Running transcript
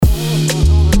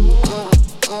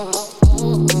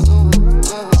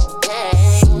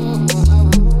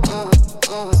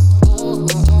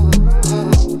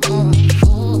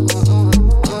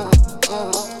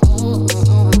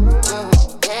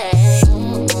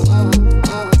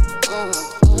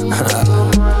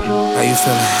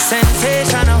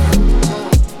Sensational.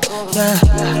 Yeah.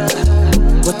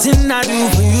 What didn't I do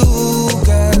for you,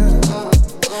 girl?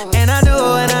 And I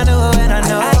know, and I know, and I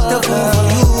know. I act the fool for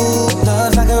you.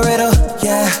 Love like a riddle,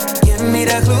 yeah. Give me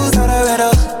the clues to the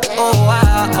riddle. Oh,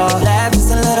 wow, laugh just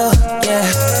a little, yeah.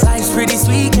 Life's pretty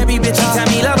sweet, every bitch you tell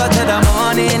me love her to the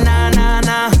morning, nah, nah,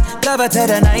 nah. Love her to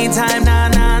the nighttime, nah,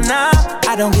 nah, nah.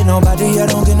 I don't get nobody, yeah.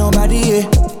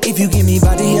 If you give me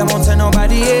body, I won't tell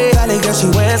nobody, yeah. Valley girl, she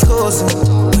West Coast.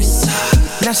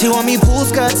 Now she want me pool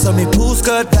skirt, so me pool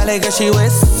skirt. Valley girl, she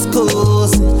West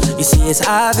Coast. You see, it's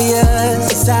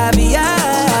obvious,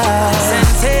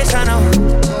 sensational.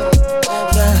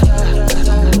 Yeah.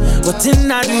 What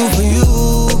didn't I do for you,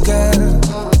 girl?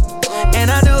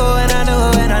 And I know, and I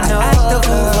know, and I know. I act the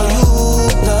fool for you.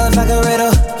 Love like a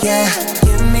riddle, yeah.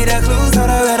 Give me the clues to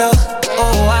the riddle.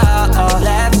 Oh, wow,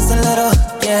 laugh just a little,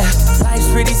 yeah. Life's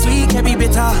pretty sweet, can't be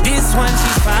bitter. This one,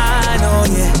 she's fine, oh,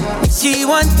 yeah. She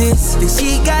want this, then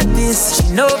she got this. She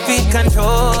know if it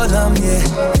control them, yeah.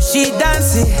 She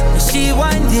dance it, and she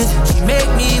want it. She make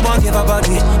me want give her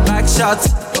body back shots,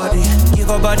 body. Give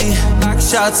her body back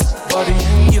shots, body.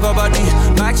 Give her body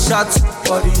back shots,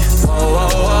 body. Oh, oh,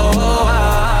 oh, oh, oh.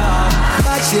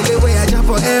 Back shit the way I jump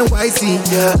for NYC,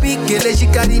 yeah. Big girl, she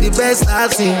carry the best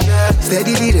I've seen, yeah.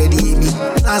 Steadily ready, me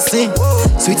dancing.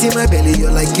 Sweet in my belly,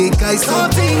 you're like cake, ice,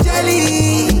 something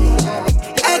jelly.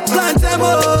 Eggplant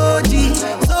emoji,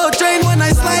 so trained when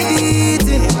I slide it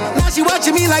in. Now she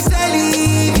watching me like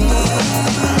telly.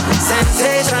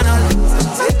 Sensational,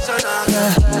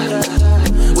 yeah.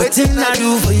 Waiting I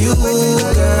do for you,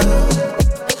 girl.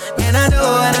 And I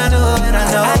know, and I know, and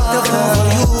I know. I act the fool for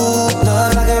you.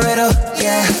 Love like a riddle,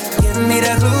 yeah. Give me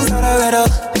the clues to the riddle.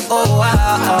 Oh,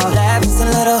 wow, laugh just a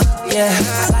little, yeah.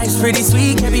 Life's pretty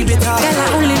sweet, can't be bitter. Girl,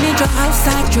 I only need your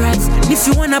outside dress. If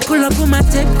you wanna pull up on my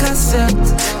tape cassette,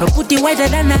 no put it wider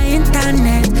than the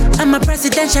internet. I'm a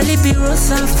presidential if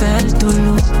Roosevelt to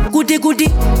look. Goody goody,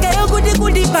 girl, goody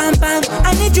goody, bam bam.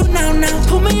 I need you now, now.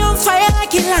 Put me on fire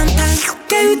like a lantern.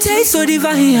 Girl, you taste so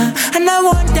divine, and I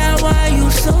wonder why you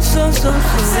so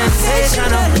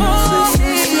sensational.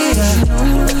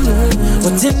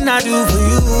 What didn't I do for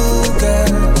you,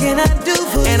 girl? Can I do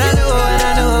for you? And I know, and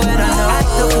I know, and I know. I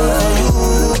do for you.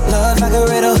 Love like a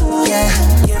riddle, yeah.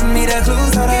 Give me the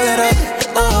clues to the riddle.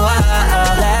 Oh,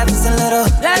 laugh just a little,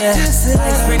 yeah.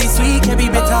 Life's pretty sweet, can't be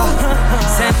bitter.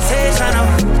 Sensational,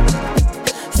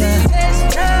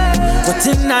 yeah. What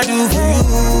didn't I do for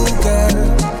you, girl?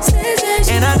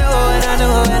 And I know, and I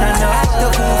know, and I know. I act the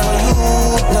fool for you.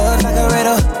 Love like a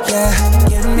riddle, yeah.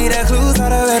 Give me the clues to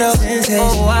the riddle.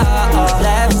 Oh,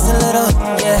 laugh just a little,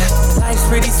 yeah. Life's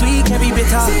pretty sweet, can't be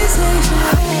bitter.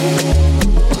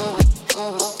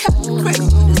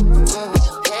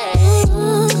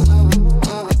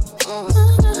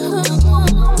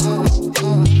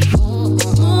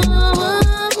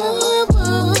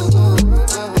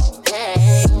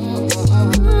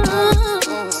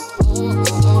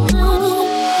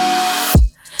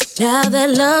 Now that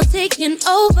love's taking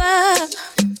over,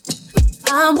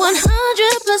 I'm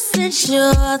 100%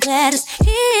 sure that it's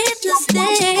here to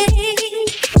stay.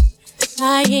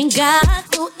 I ain't got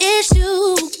no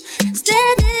issue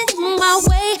standing in my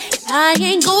way. I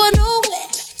ain't going nowhere.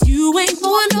 You ain't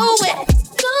going nowhere.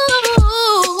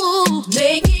 No,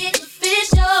 make it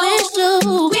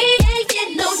official. We ain't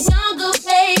getting no younger,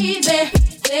 baby.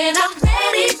 When I'm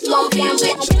ready to be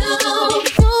with you.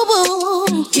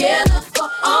 Together for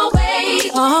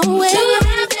always. To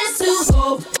have this to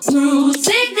go through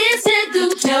sickness and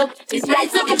through health. It's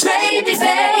nice to be crazy,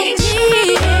 baby.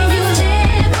 You live with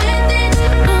it,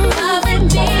 loving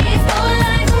me for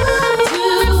life. To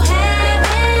have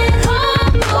it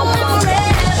all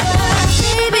forever,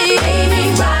 baby,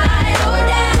 ride or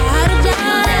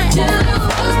die. Do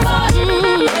us part.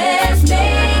 Let's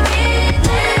make it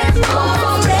last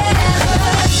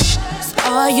forever.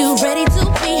 Are you ready to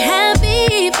be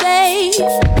happy, babe,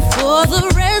 for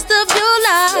the rest of your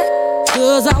life?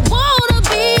 'Cause I wanna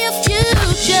be a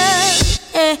future,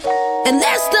 and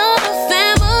let's start a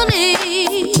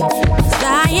family. 'Cause I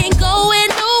ain't going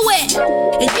nowhere,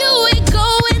 and you ain't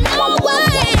going nowhere.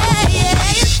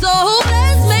 So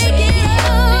let's make it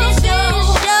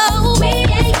official. We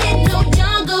ain't getting no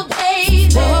younger, baby.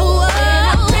 And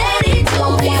I'm ready to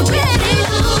be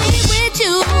with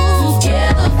you.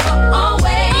 Together for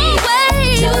always.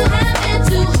 To have it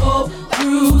to hope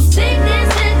through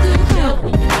sickness and through health.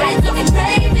 Life's looking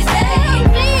crazy, baby.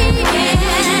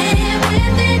 Yeah,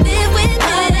 with it,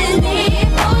 with me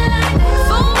for life,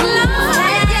 for love.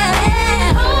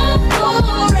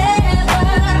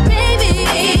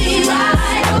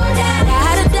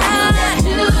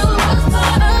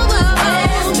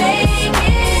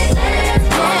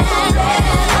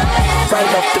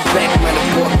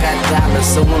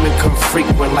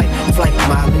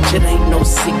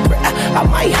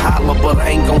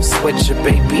 with you,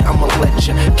 baby. I'ma let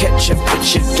you catch up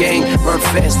with your gang. Run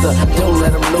faster, don't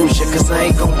let them lose you, cause I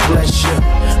ain't gon' bless you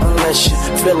unless you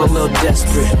feel a little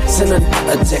desperate. Send a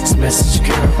text message,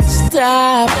 girl.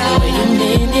 Stop the way you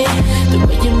need it, the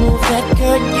way you move that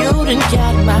girl, you done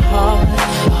got my heart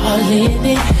all in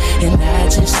it, and I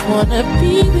just wanna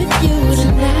be with you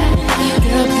tonight.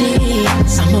 Girl,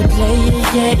 please, I'm a player,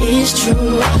 yeah, it's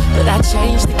true, but I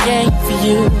changed the game for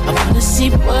you. I wanna see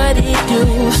what it do.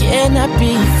 Can I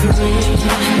be free?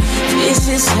 This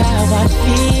is how I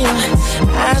feel.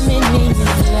 I'm in need of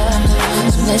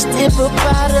love, so let's dip up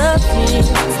out of here.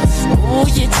 Ooh,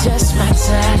 you're just my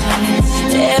type.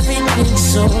 Everything's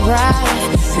so right,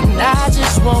 and I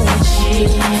just want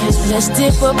cheers. So let's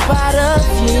dip up out of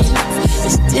here.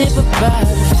 Let's dip up out of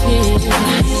here.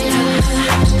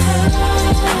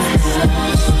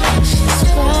 She's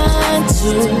fine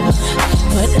too,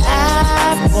 but I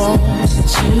want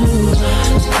you.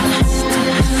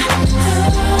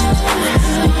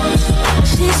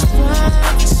 She's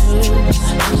fine too,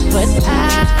 but I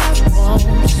want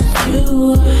you.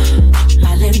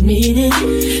 I'll admit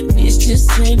it, this just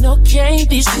ain't no game,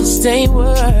 this just ain't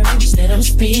words that I'm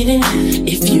speeding.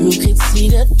 If you could see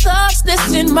the thoughts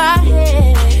that's in my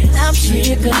head, I'm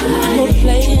tripping, I'm a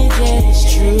player, yeah, it's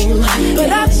true, but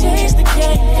I changed the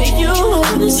game for you. I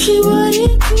wanna see what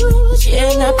it do.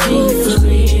 Can I be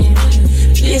free?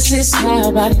 This is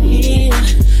how I feel.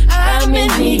 I'm in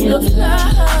need of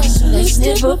love, so let's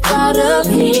dip up out of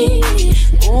here.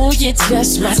 Ooh, you're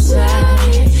just my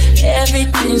side.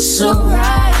 Everything's so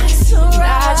right, so right.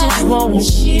 I just want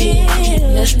you.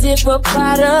 Let's dip up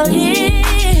out of here.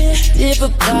 Dip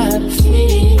up out of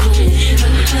here.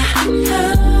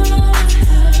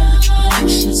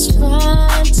 She's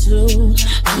fine too,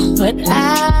 but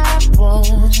I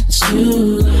want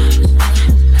you.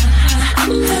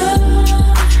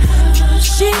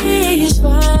 She's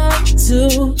fine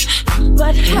too,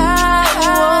 but I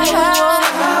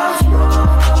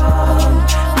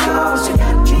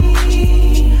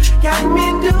Got me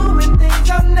doing things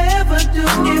I'll never do.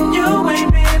 If you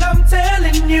ain't been, I'm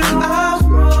telling you, I'm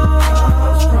wrong.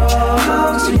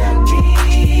 She got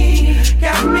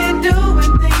me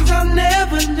doing things I'll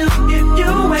never do. If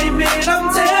you ain't been, I'm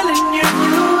telling you,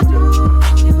 you do,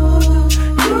 you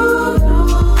do,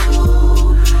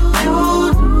 you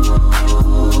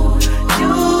do,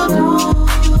 you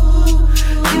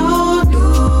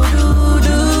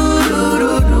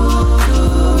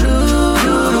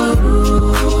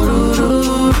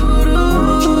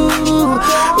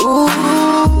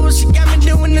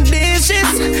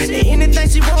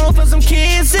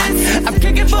I'm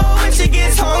cooking for her when she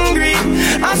gets hungry.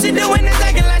 All she doing is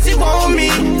acting like she want me.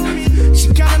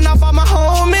 She counting off all my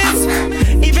homies,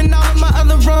 even all of my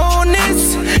other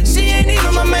ronies. She ain't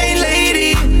even my main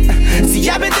lady. See,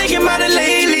 I've been thinking about it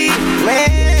lately.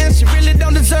 Man, she really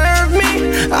don't deserve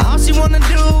me. All she wanna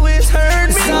do is hurt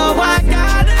me. So I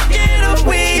gotta get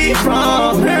away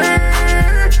from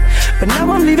her. But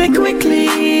now I'm leaving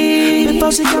quickly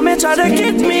before she come and try to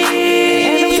get me.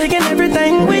 And I'm taking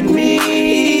everything with me.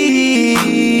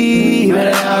 But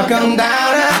it all come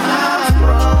down to I'm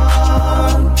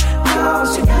wrong. No,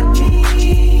 she got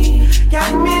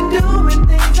me doing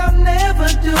things I'll never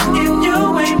do. If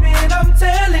you ain't been, I'm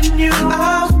telling you,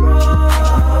 I'm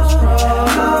wrong.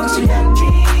 She got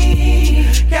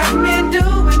me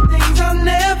doing things I'll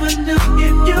never do.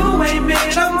 If you ain't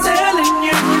been, I'm telling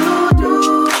you, you do.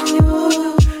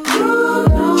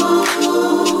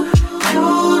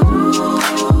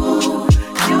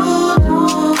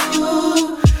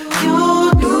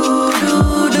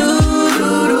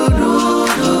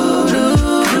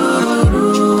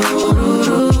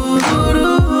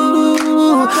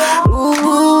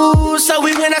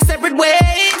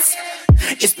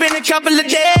 Couple of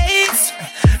days,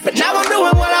 but now I'm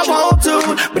doing what I want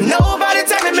to, but nobody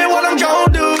telling me what I'm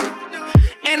gonna do,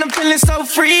 and I'm feeling so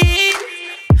free,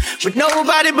 with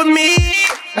nobody but me.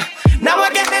 Now I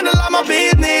can handle all my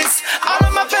business, all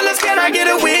of my feelings, can I get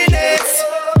a witness?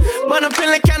 But I'm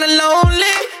feeling kinda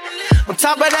lonely, on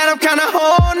top of that I'm kinda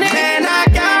horny, and I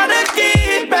gotta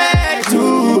get back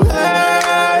to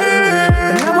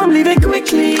her. But now I'm leaving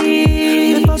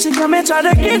quickly, before she come and try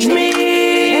to get me.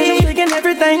 And I'm taking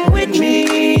everything with me.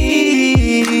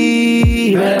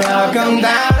 But it all come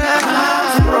down to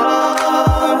I'm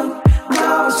wrong.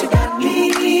 No, she got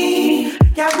me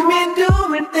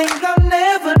doing things I'll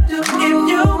never do. If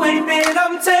you ain't been,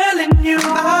 I'm telling you,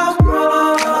 I'm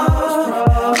wrong.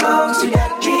 She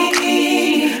got me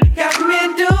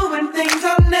doing things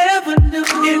I'll never do.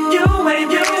 If you ain't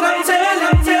been, I'm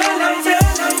telling you.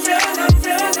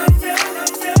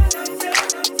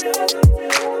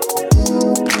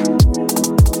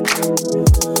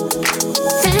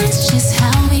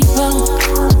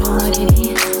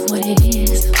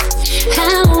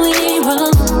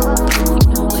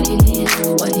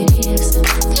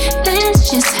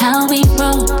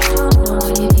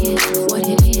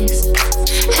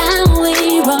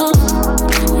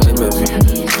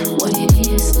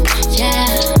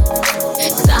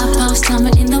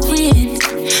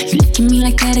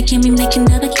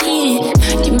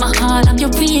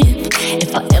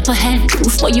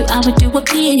 would do a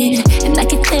bid, and I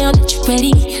can tell that you're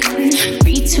ready.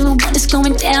 3, 2, 1, it's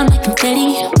going down like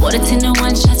confetti. Water 10 to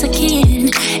 1 shots again.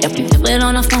 If we do it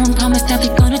on our phone, promise that we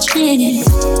gonna trend.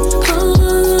 Ooh,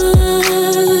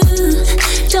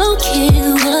 don't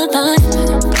kill the vibe.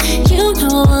 You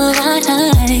know what I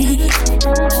like.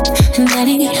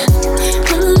 Daddy,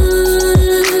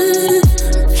 ooh,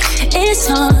 it's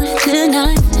on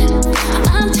tonight.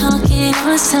 I'm talking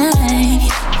outside.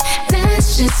 That's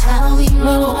just how we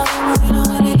roll. You know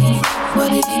what it is,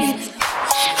 what it is.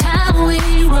 How we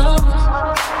roll.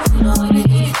 You know what it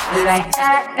is. Like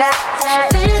that.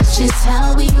 That's just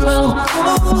how we roll.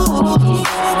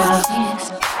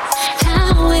 How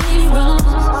we roll.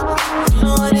 You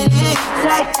know what it is.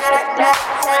 Like that,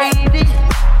 baby.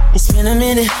 It's been a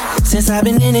minute since I've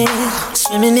been in it,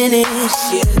 swimming in it,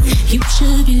 yeah. You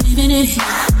should be living it.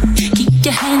 Keep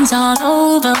your hands all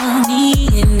over me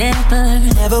and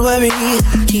never worry,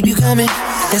 keep you coming,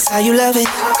 that's how you love it.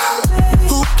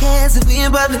 Who cares if we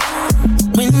in public?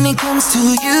 When it comes to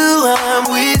you, I'm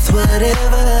with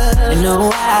whatever. You know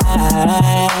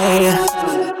why?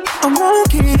 I won't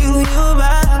kill you,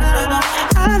 but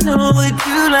I know what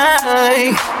you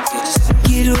like.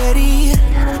 Get ready.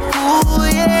 Ooh,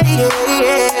 yeah.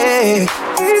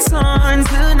 It's on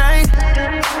tonight.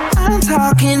 I'm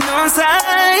talking on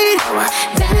side.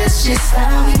 That's just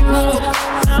how we roll.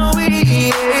 How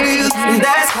we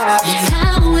that's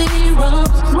how we roll.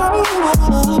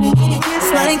 It's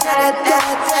like that.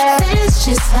 That's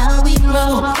just how we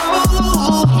roll.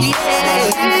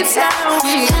 Yeah, it's how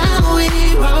we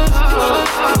roll.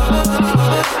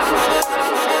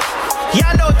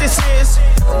 Y'all know what this is.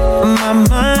 My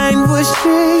mind was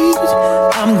changed.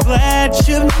 I'm glad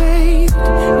you made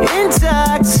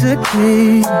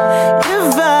intoxicated. Your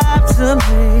vibe's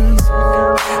amazing.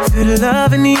 Feel the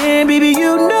love in the air, baby,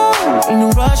 you know. In a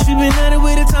rush, we've been at it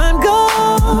where the time goes.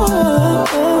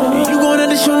 You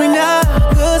gonna show me now,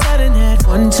 cause I done had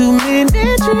 1 too many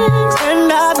drinks.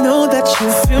 And I know that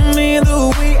you feel me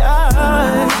the way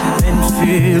I've been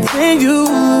feeling you.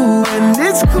 And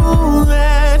it's cool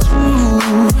that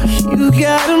you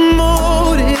got a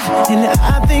motive, and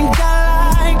I think I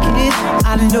like it. I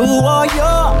know all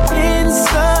your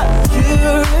insecurities.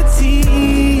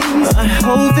 I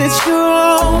hope that you're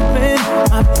open.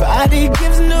 My body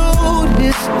gives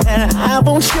notice that I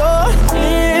want your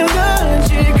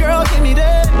energy. Girl, give me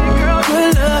that.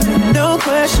 Good love, no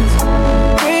questions.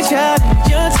 Reach out,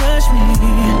 just touch me.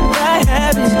 Bad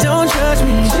habits, don't judge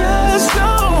me. Just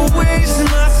don't waste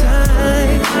my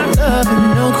time. Love,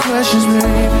 no questions,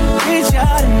 baby. Reach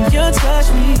out and you touch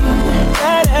me.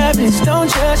 Bad habits, don't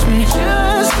judge me.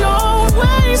 Just don't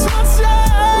waste my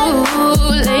time. Ooh,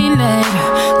 late night.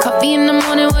 Coffee in the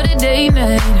morning, what a day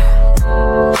night.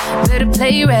 Better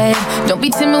play right. Don't be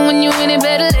timid when you in it,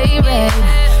 better lay right.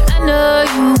 I know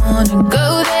you wanna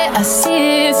go there. I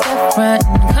see it, step front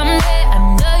and come there. I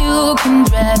know you can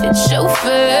drive it,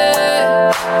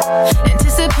 chauffeur.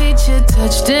 Anticipate your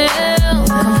touchdown.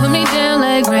 Come put me down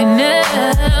like right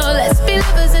now. Let's be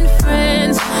lovers and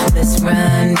friends. Let's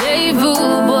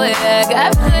rendezvous, boy. I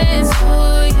got plans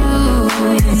for you.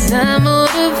 'Cause I'm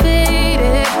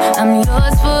motivated. I'm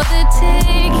yours for the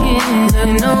taking.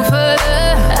 Look no further.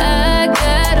 I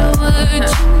got what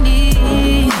you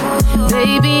need.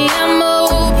 Baby, I'm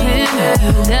open.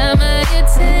 You got my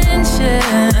attention.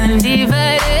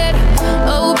 Undivided.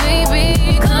 Oh, baby,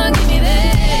 come give me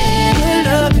that. Good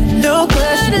love, no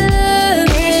questions.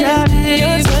 Reach out,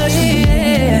 just touch me.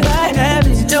 Bad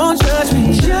habits, don't judge me.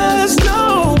 Just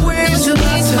don't waste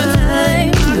my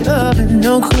time. Good love,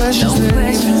 no questions.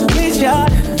 Reach out,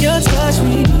 just touch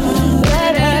me.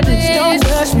 Bad habits, don't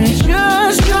judge me.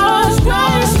 Just don't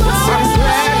waste my time.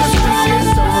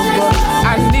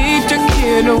 I need to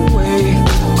get away.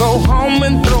 Go home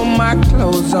and throw my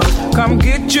clothes on. Come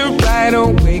get you right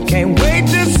away. Can't wait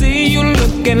to see you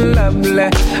looking lovely.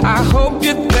 I hope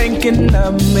you're thinking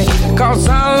of me. 'Cause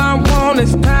all I want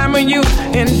is time with you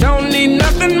and don't need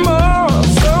nothing more.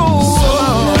 So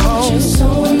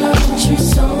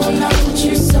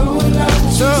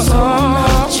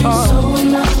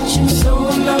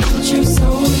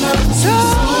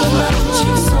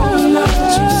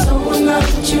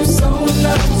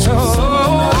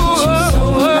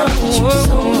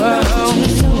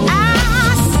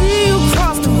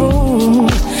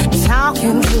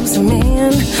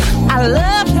I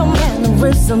love your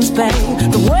mannerisms,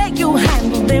 babe. The way you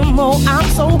handle them, oh, I'm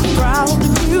so proud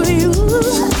of you.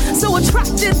 So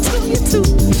attracted to you too.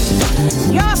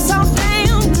 You're so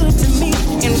damn good to me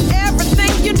in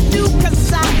everything you do,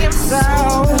 'cause I am so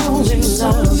in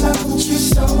love.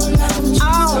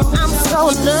 Oh, I'm so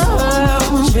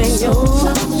loving you.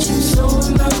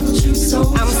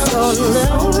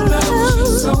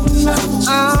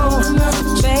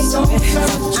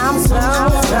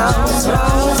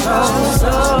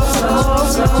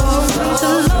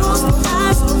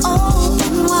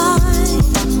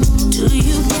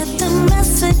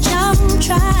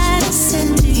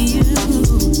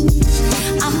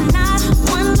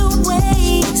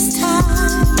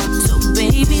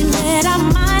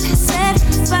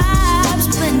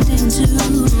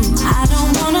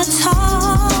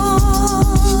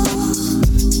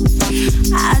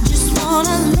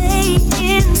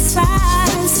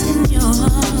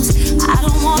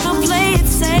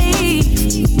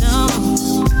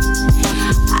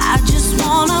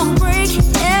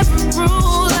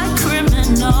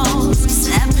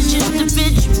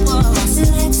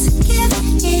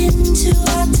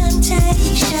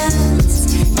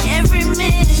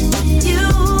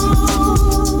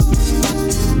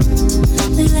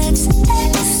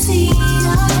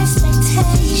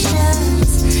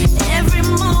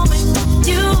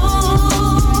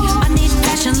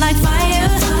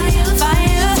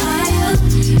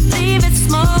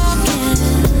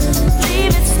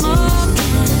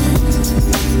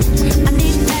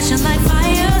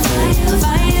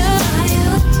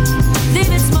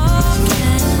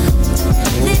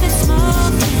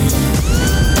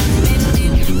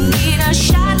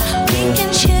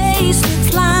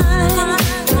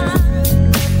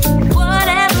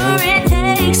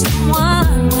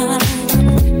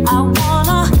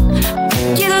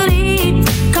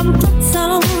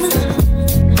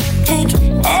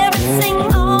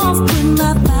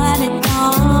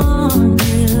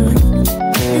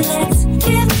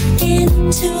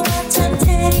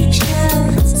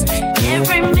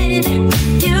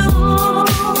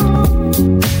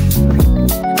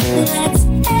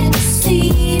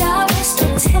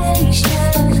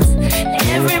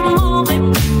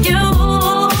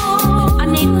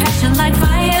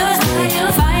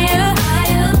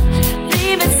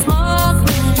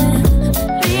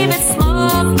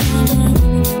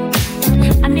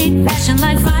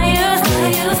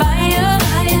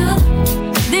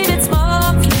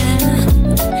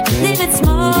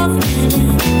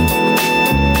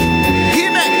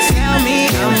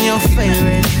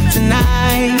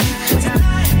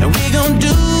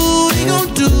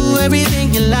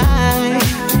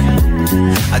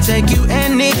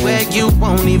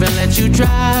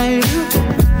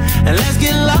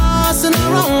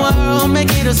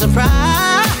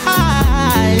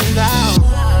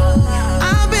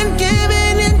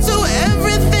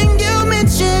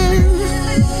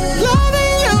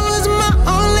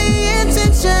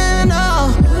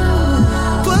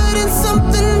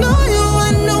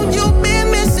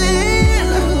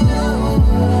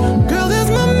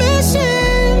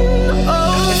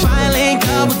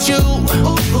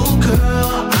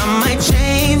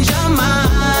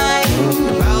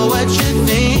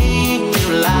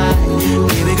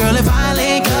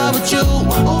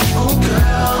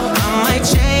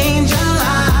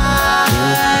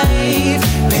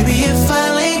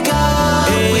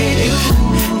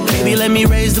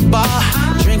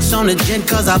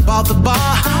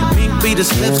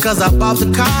 Cause I bought the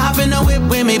car, hop in the whip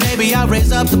with me, baby, I'll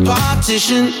raise up the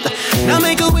partition. Now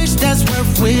make a wish that's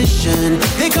worth wishing.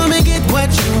 Then come and get what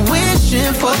you're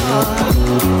wishing for.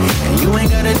 And you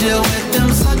ain't gotta deal with them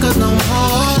suckers no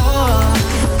more.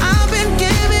 I've been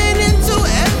giving into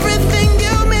everything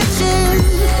you mentioned.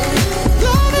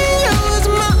 Loving you is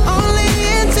my only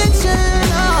intention.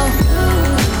 Oh,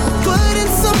 putting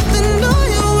something on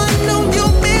you, I know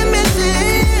you've been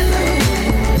missing.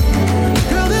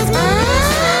 Girl, there's no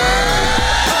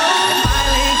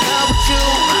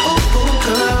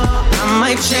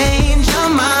change your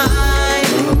mind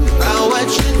about what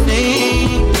you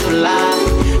think you like.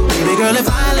 Baby girl, if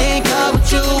I link up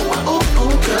with you,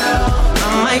 girl,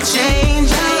 I might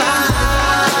change your life.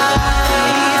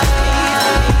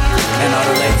 And all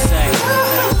the ladies say,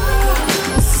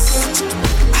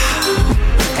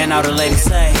 and all the ladies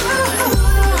say, I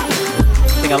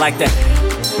think I like that.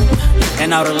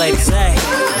 And all the ladies say,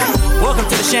 welcome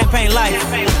to the champagne life,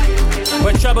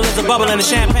 where trouble is a bubble in a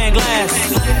champagne glass.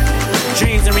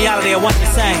 Dreams and reality are one and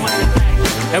the same.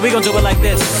 And we gon' do it like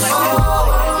this.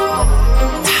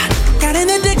 Got an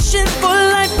addiction for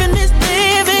life and it's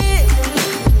living.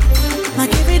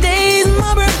 Like every day's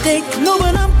my birthday, know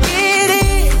what I'm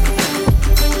getting.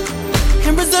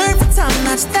 And reserved for time,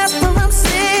 that's where I'm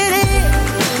sitting.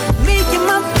 Me and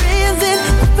my friends in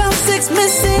about 6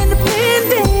 Miss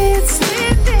Independence.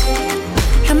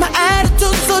 And my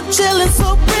attitude so chill and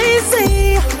so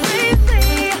breezy.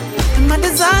 My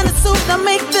designer suit, I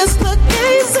make this look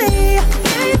easy.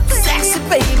 sexy,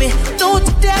 baby. Don't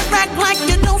you dare act like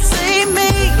you don't see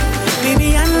me.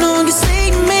 Baby, I know you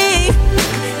see me.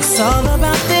 It's all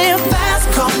about them fast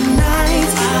car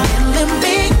nights and them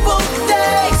big boat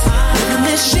days. Living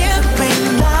this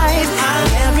champagne life,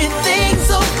 everything's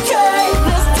okay.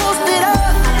 Let's toast it up.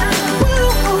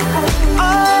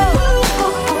 Oh,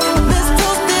 let's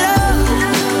toast it up.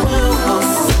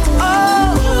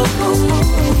 Oh,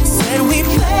 said we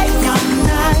play all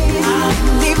night,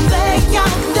 we play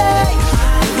all day.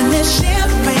 Living this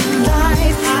champagne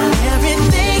life,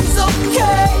 everything's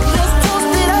okay. Let's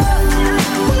toast it up.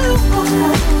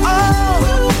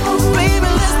 Oh, baby,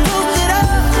 let's toast it up.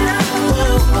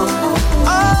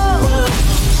 Oh,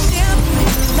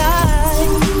 champagne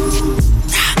life.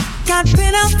 Got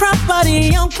penthouse property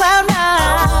on cloud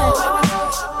nine.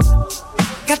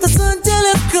 Got the sun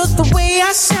jealous 'cause the way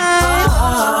I shine.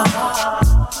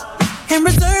 And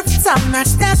reserved for top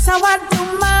notch, that's how I do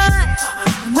mine.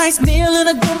 Nice meal and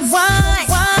a good wine.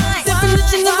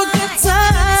 Definition of a good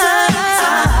time.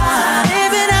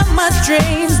 Living out my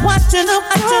dreams, watching them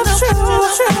come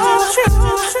true.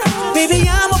 Baby,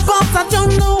 I'm a boss, I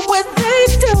don't know what they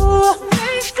do.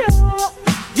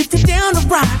 If you're down to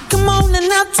ride, come on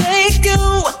and I'll take you.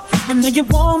 I know you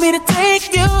want me to take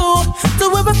you. So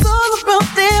it was all about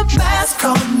them fast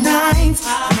car nights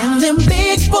and them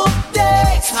big boat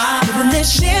days. Living this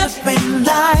champagne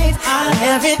life,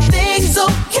 everything's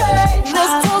okay.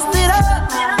 Let's toast it up.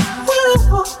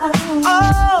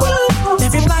 Oh,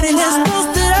 everybody, let's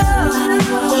toast it up.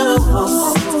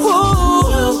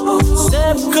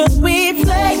 Said, could we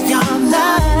play all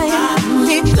night?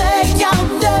 We play all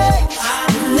day.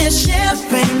 Living this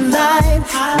champagne life,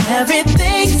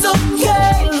 everything's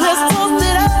okay. Let's toast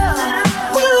it up.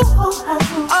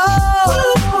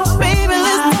 Oh, baby,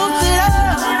 let's toast it up.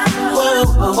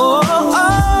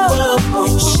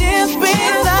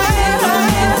 Champagne life.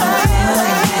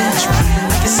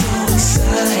 I get so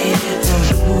excited.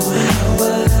 How I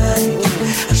like it.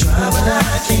 I try but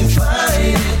I can't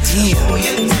fight it. Oh,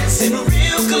 you're dancing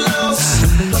real close,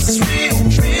 but it's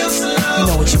real slow. You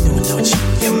know what you're doing, don't you?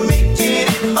 You're making it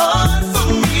hard for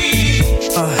me.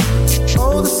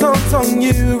 Oh, the song's on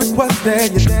you,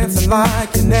 requested. You're dancing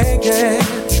like you're naked.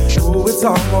 Oh, it's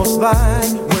almost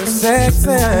like we're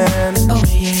sexing. Oh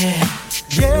yeah.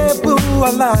 Yeah, boo,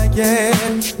 I like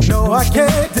it. No, I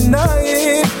can't deny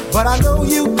it, but I know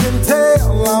you can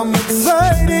tell I'm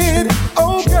excited.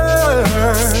 Oh, girl.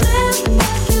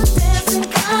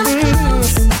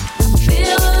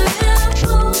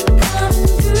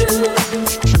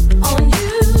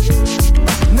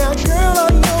 Now, girl, I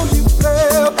know you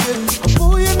felt it.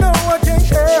 Boo, you know I can't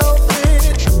help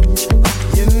it.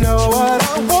 You know what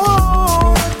I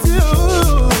wanna do.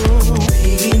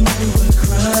 Baby, you were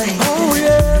crying. Oh,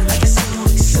 yeah. I get so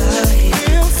excited.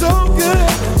 Feels so good,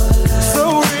 so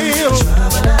real. Try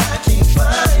but I can't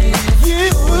fight it. You,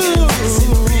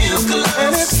 dancing real close,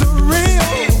 and it's real.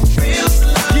 real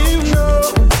slow. You know,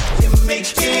 You're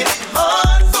making it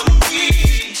hard for me.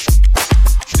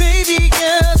 Baby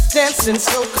girl, dancing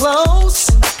so close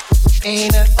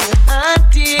ain't a good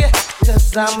idea.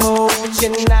 'Cause I'm on you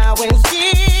now and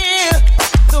here.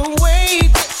 The way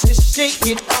that you shake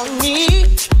it on me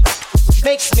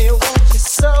makes me want you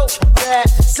so bad,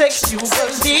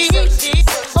 sexually.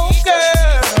 Oh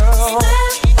girl, oh.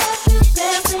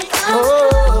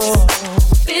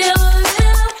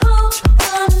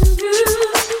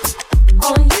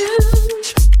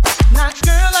 Now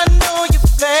girl, I know you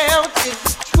felt it.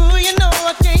 Ooh, you know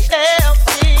I can't help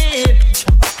it.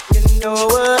 You know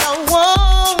what I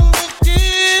wanna do.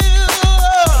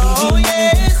 Oh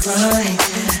yes. Crying,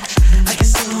 I get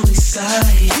so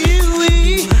excited.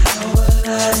 How I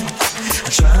like it. I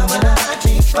try but I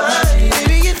can't fight it.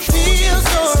 Baby, it feels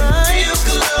alright. Real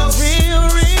close, Real,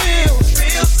 real.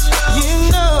 real slow. You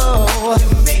know.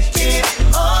 You're making it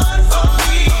hard for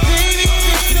me. Baby,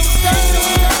 it's so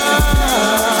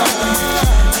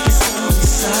I get so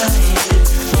excited.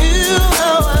 you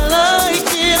how I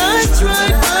like it. I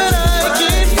tried, but I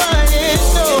can't find it.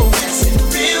 No, Dancing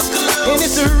real close, and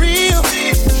it's a real,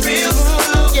 real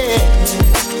slow. yeah.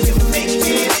 You're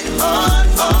making it hard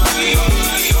for me.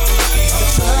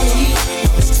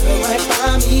 Still right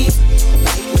by me.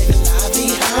 Make I be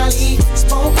highly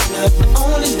spoken of.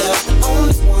 Only love, the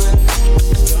only one.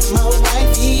 You're my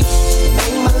wifey.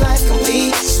 Make my life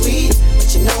complete, sweet. But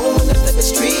you know when the flip is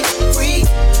street free.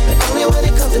 But only when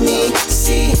it comes to me,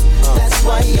 see. That's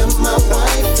why you're my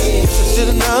wifey.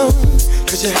 should've known,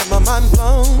 'cause you had my mind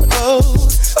blown. Oh,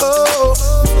 oh,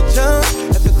 wanna jump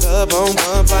at the club on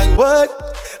one like what?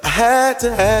 I had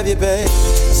to have you, babe.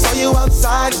 Saw you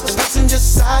outside with the passenger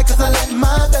side, cause I let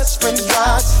my best friend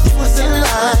drive. You was in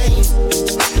line.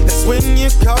 That's when you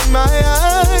caught my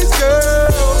eyes, girl.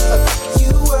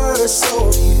 You were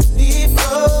so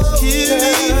beautiful.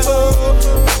 Beautiful.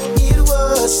 It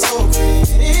was so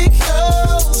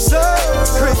critical. So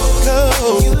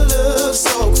critical. You look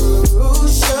so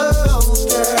crucial,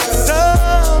 girl.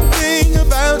 Something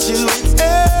about you, it's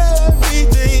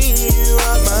everything. You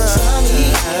are mine.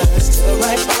 Still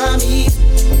right by me.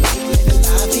 Living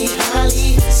la vie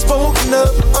highly. Spoken of,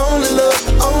 only love,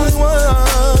 the only one.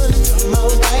 Come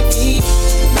on, wifey.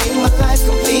 Make my life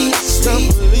complete.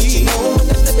 Sweet. You know when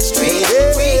I live the street.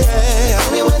 Free.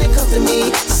 Only when it comes to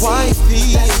me.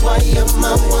 Wifey. That's why you're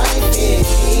my wifey.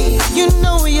 You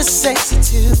know you're sexy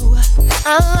too.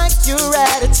 I like your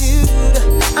attitude.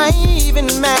 I ain't even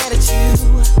mad at you.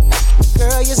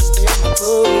 Girl, you're still my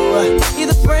boo.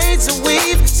 Either braids or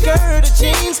weave, skirt or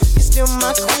jeans, you're still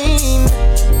my queen.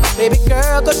 Baby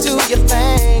girl, go do your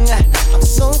thing. I'm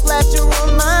so glad you're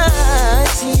on my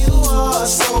team. You are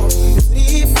so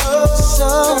beautiful,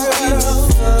 so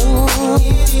beautiful.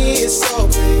 It is so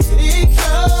pretty,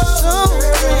 so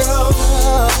girl.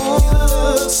 You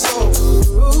look so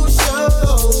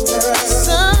crucial, girl.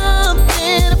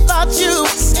 Something about you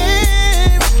is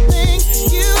everything.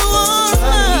 You are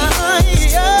mine.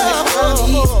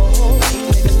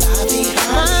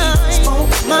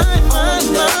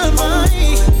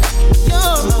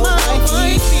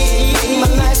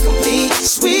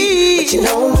 Sweet, you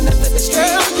know when I flip the street,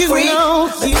 girl, you free. Know,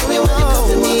 you only when it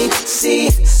comes to me. See,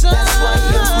 that's why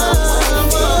you're my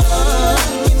one.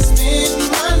 I can spend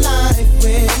my life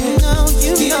with. You know, the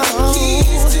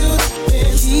keys to the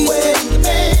Benz, wearing the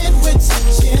band with some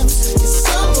gems. You're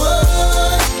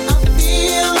someone I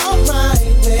feel alright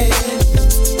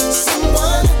with.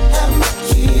 Someone have my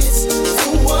kids.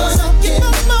 Someone I'm getting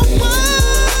my wife.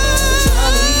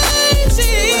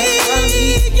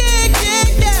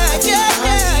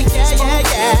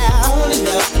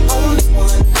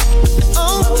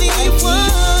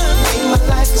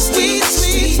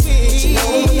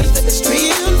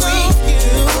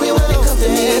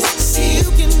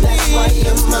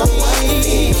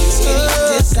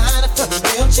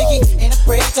 Chicky, ain't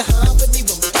afraid to hump with me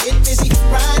when we get busy.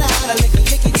 Ride out, I lick it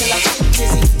till I get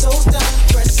dizzy. Toes down,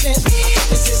 pressing, I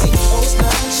fuck a sissy. Toes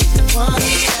down, she the one,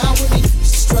 down with me. Used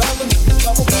to struggle, me,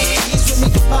 bubble, tease with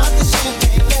me. Pop the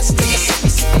champagne, let's take a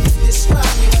sippy. Describe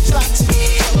me, I try to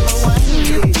tell my wife.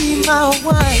 You be my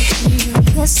wifey.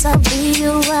 Yes, I'll be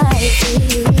your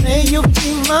wifey. May you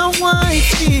be my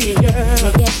wifey,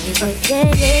 girl.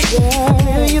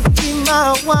 May you be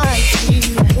my wifey.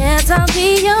 Yes, I'll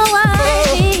be your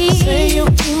wifey. Say you'll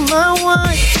be my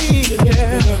wifey,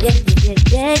 girl.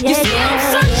 I'm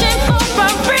searching for a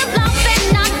real love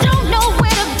and I don't know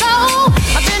where to go.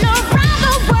 I've been around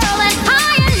the world and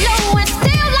high and low, and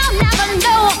still I'll never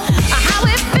know how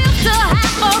it feels to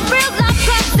have a real love,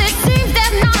 'cause it seems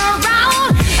they're not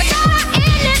around. I gotta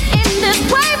end it in this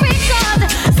way because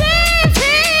it seems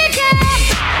he can.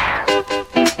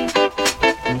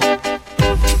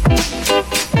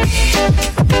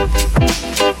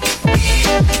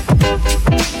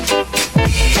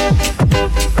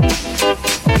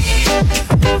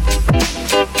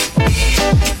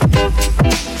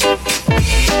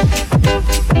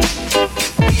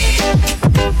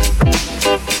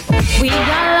 We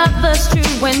got lovers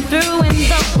true and through, and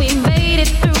though we made it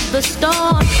through the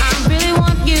storm, I really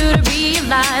want you to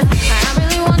realize, I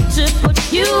really want to put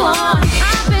you on.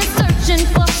 I've been searching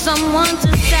for someone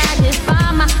to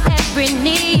satisfy my every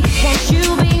need. Won't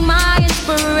you be my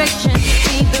inspiration?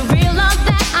 Be the real love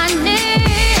that I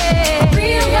need.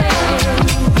 Real love.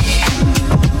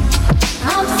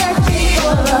 I'm searching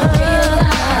for a real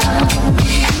love.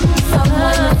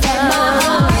 Someone to set my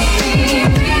heart free.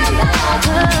 Real love.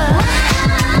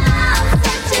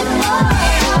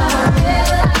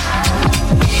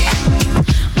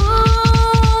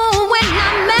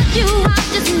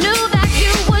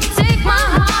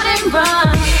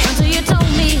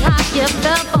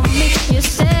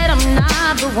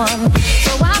 One.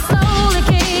 So I slowly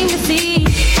came to see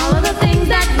all of the things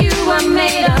that you were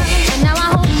made of, and now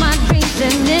I hope my dreams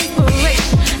and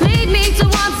inspiration lead me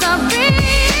towards a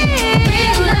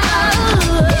real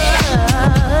love.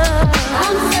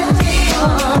 I'm searching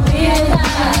for real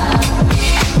love.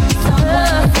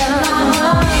 Someone set my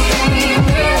heart free.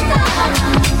 Real love.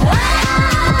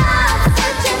 I'm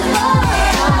searching for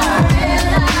real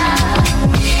love.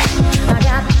 I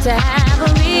got to have a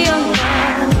real love.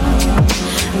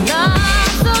 Love.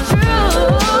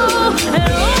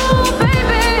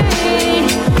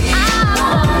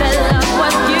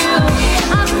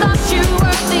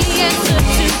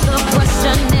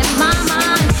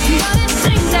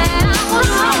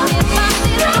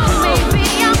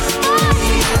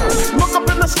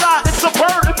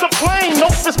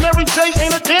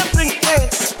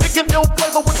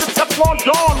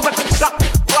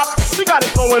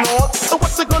 going on. So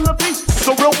what's it gonna be?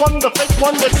 The real one, the fake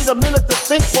one, they need a minute to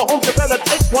think. For whom you better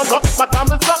take one up. My time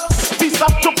is up. Peace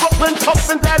up to Brooklyn, tough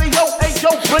and daddy, yo, hey,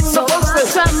 yo, bring the verse in.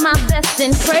 So I try my best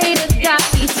and pray to God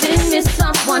he send me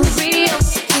someone real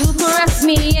to caress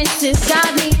me and to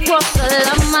guide me towards the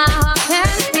love my heart can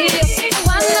feel.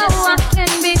 I know I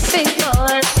can be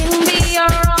faithful, it can be your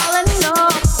all and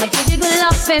all. I give you good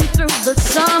loving through the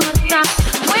summertime,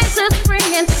 winter,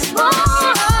 spring, and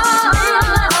fall.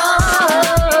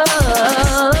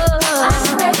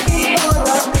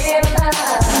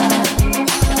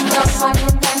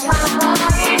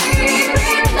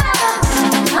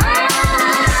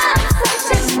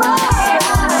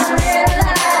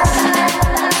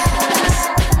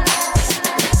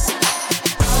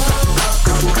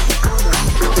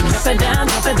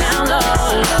 Drop it down low,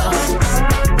 low.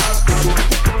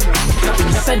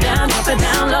 Drop it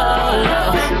down low,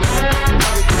 low.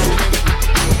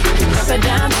 Drop it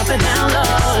down low,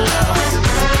 low.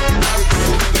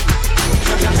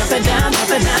 Drop it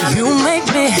down. You make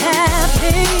me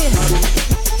happy.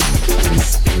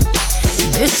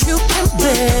 This you can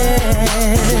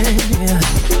bear.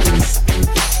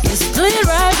 You split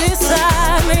right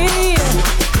beside me,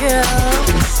 yeah.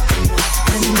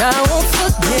 And I won't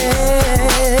forget.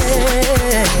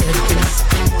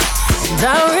 And I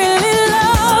really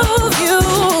love you.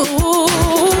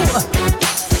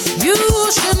 You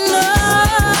should know.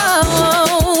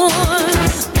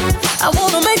 I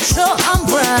wanna make sure I'm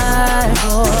right,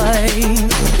 boy,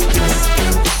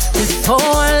 before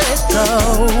I let go.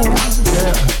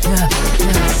 Yeah.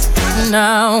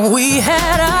 Now we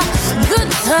had a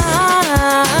good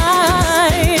time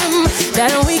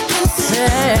that we can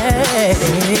say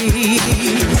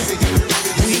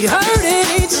we hurted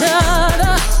each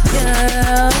other,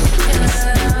 yeah.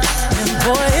 And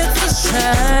boy, it's a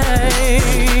shame.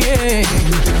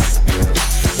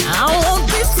 I won't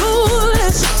be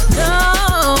foolish, no.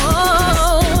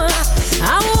 I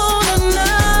wanna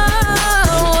know.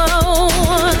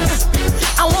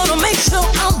 I wanna make sure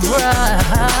I'm right,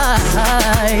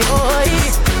 boy,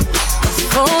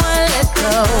 before I let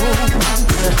go.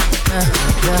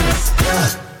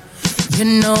 You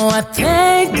know I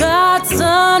thank God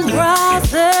sun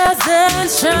rises and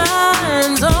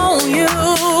shines on you.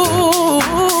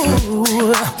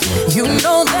 You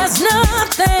know there's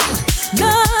nothing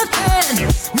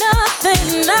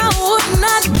I would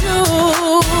not do.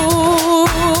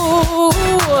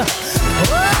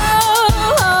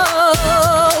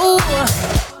 Oh,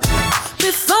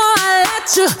 before I let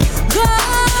you go.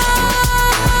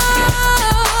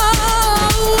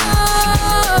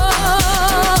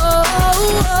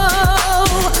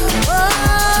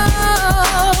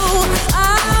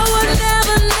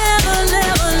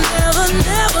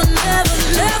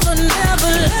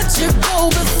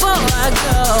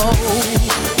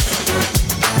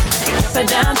 Drop it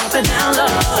down low,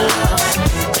 low.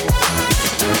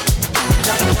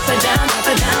 Drop it down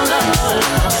low, low.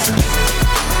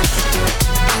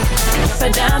 Drop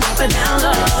it down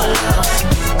low, low.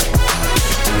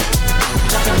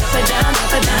 Drop it down.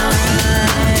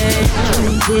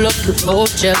 Pull up the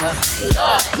Coachella,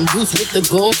 goose with the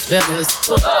gold feathers.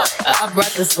 I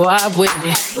brought the squad with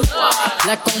me,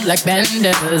 black on black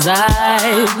bandanas.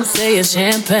 I say it's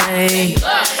champagne.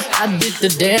 I did the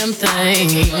damn thing.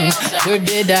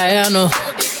 Dirty Diana,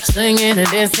 singing and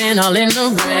dancing all in the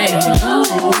rain.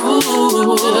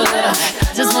 Ooh,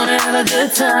 I just wanna have a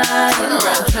good time.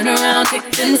 Turn around,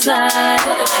 kick inside.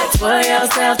 Twirl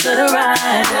yourself to the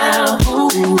right now.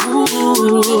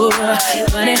 Ooh,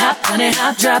 funny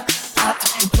hop, drop.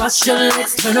 Cross your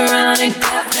legs, turn around and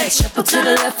clap. Shuffle to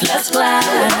the left, let's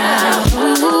glide now.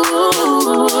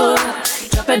 Ooh,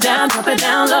 drop it down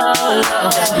low,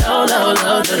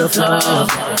 low to the floor.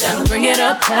 Bring it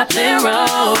up, tap and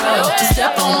roll.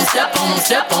 Step on,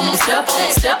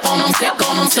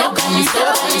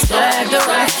 swag the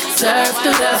right, serve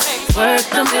the left, work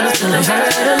the middle till it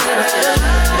hurt a little.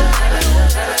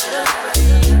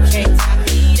 Can't tie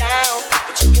me down,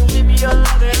 but you can whip your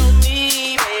lovin' on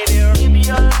me, baby. Whip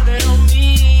your lovin' on me,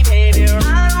 baby. I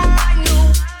don't like no.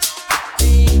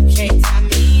 Can't tie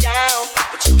me down,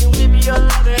 but you can whip your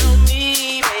lovin' on me,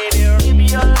 baby. Whip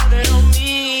your lovin' on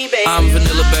me, baby. I'm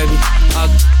vanilla, baby.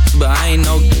 But I ain't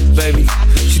no baby.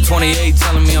 She 28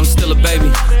 telling me I'm still a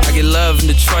baby. I get love in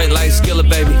Detroit like Skilla,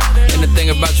 baby. And the thing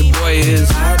about your boy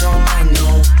is I don't like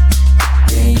no.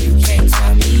 Then you can't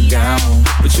tie me down.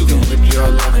 But you can whip your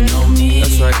lovin' on me.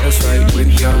 That's right,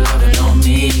 whip your lovin' on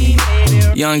me.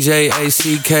 Young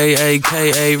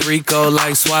J-A-C-K-A-K-A, Rico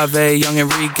like Suave, Young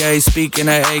Enrique, speaking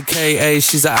at AKA.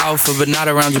 She's an alpha, but not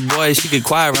around your boy. She get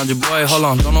quiet around your boy. Hold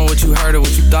on, don't know what you heard or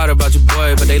what you thought about your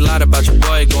boy, but they lied about your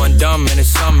boy. Going dumb, and it's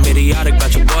something idiotic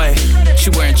about your boy. She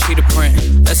wearing cheetah print,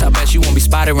 that's how bad she won't be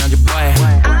spotted around your boy.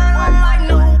 I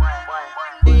know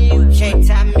you can't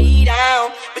tie me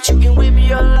down, but you can whip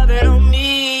your lovin' on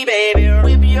me, baby.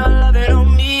 Whip your lovin'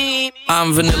 on me.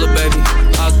 I'm vanilla, baby,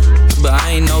 but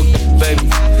I ain't no baby.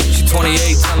 She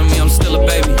 28, telling me I'm still a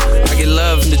baby. I get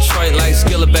love in Detroit like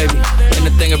Skilla, baby. And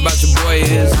the thing about your boy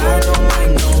is I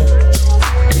don't know,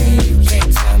 and you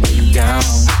can't tie me down,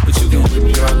 but you can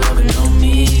whip your lovin' on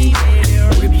me,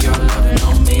 whip your lovin'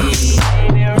 on me.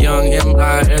 Young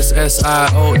M-I-S-S-I-O-N-A-R-Y.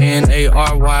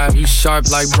 He sharp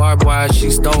like barbed wire. She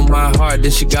stole my heart,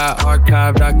 then she got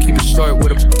archived. I keep it short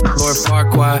with a Lord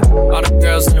Farquaad. All the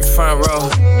girls in the front row,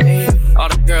 all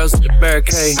the girls in the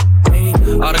barricade,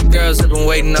 all the girls have been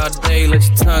waiting all day. Let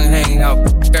your tongue hang out,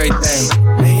 everything.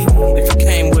 If you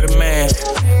came with a man,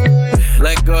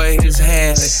 let go of his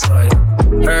hand.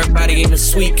 Everybody in the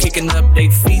suite kicking up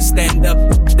their feet, stand up,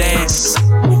 dance.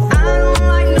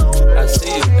 I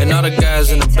see you. And all the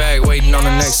guys in the back waiting on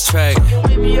the next track.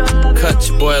 Cut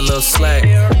your boy a little slack.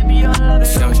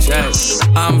 It's Young Jack.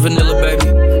 I'm vanilla, baby,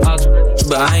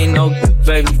 but I ain't no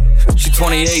baby. She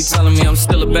 28, telling me I'm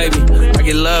still a baby. I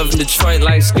get love in Detroit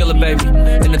like Skilla, baby.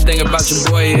 And the thing about your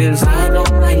boy is I don't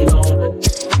know,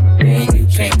 and you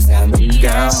can't tie me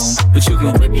down, but you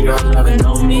can whip your lovin'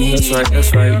 on me.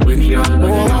 That's right, whip your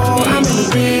lovin' on me. I'm in a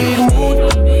big mood,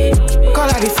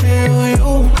 cause I feel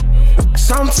you.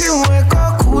 Something wake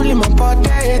up cool in my body,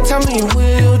 tell me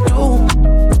will do.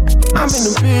 I'm in a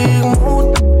big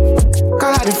mood,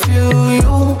 cause I feel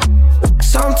you.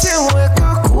 Something wake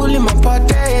up cool in my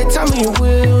body, tell me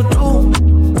will do.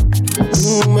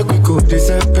 Make we go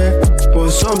December, but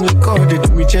some liquor they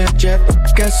do me jet.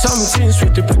 Get something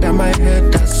sweet to put on my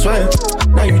head, I swear.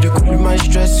 Now you the cool in my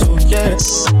stress, so yeah.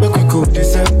 Make we go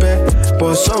December,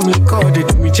 but some liquor they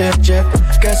do me jet.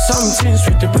 Get something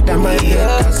sweet to put on my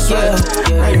head, I swear.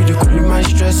 Now you the cool in my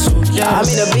stress, so yeah. I'm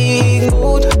in a big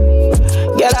mood,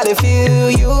 girl, I dey feel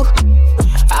you.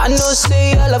 I know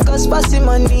say I love cause passing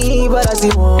money, but I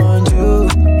still want you.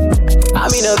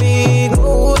 I'm in a big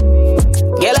mood,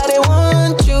 girl, I dey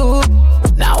want you.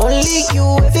 Now only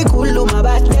you, if you cool on my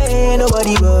back,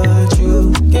 nobody but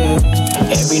you. Yeah.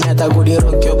 Every night I go dey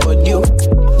rock your body,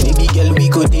 baby girl we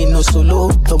go dey no solo.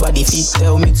 Nobody fit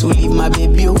tell me to leave my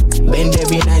baby. Bend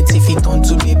every night if it turn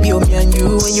to baby. Me and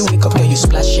you, when you wake up, girl you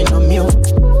splashing on me.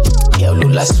 Yeah,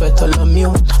 look like sweat all on me.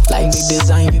 Like the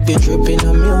design you be dripping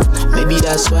on me. Maybe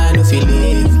that's why I don't feel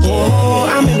it. Yeah. Oh,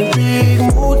 I'm in a big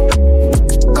mood,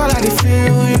 cause I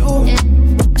feel you.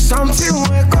 Something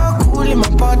wake up cool in my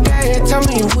body, tell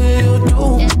me will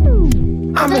do.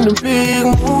 I'm in a big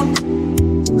mood,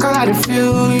 cause I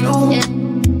feel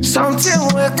you. Something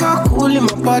wake up cool in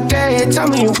my body, tell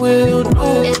me will do.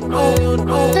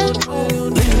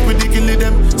 Link with the kill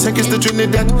them, seconds to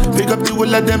Trinidad. Pick up the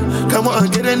whole of them. Come on,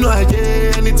 get a no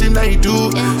idea. Anything I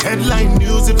do, headline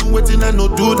news. If you waiting I no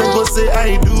do, then go say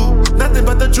I do. Nothing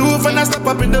but the truth, and I step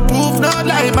up in the booth. No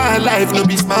lie, my life, no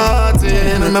be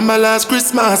smartin'. Remember last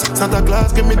Christmas, Santa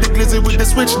Claus gave me the glizzy with the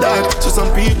switch dog. So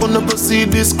some people no go see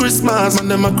this Christmas. Man,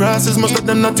 them a grasses, most of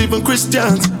them not even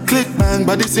Christians. Click bang,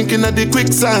 body sinking at the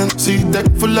quicksand. See that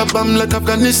full of bomb like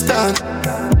Afghanistan.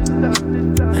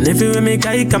 And if you make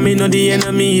I come, me know the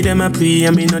enemy, them a pray,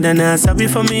 and me know they not sorry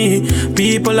for me.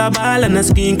 People are ball and a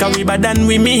skin, cause we bad than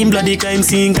we mean. Bloody crime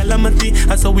scene, calamity.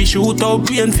 That's how we shoot out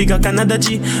brain figure Canada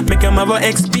G. Make them have a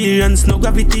experience, no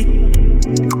gravity.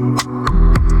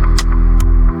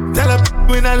 Tell them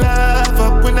when I laugh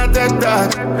up, when I dead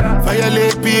dog.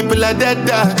 Violate people are dead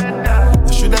dog.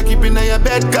 Should I keep in your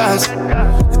bed, cause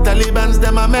the Taliban's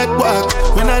them a make walk.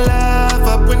 When I laugh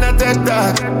up, when I dead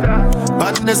dog.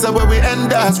 Badness is where we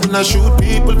end us. When I shoot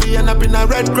people, we end up in a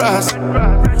red cross.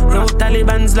 Yo,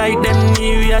 Taliban's like them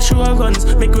new sure guns.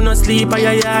 Make you not sleep at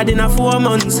your yard in a 4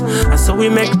 months. And so we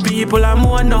make people a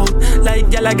more now.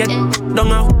 Like y'all get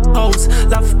down a house.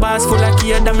 Laugh bars full of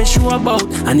kid that me sure about.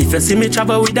 And if you see me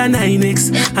travel with a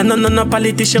 9X, and no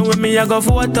politician with me I go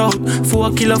vote out.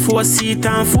 4 kilo, 4 seat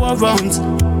and 4 rounds.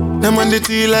 Them on the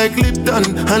tea like Lipton.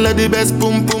 And like the best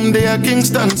boom boom they are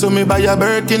Kingston. So me buy a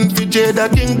Birkin for Jada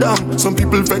Kingdom. Some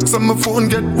people vex on my phone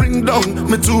get ring down.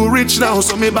 Me too rich now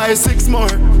so me buy 6 more.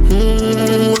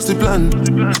 What's the plan?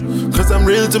 Cause I'm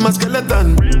real to my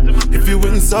skeleton. If you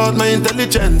insult my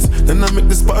intelligence, then I make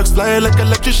the sparks fly like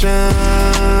electrician.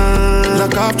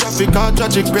 Lock off traffic, all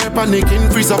tragic, bear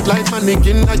panicking. Freeze up like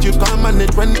mannequin, that you can't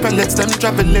manage when pellets them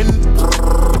traveling.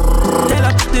 Tell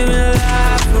up to me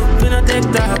laugh, me not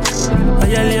take that. All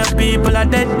your people are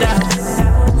dead that.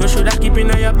 You shoulda keep in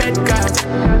your bed cause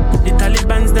the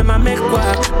Taliban's them a make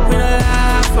quack. We no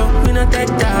laugh, we no take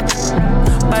that.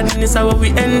 Badness how we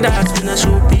end up. We no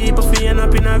show people fi end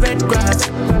up in a red grass.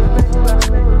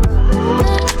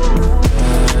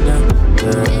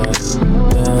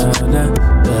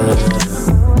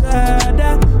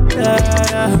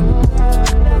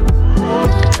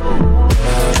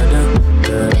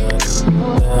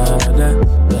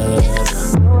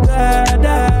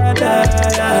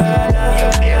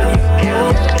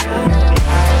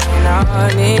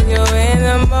 I need you in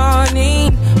the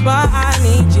morning, but I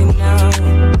need you now.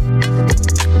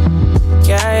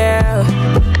 Yeah,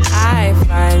 I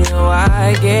find you,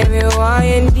 I give you all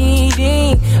you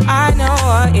need. I know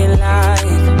what you like.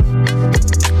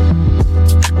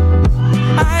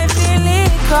 I feel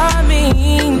it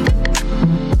coming.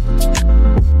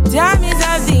 Time is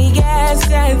of the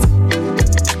essence.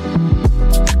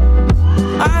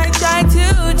 I try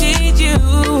to teach you,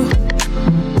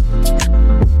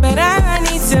 but I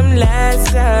need some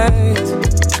lessons.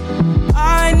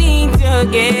 I need to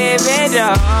give it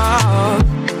all.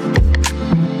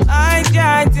 I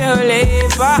try to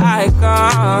live, but I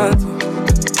can't.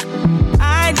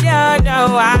 I don't know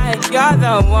why you're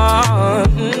the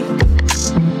one.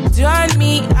 Turn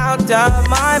me out of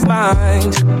my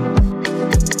mind.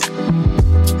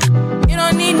 You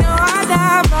don't need no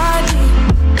other body.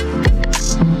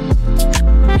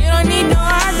 You don't need no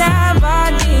other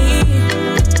body.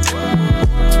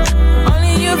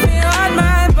 Only you feel on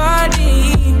my body.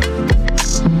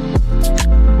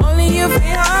 Only you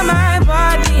feel on my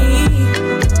body.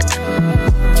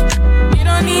 You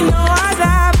don't need no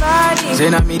other body. Say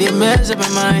now me they mess up my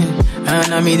mind,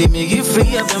 and I me they make you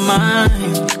free up your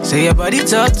mind. Say your body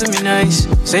talk to me nice.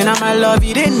 Say now my love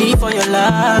you didn't need for your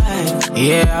life.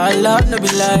 Yeah, our love no be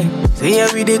lie. Say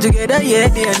every day together, yeah,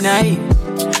 day and night.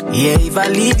 Yeah, if I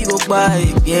leave you go by.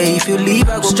 Yeah, if you leave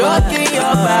I go stroking by.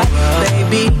 Your body,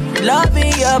 baby.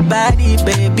 Loving your body,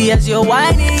 baby. As you're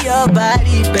whining your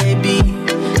body, baby.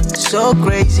 So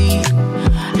crazy.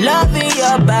 Loving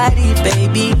your body,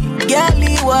 baby. Girl,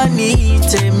 you want need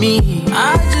to me.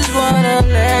 I just wanna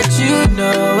let you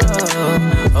know.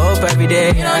 Hope every day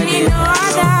you don't need no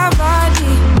other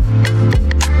body.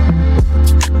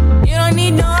 You don't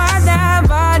need no other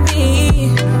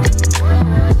body.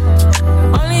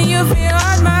 Only you feel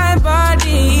on my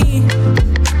body.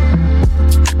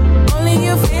 Only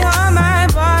you feel on my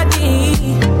body.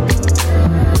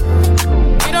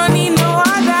 You don't need no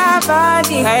other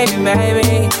body. Hey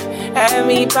baby,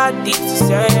 everybody's the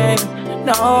same.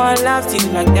 No one loves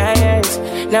you like that.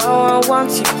 No one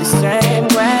wants you the same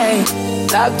way.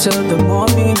 Back till the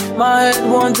morning, my head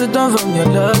wants to turn from your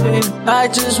loving. I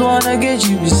just wanna get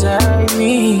you beside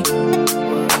me.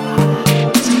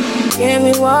 Give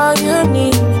me all you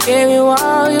need. Give me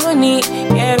all you need.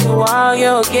 Give me all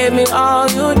you. Give me all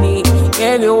you need.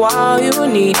 Give me all you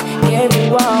need. Give me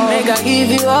all. Make I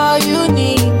give you all you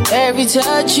need. Every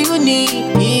touch you need.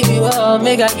 Give you all.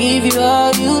 Make I give you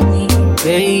all you need.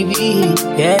 Baby,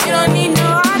 yeah. You don't need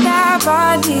no other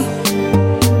body.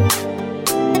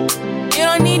 You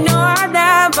don't need no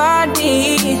other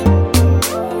body.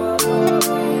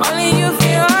 Only you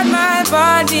feel on my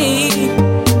body.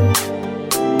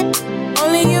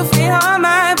 Only you feel on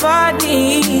my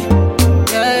body.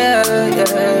 Yeah,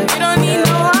 yeah. You don't need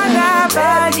no other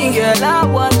body. Girl, I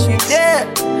want you there.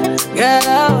 Girl,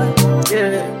 I want you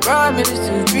there. Promise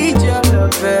to reach your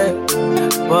love,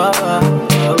 whoa, whoa,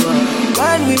 whoa.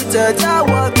 When we touch, I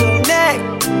walk your neck.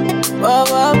 Whoa,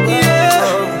 whoa, whoa,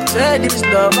 yeah. Say this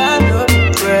love, I know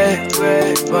you pray,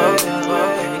 whoa,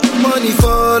 whoa. Money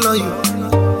fall on you,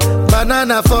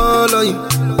 banana fall on you,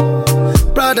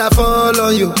 Prada fall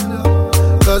on you,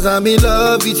 cause I'm in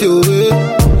love with you.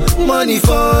 Money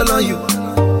fall on you,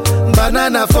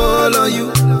 banana fall on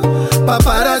you,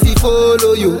 paparazzi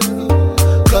follow you,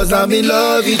 cause I'm in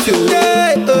love with you.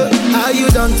 Hey, are you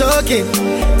done talking?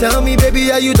 Tell me,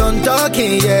 baby, are you done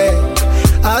talking? Yeah.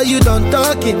 Are you done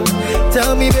talking?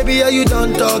 Tell me, baby, are you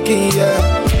done talking? Yeah.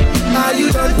 Are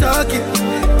you done talking?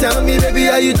 Tell me, baby,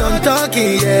 are you done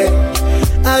talking? Yeah.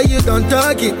 Are you done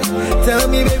talking? Tell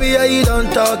me, baby, are you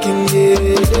done talking?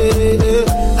 Yeah.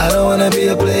 I don't wanna be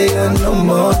a player no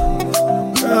more.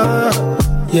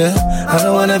 Yeah. I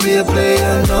don't wanna be a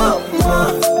player no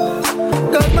more.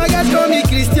 Cause my guys call me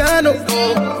Cristiano,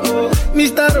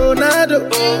 Mr. Ronaldo,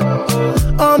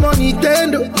 I'm on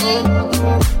Nintendo.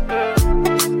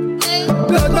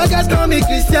 Cause my guys call me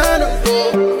Cristiano,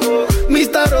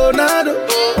 Mr. Ronaldo,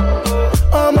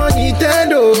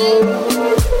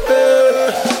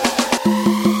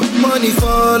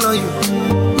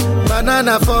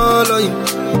 banana fall on you,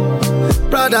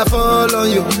 Prada fall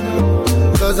on you,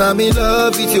 cause I'm in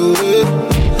love with you.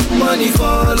 Money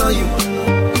fall on you,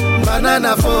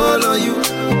 banana fall on you,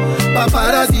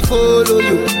 paparazzi follow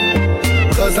you,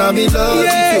 cause I'm in love with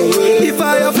you. If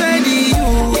I offend you,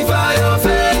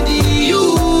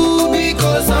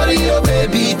 because sorry, oh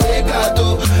baby, take out.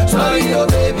 Sorry, oh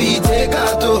baby, take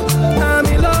out. I'm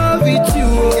in love with you.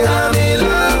 I'm in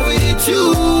love with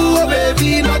you. Oh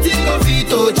baby, nothing of it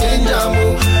to change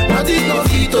amo. Nothing of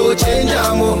it to change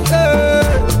amo.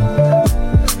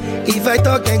 If I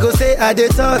talk, then go say I dey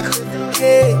talk.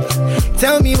 Yeah.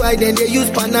 Tell me why then they use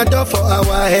Panadol for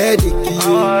our headache.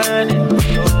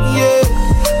 Yeah.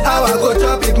 How I go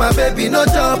chop if my baby no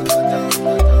chop?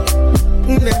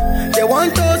 They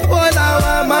want to spoil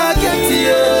our market,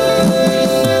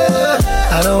 yeah.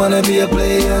 I don't wanna be a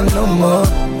player no more.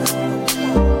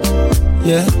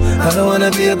 Yeah, I don't wanna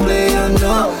be a player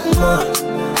no more.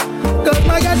 Cause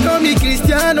my guys call me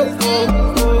Cristiano,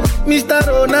 Mr.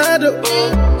 Ronaldo,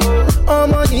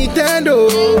 I'm on Nintendo.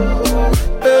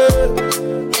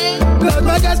 Cause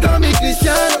my guys call me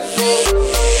Cristiano,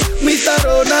 Mr.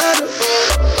 Ronaldo,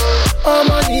 I'm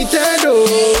on Nintendo.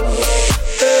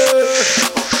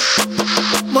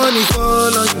 Money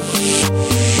fall on you,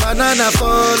 banana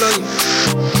fall on you,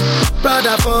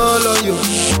 Prada fall on you,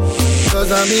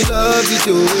 cause I'm in love with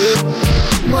you.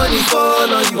 Money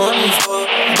fall on you,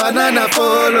 banana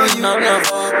fall on you,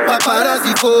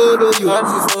 paparazzi follow you,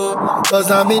 cause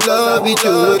I'm in love with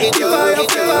you.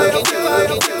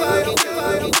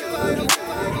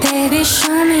 Baby,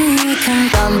 show me you can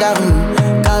calm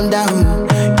down, calm down.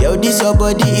 Yo, this your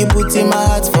body, it puts in my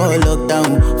heart for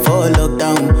lockdown,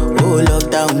 oh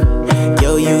lockdown.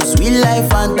 Yo, you sweet life,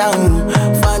 phantom,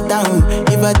 phantom.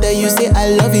 If I tell you say I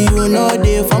love you, you know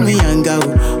they for me, young girl,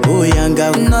 oh young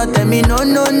girl. No, tell me no,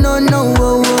 no, no, no,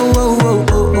 oh, oh, oh,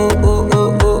 oh, oh, oh, oh,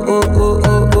 oh, oh, oh,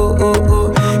 oh, oh, oh,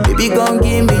 oh. Baby, gon'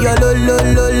 give me your lo, lo,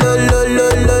 lo, lo, lo, lo,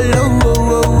 lo, lo, oh,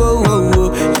 oh, oh, oh, oh.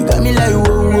 You got me like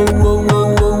whoa, whoa, whoa, whoa,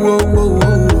 whoa, whoa, whoa,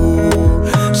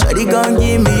 whoa. Shawty gon'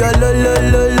 give me your lo, lo,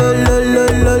 lo, lo, lo, lo,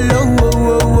 lo, lo,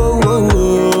 whoa, whoa, whoa,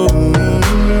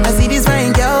 whoa. I see this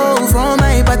fine girl from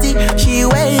my party, she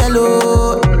wear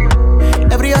yellow.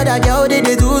 Every other girl they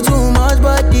do too much,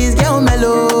 but this girl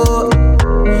mellow.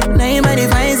 Now in my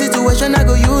divine situation, I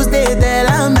go use they tell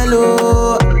I'm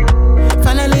mellow.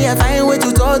 Finally I find way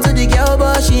to talk to the girl,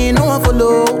 but she ain't no one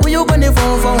follow. Who you gonna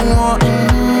phone for one?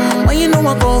 When you know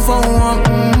I come for one,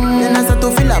 then I start to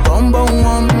feel a bum bum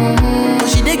one. But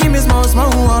she dey give me small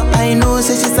small one. I know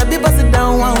say she sabi pass it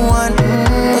down one one.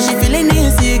 But she feeling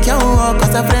insecure,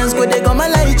 cause her friends go they go my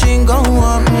light ring go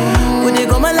on. Go they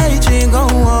go my light ring go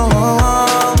on.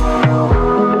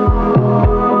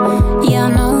 Yeah, I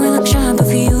know we look shy, but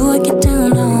for you I get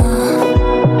down low.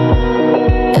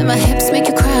 And my hips make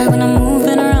you cry when I'm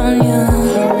moving around you.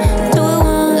 Do it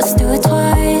once, do it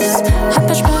twice. I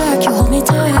push back, you hold me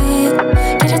tight.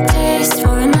 Get a taste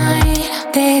for a night.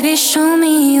 Baby, show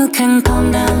me you can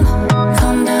calm down,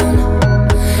 calm down.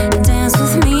 Dance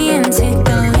with me and take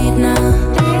the lead now,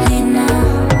 lead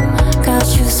now. Got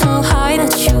you so high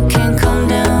that you can't come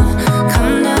down,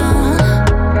 come down.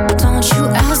 Don't you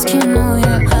ask, you know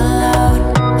you're allowed,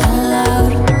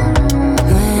 allowed.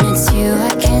 When it's you, I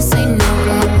can't say no. Oh,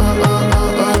 oh, oh,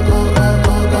 oh, oh, oh, oh,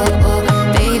 oh, oh, oh.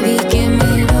 Baby, give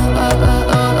me the oh, oh,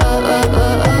 oh, oh, oh, oh, oh,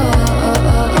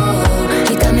 oh, oh.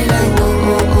 You got me like oh,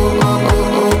 oh, oh, oh,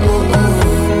 oh, oh,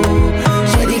 oh.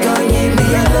 Shawty gon' give me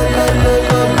a lo, lo, lo,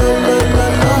 lo, lo, lo, lo,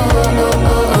 oh,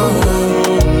 oh, oh, oh.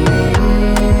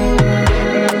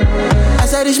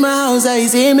 As I reach my house, I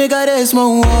see me got a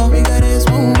small wall, me got a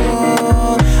small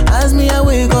wall. As me I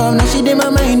wake up, now she did my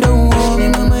mind don't walk,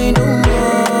 my mind don't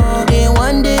walk. Then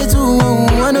one day two,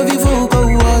 one of you folk go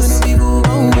was.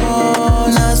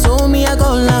 Now so me I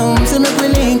go down, say me we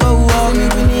link go walk, me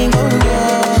we link go walk.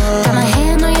 Got my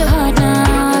hand on your heart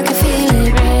now, I can feel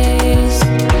it race.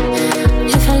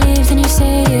 If I leave, then you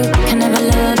say you can never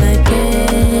love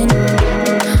again.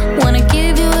 Wanna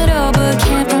give you it all, but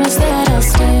can't promise that I'll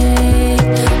stay.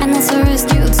 And that's a risk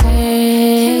you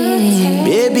take.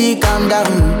 Baby, calm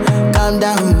down, calm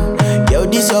down. Yo,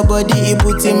 this your body, it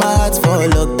puts in my heart for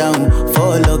lockdown,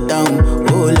 oh lockdown.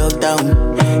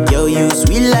 Yo, you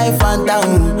sweet life,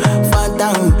 phantom,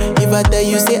 phantom. If I tell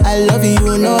you say I love you,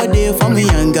 you know they for me,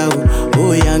 young girl,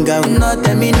 oh young girl. No,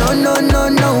 tell me no, no, no,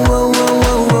 no, oh, oh,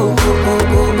 oh, oh, oh,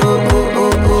 oh, oh, oh,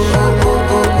 oh, oh,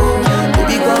 oh, oh, oh.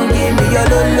 Baby, come give me your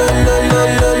lo, lo, lo, lo,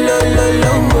 lo, lo, lo,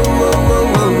 lo, oh, oh,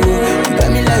 oh, oh. You got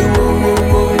me like whoa, whoa,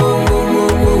 whoa, whoa,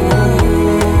 whoa, whoa,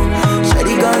 whoa.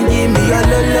 Shawty gon' give me your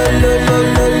lo, lo, lo, lo,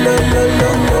 lo, lo, lo, lo,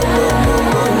 oh, oh,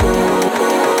 oh, oh, oh.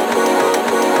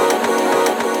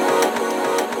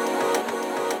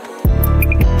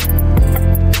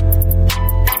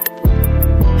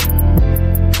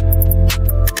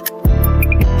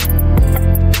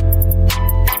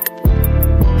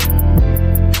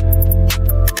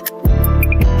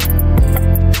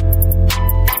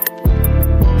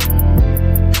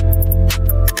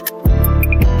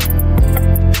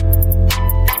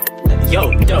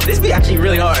 Yo, this be actually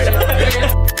really hard.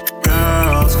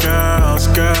 Girls, girls,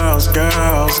 girls,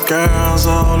 girls, girls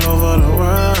all over the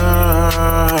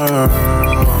world.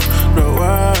 The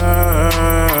world.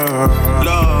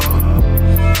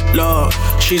 Love,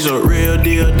 she's a real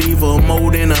deal diva, more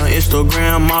than an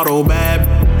Instagram model. Bad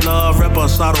love,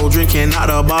 reposado, drinking out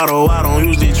the bottle. I don't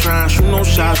usually try and shoot no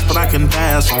shots, but I can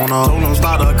pass on her. Told them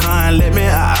start a car and let me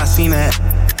out, I seen that.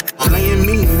 Playing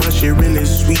me, but she really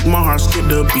sweet. My heart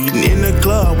skipped a beat. In the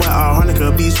club where our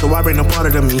harmonica beats, so I bring a part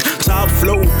of the me. Top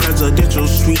flow, presidential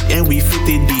suite, and we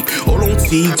 50 deep. Hold on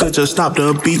T, to just stop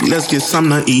the beat. Let's get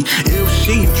something to eat. If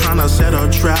she tryna set a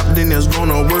trap, then it's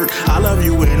gonna work. I love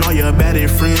you and all your baddie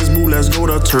friends, boo. Let's go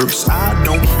to Turks. I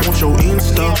don't want your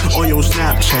Insta or your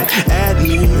Snapchat. Add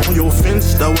me on your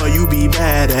Finsta where you be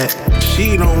bad at.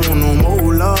 She don't want no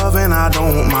more love, and I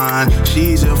don't mind.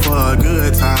 She's here for a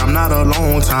good time, not a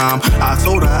long time. I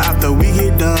told her after we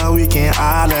get done, we can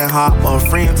island hop. A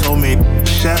friend told me,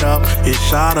 shut up, it's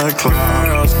shot o'clock.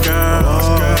 Girls, girls,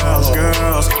 girls,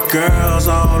 girls, girls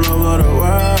all over the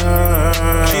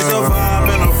world. She's a vibe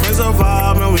and her friends a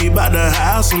vibe, and we bout to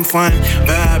have some fun.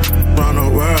 Bad around the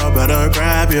world, better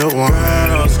grab your one.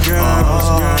 Girls,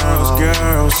 girls, girls,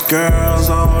 girls, girls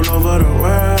all over the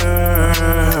world.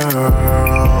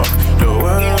 The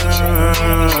world,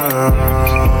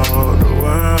 the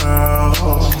world.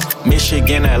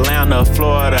 Michigan, Atlanta,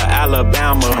 Florida,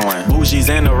 Alabama. Bougies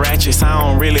and the ratchets, I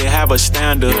don't really have a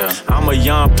standard. I'm a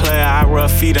young player, I rub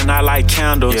feet and I like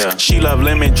candles. She love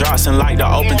lemon drops and like to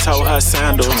open toe her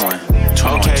sandals.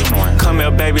 Okay, come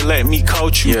here baby, let me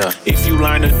coach you. If you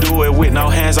learn to do it with no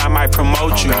hands, I might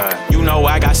promote you. You know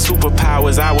I got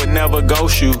superpowers, I would never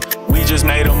ghost you. We just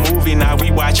made a movie, now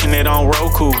we watching it on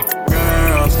Roku.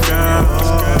 Girls,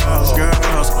 girls, girls,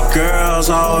 girls, girls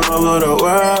all over the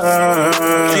world.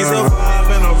 She's a vibe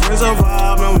and her friends a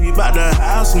vibe, and we bout to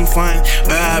have some fun.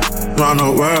 Bad around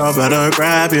the world, better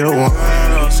grab your one.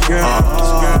 Girls,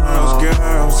 girls, girls,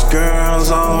 girls, girls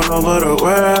all over the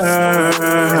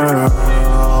world.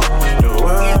 The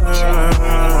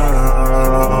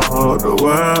world, the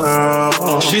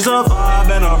world. She's a vibe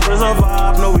and her friends a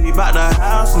vibe, no we bout to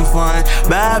have some fun.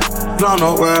 Bad around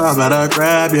the world, better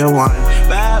grab your one.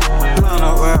 Bad around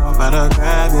the world, better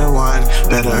grab your one.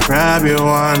 Better grab your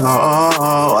one.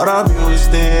 Oh, what up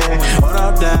Houston? What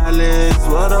up Dallas?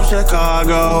 What up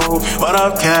Chicago? What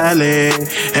up Cali?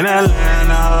 In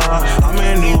Atlanta, I'm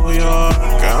in New York.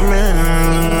 I'm in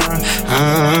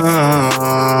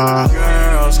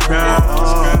girls,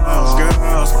 girls, girls,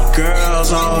 girls,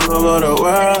 girls all over the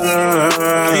world.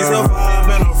 She's a vibe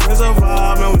and her friends a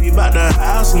vibe, and we bout to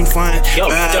have some fun. Yo,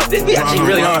 this be actually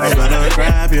really hard. Better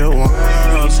grab your one.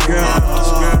 Girls, girls,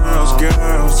 girls,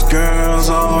 girls, girls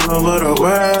all over the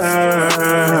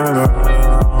world.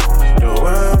 The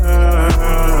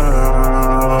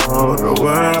world, the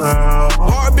world.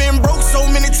 Heart been broke so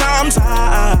many times,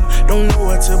 I don't know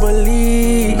what to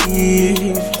believe.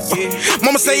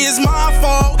 Mama say it's my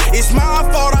fault, it's my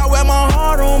fault. I wear my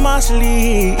heart on my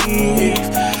sleeve.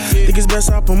 Think it's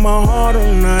best I put my heart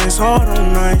on ice,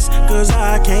 cause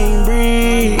I can't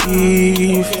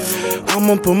breathe.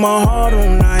 I'ma put my heart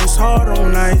on ice,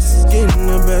 getting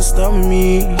the best of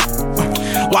me.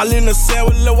 While in the cell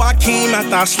with Lil Joaquin,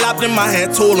 after I slapped him, I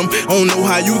had told him, I don't know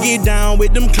how you get down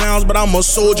with them clowns, but I'm a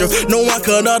soldier. No one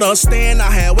could understand, I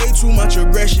had way too much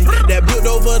aggression that built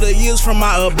over the years from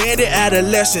my abandoned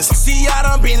adolescence. See, I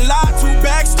done been lied to,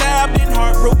 backstabbed and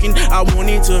heartbroken. I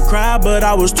wanted to cry, but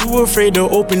I was too afraid to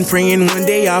open. Praying one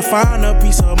day I'll find a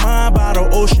peace of mind by the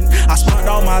ocean. I spent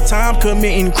all my time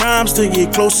committing crimes to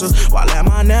get closer. While at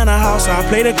my nana house, I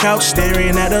play the couch,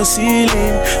 staring at the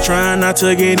ceiling, trying not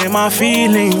to get in my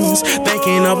feelings.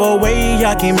 Thinking of a way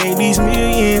I can make these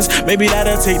millions. Maybe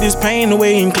that'll take this pain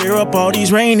away and clear up all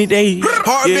these rainy days.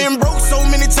 Heart been broke so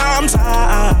many times,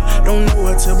 I don't know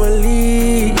what to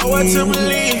believe.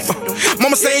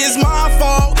 Mama say it's my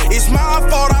fault,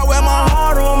 I wear my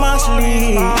heart on my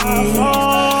sleeve.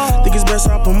 Think it's best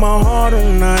I put my heart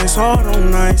on ice,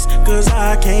 cause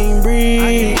I can't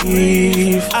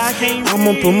breathe.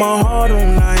 I'ma put my heart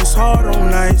on ice,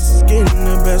 getting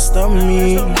the best of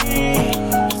me.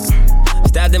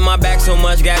 Stabbed in my back so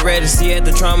much, got ready to see at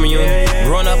the trauma unit.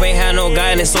 Growing up ain't had no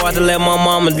guidance, so I had to let my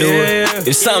mama do it.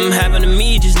 If something happened to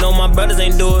me, just know my brothers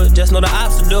ain't do it. Just know the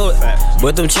ops will do it.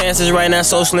 But them chances right now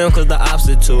so slim, cause the ops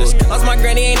are to it. Cause my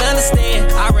granny ain't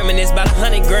understand. I reminisce about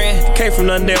 100 grand. Came from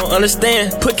nothing they don't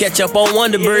understand. Put ketchup on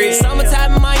Wonder Bread.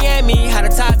 Summertime in Miami, had a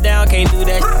top down. Can't do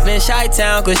that in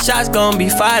Chi-Town, cause shots gon' be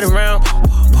fired around.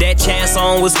 That chance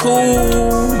song was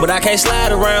cool, but I can't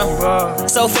slide around.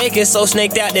 So fake and so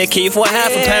snaked out that kid for half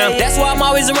a pound. That's why I'm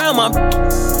always around my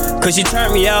Cause she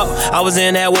turned me out. I was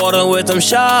in that water with them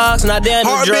sharks, and I dared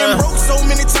to drown. Been broke so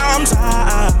many times,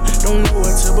 I don't know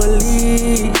what to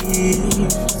believe.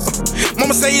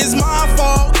 Mama say it's my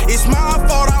fault,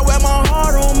 I wear my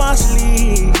heart on my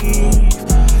sleeve.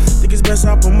 Think it's best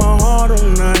I put my heart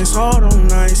on ice,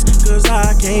 cause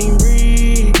I can't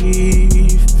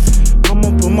breathe.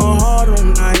 I'ma put my heart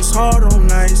on ice,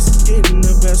 getting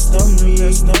the best of me.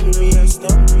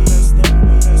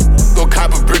 Go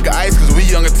cop a brick of ice, cause we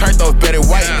young and turned off better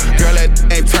white. Girl, that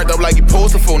ain't turned up like you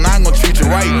posted for, now I'm gon' treat you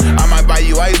right. I might buy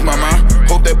you ice, mama.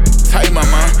 Hope that tight,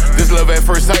 mama. This love at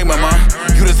first sight, mama.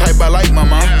 You the type I like,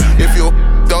 mama. If you're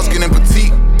dark skin and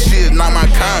petite, she is not my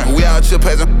kind. We out here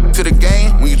passing to the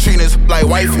game when you treat us like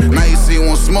wifey. Now you see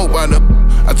one smoke by the.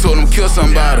 I told him kill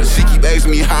somebody. She keep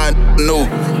asking me how I know.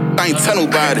 I ain't tell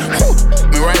nobody.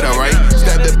 Me right, alright.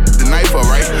 Stab that the knife,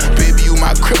 alright. Baby, you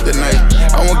my kryptonite.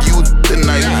 I won't give you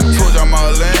tonight. Told you I'm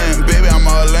all in, baby, I'm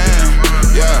all in.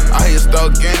 Yeah, I hear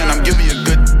start again. I'm giving you a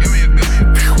good.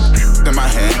 In my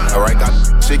hand, alright. Got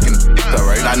chicken,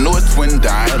 alright. I know his twin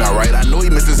died, alright. I know he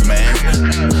missed his man.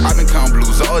 I've been counting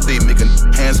blues all day, making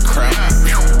hands cramp.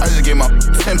 I just gave my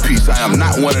 10-piece. I am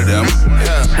not one of them.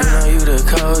 Yeah. You know you the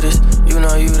coldest. You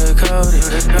know you the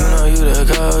coldest. You know you the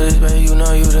coldest, baby. You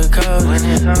know you the coldest.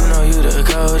 You know you the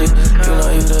coldest. You know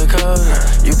you the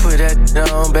coldest. You put that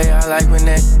on, babe. I like when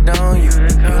that on you.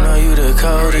 You know you the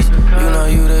coldest. You know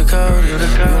you the coldest.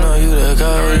 You know you the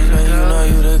coldest, baby. You know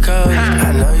you the coldest.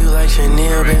 I know you like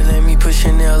Chanel, babe. Let me put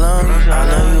Chanel on you. I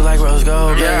know you like rose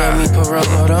gold, babe. Let me put rose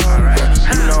gold on you.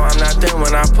 You know I'm not there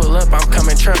when I pull up. I'm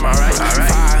coming trim, alright.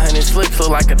 500 slips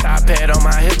look like a thigh pad on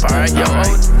my hip, alright. Yo,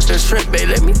 the shrimp, babe.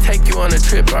 Let me take you on a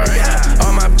trip, alright.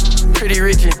 All my pretty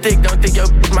rich and thick, don't think your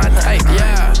my type,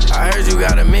 yeah. I heard you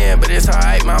got a man, but it's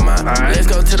alright, mama. Let's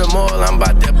go to the mall, I'm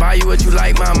about to buy you what you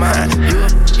like, mama. You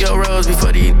your rose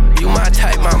before the you my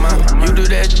type, mama. You do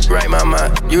that right,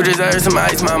 mama. You deserve some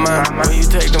ice, mama. When you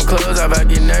take them clothes off, I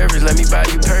get nervous. Let me buy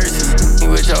you purses.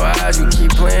 With your eyes, you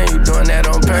keep playing, you doing that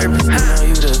on purpose. You know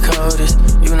you the coldest.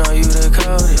 You know you the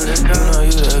coldest. You know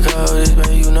you the coldest,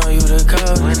 baby. You know you the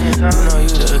coldest. You know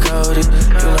you the coldest.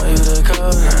 You know you the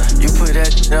coldest. You put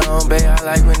that on, babe. I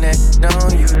like when that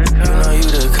on you. You know you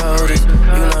the coldest.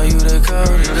 You know you the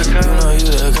coldest. You know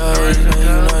you the coldest, baby.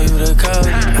 You know you the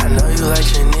coldest. I know you like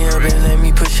Chanel, babe. Let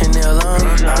me put Chanel on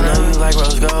you. I know you like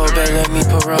rose gold, babe. Let me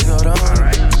put rose gold on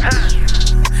you.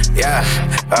 Yeah,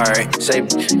 alright, say,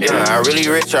 yeah, I'm really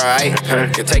rich, alright.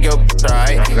 Can take your,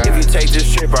 alright. If you take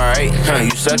this trip, alright.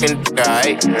 You suckin',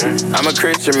 alright. I'm a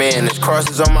Christian man, there's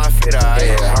crosses on my fit,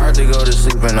 alright. Hard to go to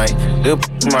sleep at night. Good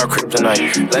my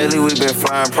kryptonite. Lately we've been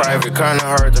flying private, kinda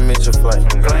hard to miss a flight.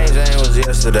 Plain Jane was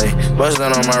yesterday,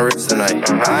 bustin' on my wrist tonight.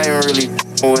 I ain't really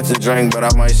with the drink, but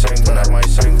I might sing, but I might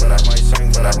sing, but I might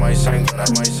sing, but I might sing, but I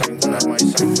might sing, but I might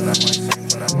sing, but I might sing,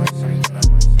 but I might sing.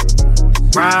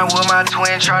 Ride with my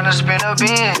twin, tryna spin a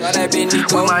Benz.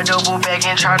 With my double back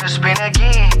and try to spin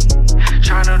again.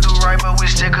 Tryna do right, but we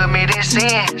still committing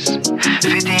sins.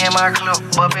 50 in my club,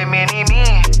 bumping many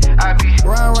men. I be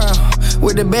round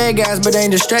with the bad guys, but they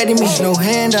ain't distracting me. No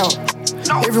handout.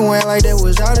 Everyone like that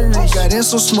was out of reach. Got in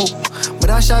some smoke, but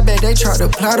I shot back. They tried to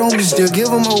plot on me, still give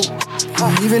them hope.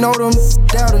 Even though them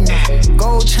doubted me.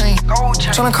 Gold chain.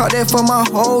 Tryna caught that for my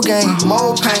whole game.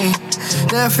 More pain.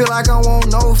 Now I feel like I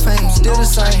want no fame. Still the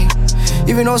same.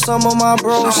 Even though some of my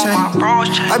bros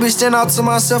change. I be standing out to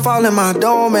myself all in my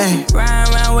domain.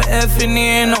 Riding around with F and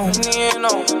N on.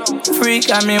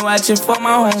 Freak, I been watching for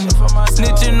my homies.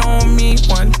 Snitching on me,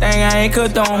 one thing I ain't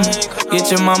condone. Get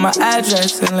your mama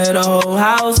address and let the whole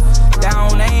house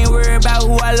down. I ain't worried about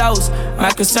who I lost.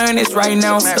 My concern is right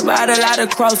now. Survived a lot of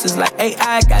crosses, like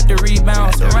AI got the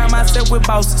rebound. Surround myself with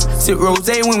bosses. Sip rose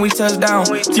when we touch down.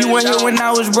 You weren't here when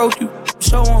I was broke, you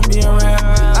sure won't be around.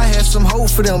 I had some hope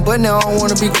for them, but now I don't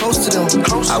wanna be close to them.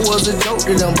 I was a joke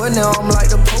to them, but now I'm like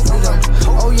the Pope to them.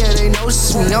 Oh yeah, they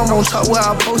notice me, I'm on top where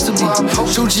I'm supposed to be.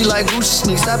 Shoot you like Gucci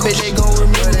sneaks, I bet they gon'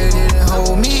 remember they didn't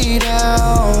hold me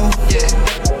down. Yeah.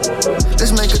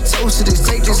 Let's make a toast to this,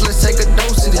 take this, let's take a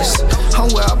dose of this. I'm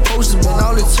where I'm supposed to be,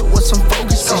 all it took was some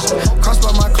focusing. Crossed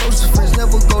by my closest friends,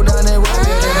 never go down that road.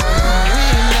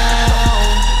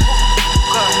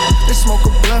 Let's smoke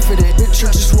a blunt for that, bitch, you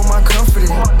just want my comfort.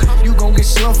 You gon' get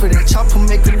slumped for that, chopper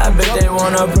make it. I bet they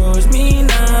wanna approach me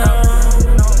now.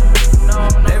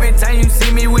 Every time you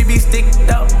see me, we be sticked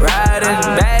up, riding.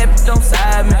 Bad bitch on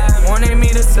side me, wanted me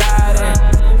to slide in.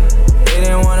 They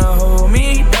didn't wanna hold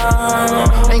me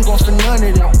down. Ain't gon' for none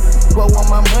of them, but want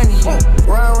my money, yeah.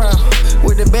 Round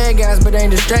with the bad guys, but they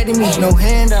ain't distracting me, no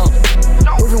handout.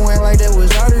 Everyone like that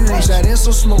was out of reach, got in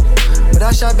some smoke. But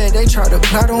I shot back, they tried to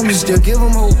plot on me, still give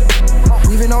them hope.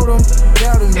 Even though them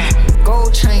doubted me.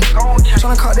 Gold chain.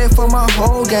 Tryna caught that for my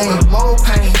whole game. More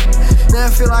pain. Now I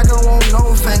feel like I want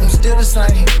no fame. Still the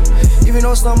same. Even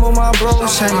though some of my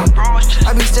bros change.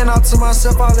 I be standing out to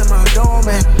myself all in my dome,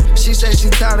 man. She say she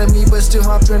tired of me, but still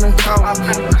hop in the car with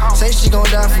me. Say she gon'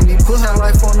 die for me, put her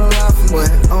life on the line for me. But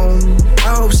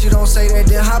I hope she don't say that,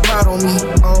 then hop out on me.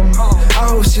 I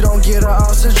hope she don't get her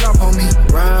off to drop on me.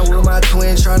 Ride with my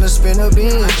twin, tryna spin a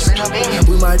Benz.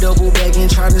 We might double back and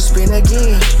try to spin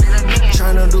again.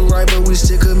 Tryna do right, but we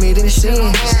still committing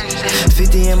sins.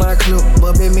 50 in my clip,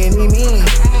 but been many men.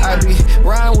 I be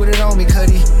riding with it on me,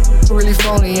 cutty. Really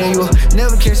phony, and you'll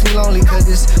never catch me lonely, cause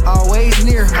it's always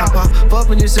near. I pop up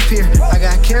and disappear. I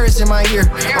got carrots in my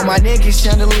ear, on my neck is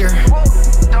chandelier. I'm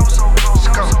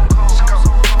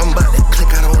about to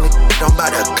click out on it, I'm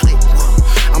about to click, whoa.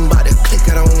 I'm about to click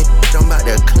out on it, I'm about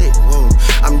to click, whoa.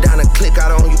 I'm down to click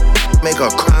out on you, make a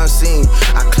crime scene.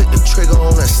 I click the trigger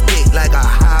on a stick like a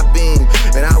high beam.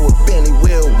 And I would Benny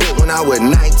Will whip when I was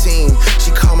 19.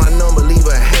 She called my number, leave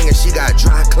her hanging, she got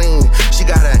dry clean. She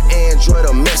got an Android,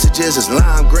 her messages is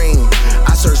lime green.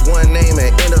 I search one name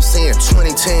and end up seeing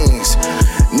 20 teens.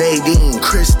 Nadine,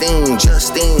 Christine,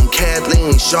 Justine,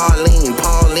 Kathleen, Charlene,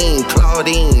 Pauline,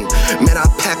 Claudine. Man, I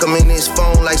pack them in this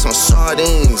phone like some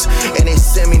sardines. And they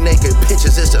send me naked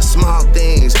pictures, it's the small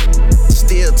things.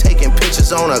 Still taking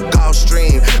pictures on a golf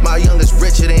stream. My youngest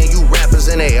richer than you rappers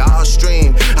and they all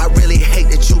stream. I really hate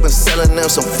that you been selling them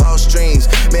some false dreams.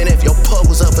 Man, if your pub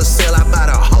was up for sale, I buy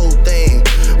the whole thing.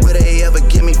 Will they ever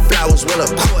give me flowers? Well,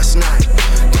 of course not.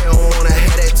 They don't wanna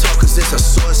have that talk cause it's a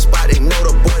sore spot. They know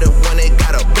the boy the one they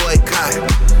got a boycott.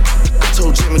 I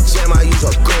told Jimmy Jam I use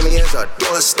a Grammy as a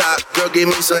doorstop. Girl, give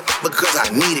me some because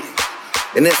I need it.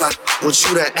 And if I want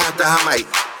you then after, I might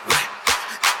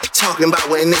talking about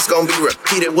when this gon' be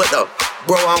repeated. What the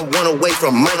bro? I'm one away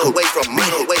from Michael, away from me,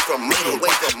 away from me,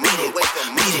 away from me, away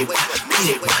from me,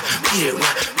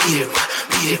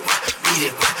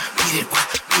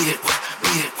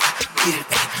 beat it.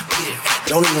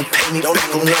 Don't even pay me, don't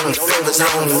even know me. Favors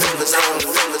on, favors on,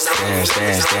 favors on.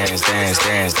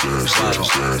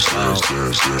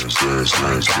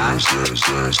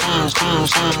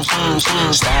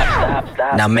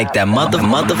 Stop. Now make that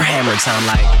mother hammer sound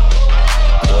like.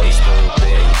 Go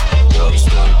stupid, go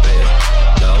stupid,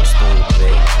 go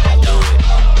stupid. Do it,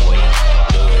 wait,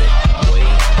 do it,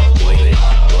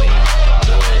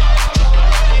 do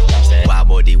it.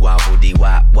 Wobble dee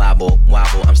wobble.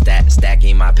 I'm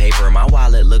stacking my paper. My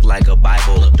wallet look like a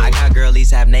Bible. I got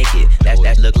girlies half naked. That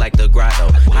look like the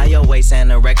grotto. How your waist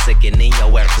anorexic and then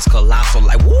your ass is colossal.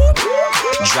 Like whoop.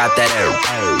 Drop that air,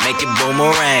 make it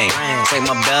boomerang. Take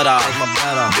my belt off,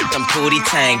 get them pootie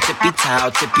tang. Tippy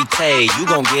toe, tippy tay. You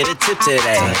gon' get a tip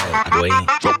today.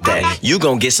 You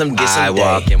gon' get some I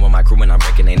walk in with my crew when I'm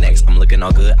breaking their necks. I'm looking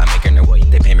all good, I'm making their way.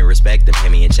 They pay me respect, they pay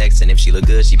me in checks. And if she look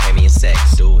good, she pay me in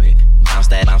sex. Do it, bounce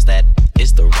that.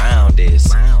 It's the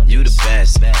roundest. You the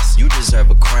best. You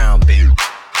deserve a crown, bitch.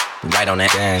 Right on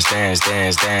that dance. Go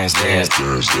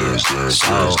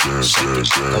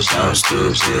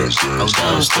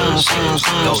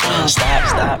down,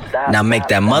 stop. Now make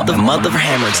that mother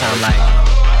hammer sound like.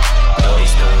 Go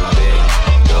stupid,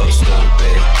 go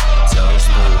stupid, so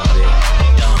stupid.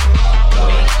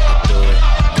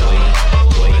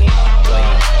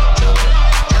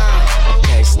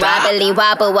 Okay, stop.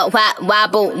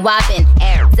 Wobble, wobbin',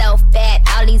 air so fat,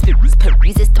 all these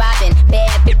bitches is throbbing.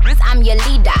 Bad bitches, I'm your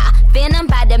leader, venom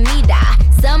by the meter.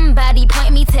 Somebody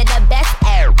point me to the best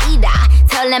air eater.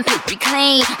 Tell them poopy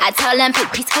clean, I tell them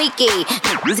poopy squeaky.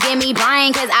 Bitches give me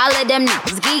brain, cause all of them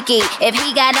niggas geeky. If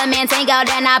he got a man tango,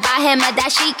 then I buy him a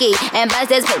dashiki. And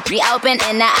bust his poopy open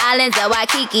in the islands of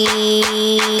Waikiki.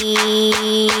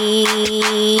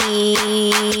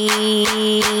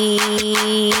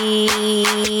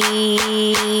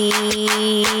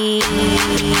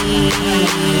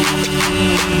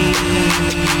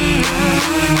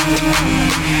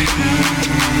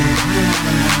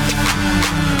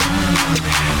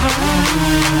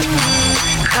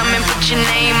 Come and put your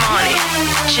name on it.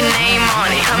 Put your name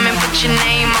on it. Come and put your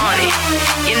name on it.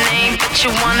 Your name, but you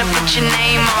wanna put your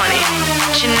name on it.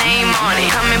 Put your name on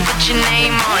it. Come and put your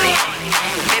name on it.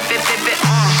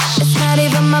 It's not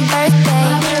even my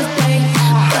birthday,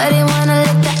 but he wanna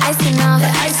lick the icing off. I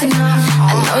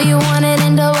know you want it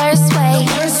in the worst way.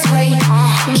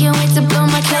 Can't wait to blow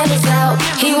my candles out.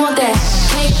 He want that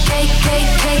cake.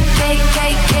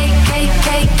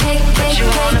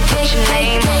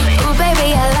 Ooh,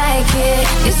 baby, I like it.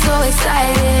 You're so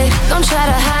excited. Don't try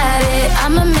to hide it.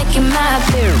 I'ma make it my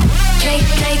beer. Cake,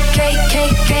 cake, cake,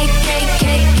 cake, cake, cake,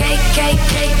 cake, cake,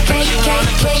 cake, cake,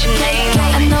 cake, cake, cake.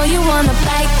 I know you wanna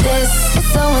bite this. It's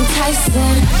so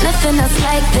enticing. Nothing else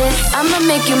like this. I'ma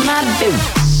make it my beer.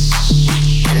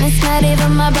 And it's not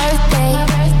even my birthday.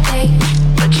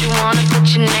 But you wanna put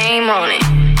your name on it.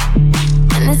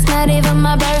 And it's not even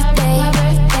my birthday.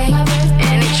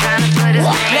 And he's trying to put his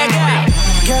name on it.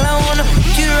 Girl, I wanna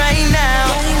fuck you right now.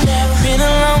 Been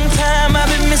a long time, I've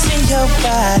been missing your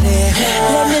body.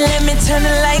 Let me turn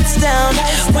the lights down.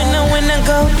 When I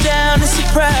go down, it's a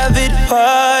private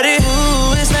party.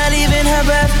 Ooh, it's not even her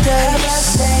birthday.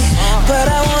 But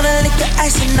I wanna lick the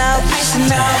icing out.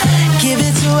 Give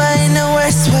it to her in the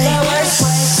worst way.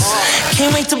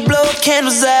 Can't wait to blow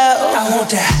candles out. I want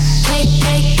that. Cake,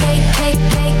 cake, cake, cake,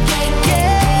 cake, cake, cake,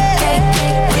 cake,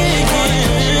 cake,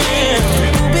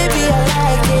 cake. Ooh, baby, I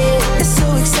like it. It's so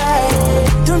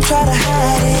exciting. Don't try to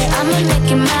hide it. I'ma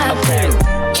make it my birthday.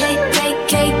 Cake, cake,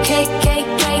 cake, cake, cake,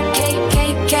 cake, cake,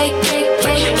 cake, cake,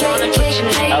 cake, cake,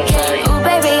 cake, cake. Ooh,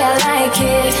 baby, I like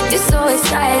it. You're so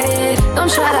excited.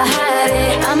 Don't try to hide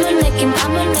it. I'ma make it.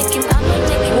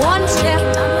 One step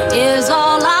is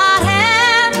all I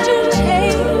have to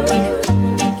take.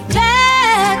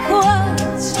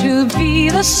 Backwards to be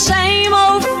the same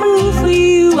old fool for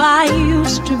you I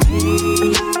used to be.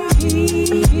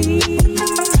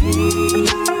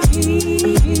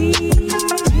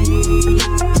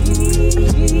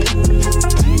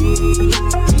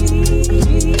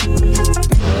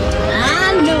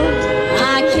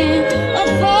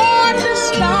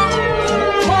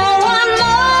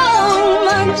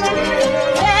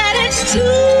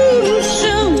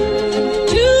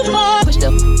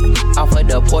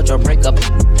 The porch or break up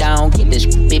down. Get this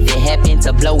if it happen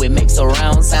to blow, it makes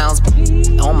surround sounds.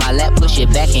 On my lap, push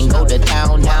it back and go to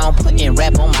town. Down, putting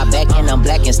rap on my back and I'm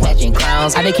black and snatching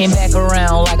crowns. I they came back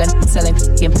around like a selling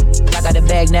f***ing. I got a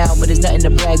bag now, but it's nothing to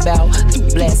brag about.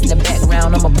 Blast in the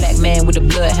background, I'm a black man with the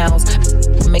bloodhounds.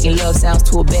 Making love sounds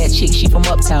to a bad chick. She from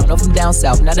uptown or from down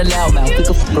south, not a loudmouth. We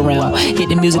can f*** around. Hit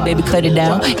the music, baby, cut it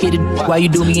down. Hit it while you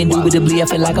do me indubitably. I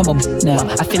feel like I'm a now.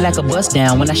 I feel like a bust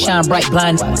down. When I shine bright,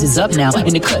 blind is up now.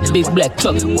 In the cut, big black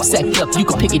truck, sacked up. You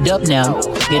can pick it up now.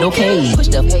 Get okay. Push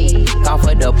the off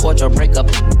of the porch or break up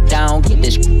down. Get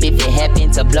this if it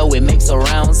happen to blow, it makes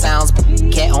surround sounds.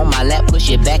 Cat on my lap, push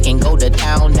it back and go to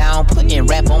town. Down, putting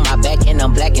rap on my back and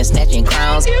I'm black and snatching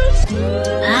crowns.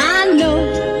 I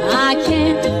know I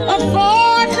can't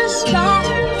afford to stop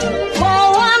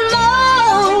for one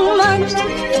moment.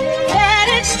 That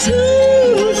it's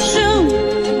too soon,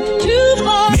 too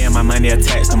far. Me and my money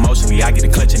attached emotionally. I get a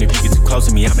clutch and if you get too close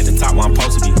to me, I'm at the top where I'm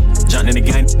supposed to be. Jumped in the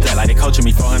game, that like they coaching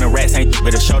me. 400 rats ain't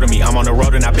but a show to me. I'm on the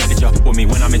road and I bet that you're with me.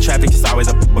 When I'm in traffic, it's always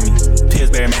up with me.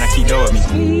 Pillsbury, man, I keep dough with me.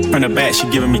 From the back, she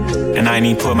giving me, and I ain't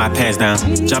even pull my pants down.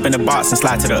 Jump in the box and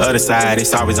slide to the other side.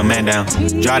 It's always a man down.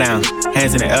 Draw down,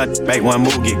 hands in the air, make one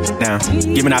move, get down.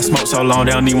 Giving out smoke so long,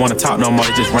 they don't even wanna talk no more.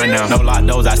 They just run down. No lock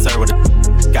doors, I serve with a.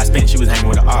 Got spent, she was hanging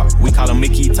with a op. We call him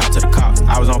Mickey, talk to the cops.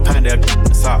 I was on Pinedale,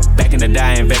 assault. Back in the day,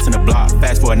 I invest in the block.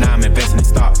 Fast forward now, I'm investing in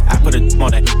stocks. I put a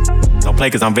on that. Don't play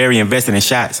cause I'm very invested in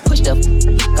shots. Push the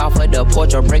off of the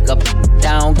porch or break up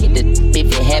down. Get the if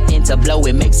it happen to blow,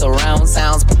 it makes surround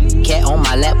sounds. Cat on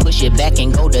my lap, push it back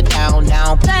and go to town.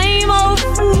 Down. Same old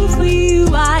fool for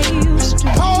you I used to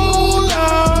be. Hold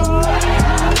up.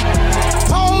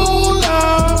 Hold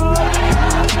up.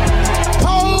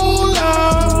 Hold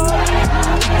up.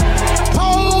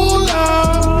 Hold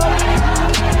up.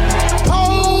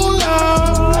 Hold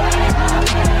up.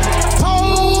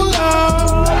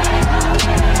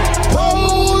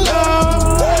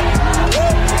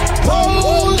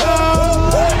 Hold up.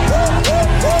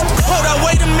 Hold up,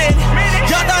 wait a minute.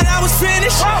 Y'all thought I was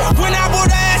finished. When I bought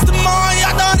the ass tomorrow,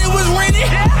 y'all thought it was rented.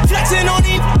 Flexing on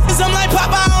these I'm like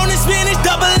Popeye on the spinach.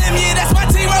 Double M, yeah, that's my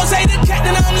team. Rose, the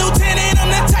captain, I'm lieutenant. I'm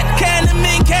the type of kind of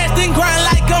men casting grind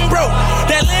like I'm broke.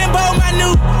 That Lambo, my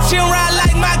new, she don't ride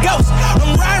like my ghost.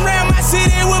 I'm riding around my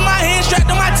city with my hands strapped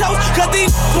on my toes. Cause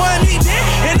these want me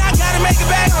dead, and I gotta make it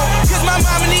back home. Cause my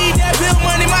mama need that bill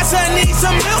money, my son needs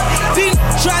some milk. These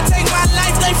try to take my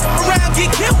life, they f around,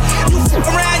 get killed. You f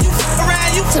around, you f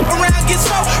around, you f around, get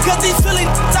smoked. Cause these Philly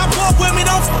top walk with me,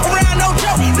 don't f around, no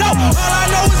joke. No, all I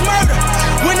know is murder.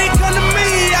 When it come to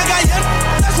me, I got young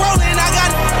that's rolling, I got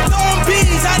throwing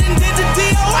bees. I done did the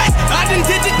DOA, I done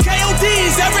did the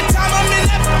KODs. Every time I'm in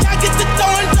that, I get to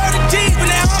throwing 30 G's.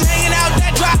 But now I'm hanging out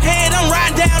that drop head, I'm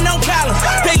riding down no collar.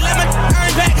 They let me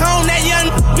earn back home, that young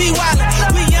be wildin'.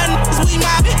 We young, we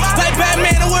mobbin', like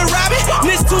Batman and with Robin.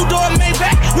 This two-door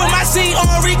Maybach with my seat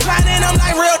on reclining, I'm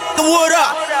like real wood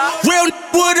up. real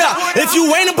wood up. If you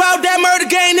ain't about that murder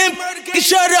game, then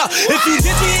shut up. If you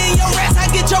get me in your ass, I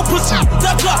get your pussy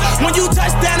stuck up. When you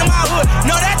touch down in my hood,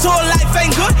 no, that tour life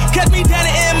ain't good. Catch me down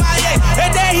in MIA,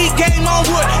 that day he came on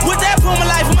wood. With that put my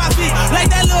life on my feet,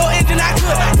 like that little engine I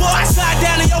could. Boy, I slide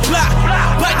down in your block,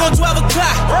 back on 12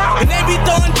 o'clock. And they be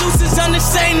throwing deuces on the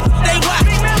same they watch.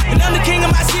 And I'm the king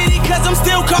of my city, cause I'm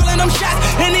still calling them shots.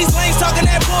 And these lanes talking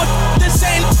that bull, the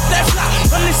same that flop.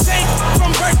 I'm the same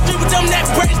from birth through with them that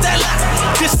breaks that lock.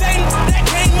 The same that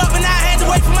came up and I had to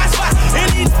wait for my spot. And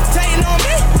he's hating on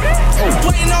me,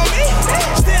 waiting on me.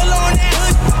 Still on that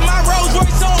hood, my Rolls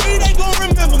Royce on me. They gon'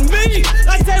 remember me,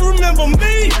 like they remember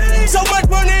me. So much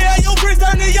money at your bricks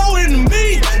turn to your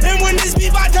enemy. And when this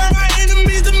beef, I turn my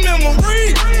enemies to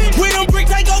memory. We them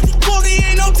bricks, I go for 40,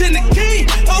 ain't no 10 the key.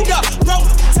 Hold up, bro,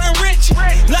 turn rich.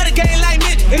 Love the game like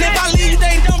Mitch. And if I leave you,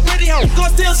 they ain't done pretty hoe. Gon'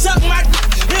 still suck my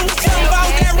It was something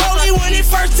about that rollie when he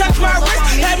first touched my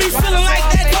wrist. Had me feeling like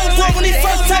that dope boy when he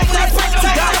first touched that first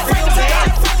time.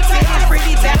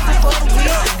 Pretty dancing for the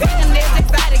week. Getting this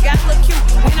excited, got look cute.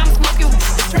 When I'm smoking,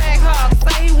 drag hog,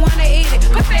 say he wanna eat it.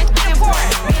 Put that in for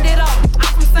it, bend it up. I'm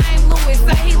from St. Louis,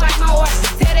 say he like my horse.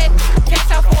 Tell that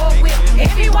catch out for a whip.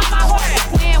 If he want my horse,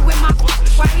 playing with my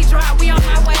while he drive, we on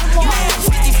our way to war.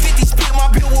 50-50, split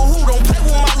my bill with who? Don't play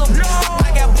with my little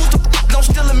I got booster, don't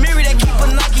steal a mirror that keep a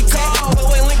Nike tag. But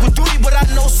ain't link with duty, but I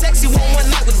know sexy. One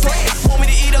night with threat. Want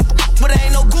me to eat up, but I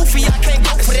ain't no goofy, I can't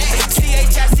go for that.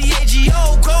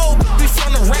 CHICAGO, go, we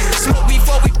from the rack. Smoke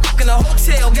before we in a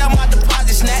hotel, got my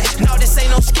deposit snatched. No, this ain't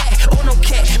no scat or no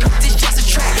cat, this just a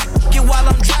trap. Get while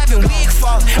I'm driving, wig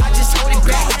fall, I just hold it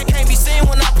back. Can't be seen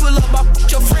when I pull up, I put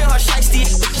your friend, her shiesty.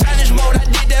 Challenge mode, I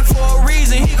did that for a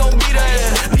reason, he gon' be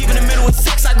there. Leave in the middle of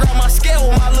sex, I grab my scale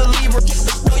with my little Libra.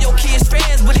 Know your kids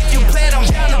fans, but if you play it, I'm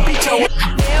down to beat your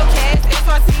Hellcats,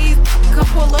 FRCs, come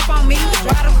pull up on me.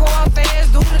 Ride a car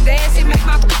fast, do the dash, it make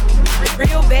my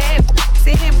real bad.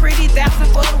 Sitting pretty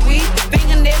thousand for the week.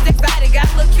 Fingernails excited, got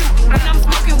look cute. When I'm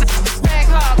smoking with drag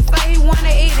hog, say he wanna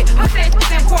eat it. Put that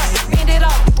in court, bend it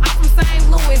up. I'm from St.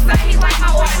 Louis, say he like my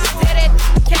horse. Tell that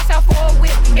catch out for a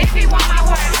whip. If he want my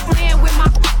horse, playing with my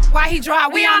while he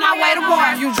drive, we on our way to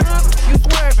war. You drunk, you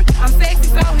swerving. I'm sexy,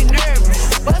 so he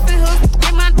nervous. Bustin' hooks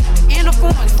with my in the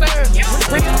form and serve.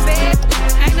 Real bad,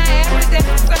 ain't no average that's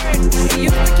absurd. He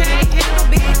used to can't handle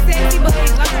being sexy, but he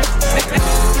learned.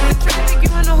 The traffic,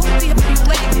 you in the hoopty, you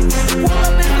late. Pull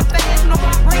up in the fast, no,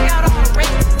 I bring out all the race.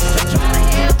 Trying to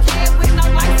Hellcat with no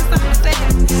license, I'm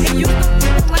saying. He used to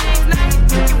pull lanes, now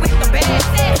you with the bad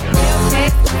set.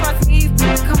 Hellcat, FRCs,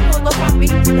 come pull up on me.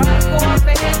 Ride a car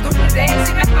fast, do the dash,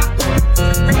 she make my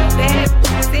real bad.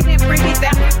 Sitting pretty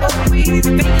down for the weed.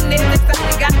 Fingernails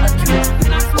excited, got look cute.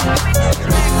 When I'm smoking,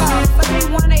 drag off, so he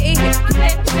wanna eat it. Put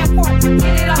that in court,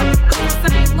 get it up. I'm from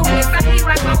St. Louis, say he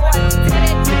like my horse. Tell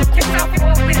it, catch out for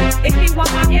a whip. If he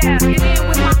want my get in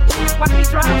with my while he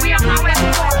drive, we on our way to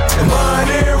war.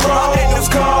 Money rolls,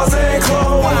 cars and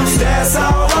clothes, that's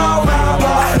all on my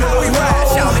partner.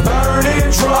 Burning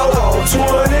drugs on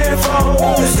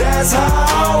 24s, that's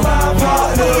how my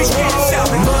partner rolls.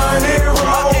 Money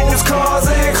rolls, cars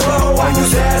and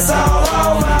clothes, that's all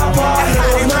on my partner.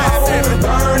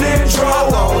 Burning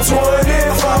drugs on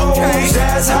 24s,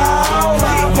 that's how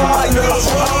my partner rolls.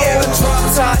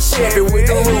 Top Chevy with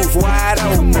the roof wide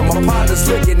open. My partner's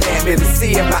looking at me to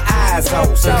see if my eyes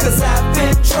open. Cause I've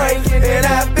been drinking and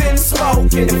I've been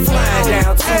smoking and flying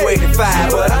down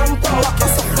 285, but I'm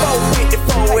focused.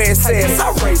 454 SS, I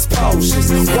race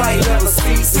Porsches. White leather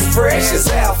seats as fresh as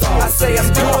alpha. I say I'm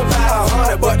doing about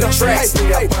 100, but the track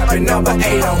still bumping. Number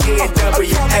 8 on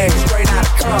NWA, straight out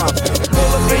of Compton.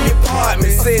 Pull up in your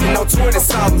apartment, sitting on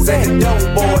 20-somethings, and the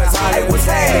dope boys, all they was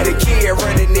had. The kid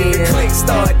running in, the clique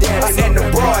started dancing, and the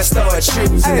broad started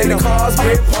choosing. And the cars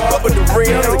been parked, but the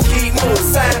rims to keep moving.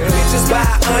 Sign pictures by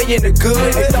onion, the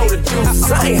good, and throw the deuces.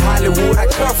 I ain't Hollywood, I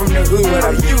come from the hood,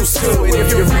 I'm used to it.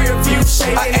 If your rear view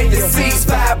shaking and your seats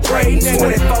vibrating,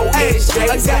 24-inch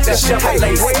days, got the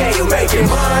Chevrolet scale making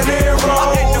money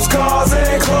rolls, cars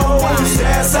and clothes,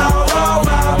 that's all on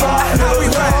my partner.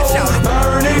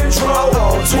 Burning drugs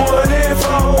on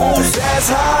 24s, that's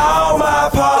how my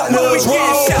partner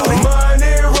rolls.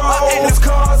 Money rolls,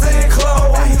 cars and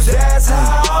clothes, that's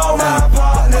how my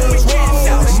partner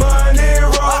rolls. Money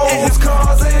rolls,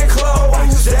 cars and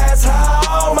clothes, that's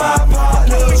how my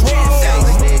partner rolls.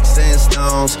 Sticks and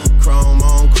stones, chrome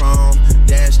on chrome,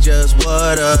 that's just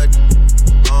what a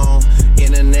on.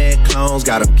 Internet clones,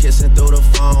 got them kissing through the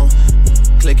phone,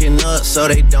 clicking up so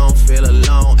they don't feel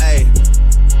alone. Ayy,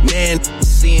 Man,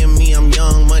 seeing me, I'm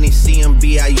young money,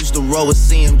 CMB. I used to roll with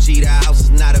CMG. The house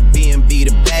is not a B&B.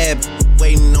 The bad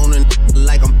waiting on a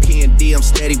like I'm P&D. I'm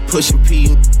steady pushing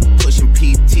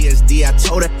PTSD. I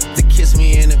told her to kiss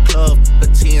me in the club for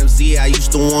TMZ. I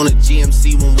used to want a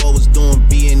GMC when what was doing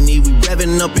B&E. We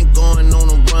revving up and going on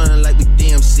a run like we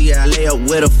DMC. I lay up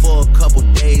with her for a couple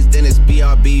days, then it's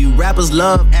BRB. Rappers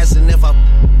love asking if I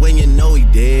when you know he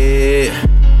did.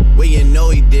 When you know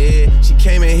he did. She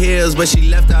came in heels, but she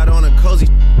left out on a cozy.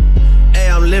 Hey,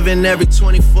 I'm living every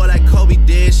 24 like Kobe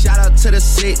did. Shout out to the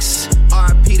 6,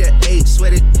 RIP to 8.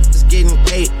 Sweat it is getting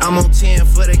 8. I'm on 10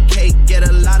 for the cake. Get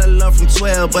a lot of love from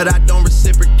 12, but I don't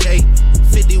reciprocate.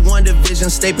 51 division,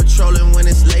 stay patrolling when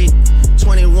it's late.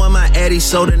 21 my Eddie,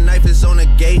 so the knife is on the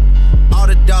gate. All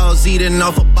the dogs eating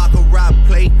off a baccarat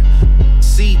plate.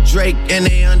 See Drake and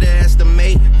they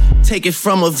underestimate. Take it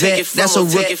from a vet, that's a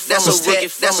rookie. That's a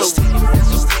vet, that's a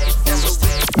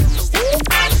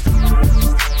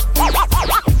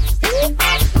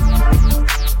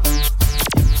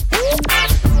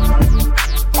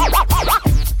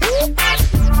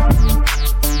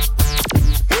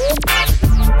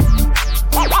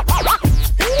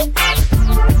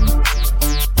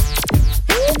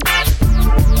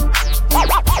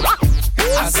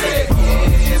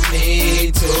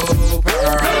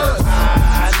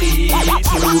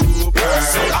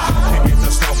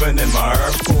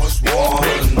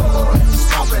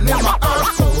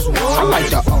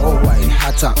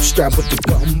top strap with the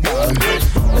gun bottom.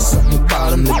 There's something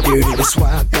about him, the dirty, that's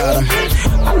why I got him.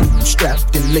 I leave him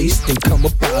strapped and laced and come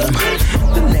about him.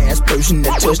 The last person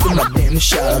that touched him, I damn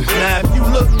shot him. Now if you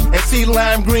look and see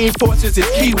lime green forces is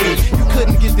kiwi, you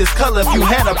couldn't get this color if you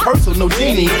had a purse or no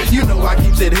genie. You know I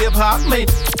keeps it hip hop,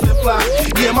 made flip flop.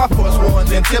 Yeah, my force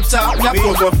ones in tip top, got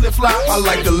force one flip flop. I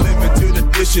like the limited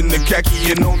edition, the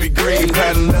khaki and on me green.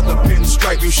 Had a leather pin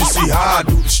stripe, you should see how I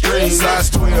do the string.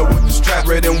 Size 12 with the strap,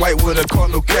 red and white with a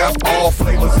cardinal cap. All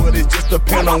flavors, but it just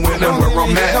depend on when and where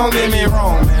I'm at. Don't get me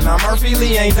wrong, man, I'm Murphy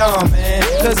Lee, ain't dumb, man.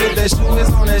 Cause if that shoe is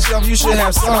on that shelf, you should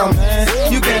have some, man.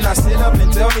 You cannot sit up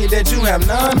and tell me that you have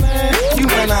none, man. You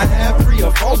may not have 3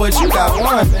 or 4, but you got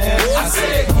one, man. I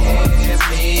said, give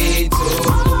me 2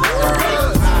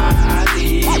 girls, I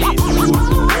need 2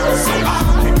 girls. So I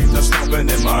can get the stomping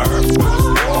in my earth.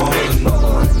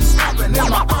 Stomping in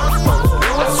my earth.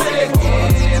 I said,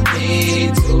 give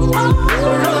me 2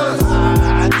 girls, I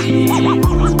need 2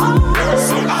 girls.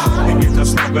 So I can get the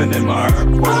stomping in my earth.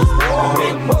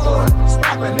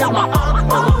 Stomping in my earth.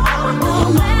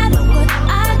 No matter what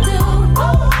I do,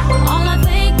 all I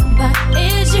think about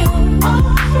is you.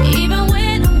 Even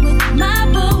when I'm with my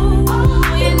boo,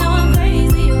 you know I'm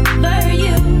crazy over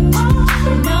you.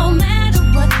 No matter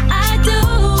what I do,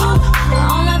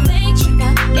 all I think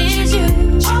about is you.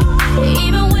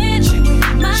 Even when I'm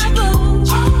with my boo,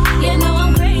 you know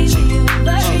I'm crazy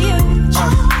over you.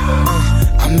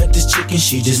 I met this chick and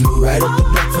she just moved right up the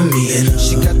block for me. And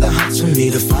she got the hots for me,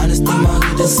 the finest thing my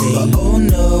hood has seen. But oh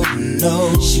no,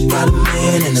 no, she got a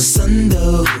man and a son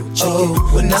though. Oh,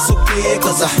 but that's okay,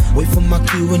 cause I wait for my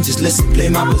cue and just listen, play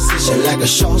my position like a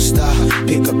show star.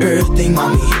 Pick up everything,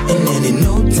 mommy, and then in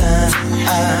no time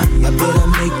I better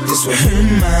make this with her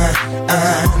mine.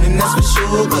 And that's for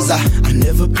sure, cause I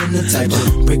never been the type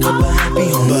to break up a happy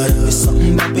home. But it's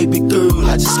something about baby girl,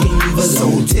 I just can't leave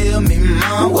alone. Tell me,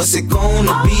 mom, what's it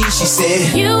gonna be? She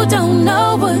said, you don't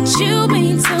know what you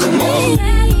mean to come me. On.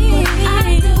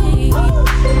 I do.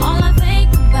 All I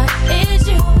think about is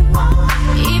you.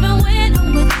 Even when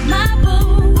I'm with my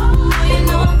boo, you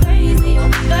know I'm crazy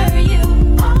over you.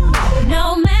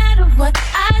 No matter what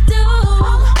I do,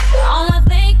 all I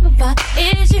think about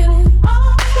is you.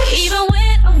 Even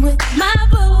when I'm with my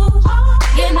boo,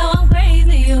 you know I'm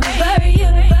crazy over you.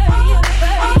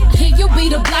 Here you be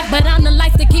the block, but I'm the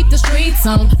life to keep the streets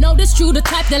on. Know this true, the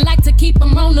type that like to keep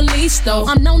them on the leash though.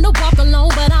 I'm known to walk alone,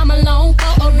 but I'm alone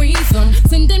for a reason.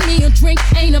 Sending me a drink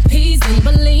ain't appeasing,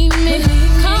 believe me.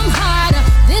 Come harder,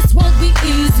 this won't be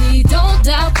easy. Don't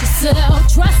doubt yourself,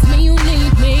 trust me, you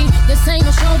need me. This ain't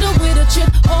a shoulder with a chip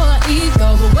or an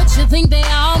ego, but what you think they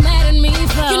all mad at me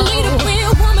for? You need a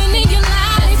real woman in your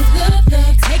life,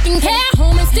 taking care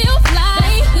home and still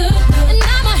fly. And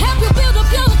I'ma help you build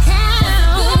up your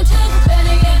account.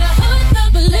 Better get a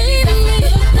hood, believe in me.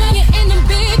 When you're in the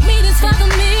big meetings for the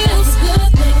meals, you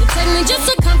take me just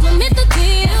to compliment the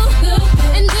deal.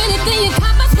 And anything you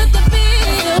cop, I split the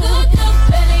bill.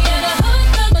 Better get a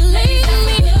hood, believe in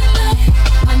me.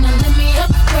 Wanna let me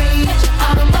upgrade you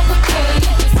out of my cage.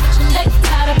 Such a neck,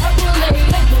 tied a purple leg.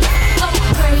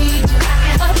 Upgrade you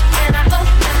up and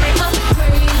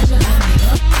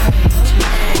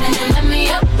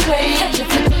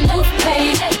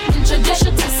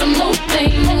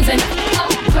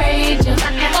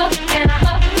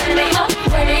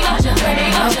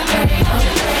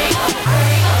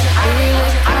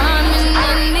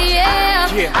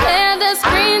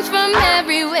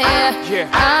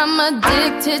I'm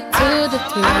addicted to the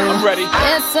thrill. I'm ready.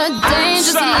 It's a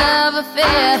dangerous love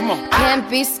affair. Can't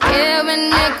be scared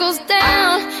when it goes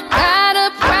down. Got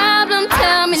a problem?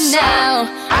 Tell me now.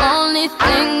 Only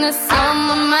thing that's on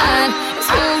my mind is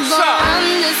who's gonna run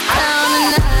this town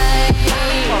tonight.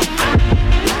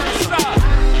 Who's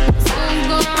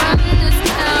gonna run this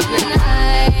town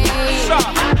tonight?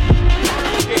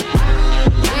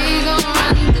 We gonna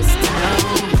run this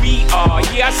town. We are,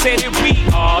 yeah, I said it, we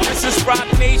are. This is Rock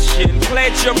Nation,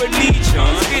 pledge your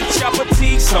allegiance. Get your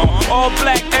fatigues on, all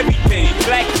black everything.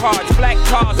 Black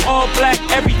cars, all black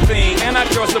everything. And our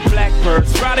girls are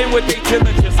blackbirds, riding with their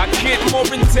diligence. I get more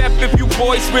in depth if you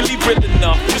boys really real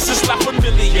enough. This is not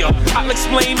familiar, I'll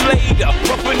explain later.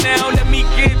 But for now, let me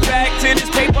get back to this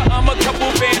paper. I'm a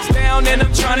couple bands down and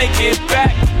I'm trying to get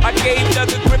back. I gave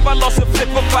Doug a grip, I lost a flip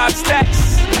for 5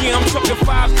 stacks. Yeah, I'm talking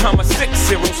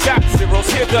 5,60 shot zeros.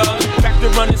 Here the back to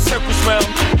running circles round.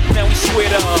 Now we swear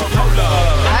to hold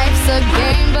up. Life's a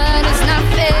game, but it's not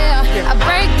fair. I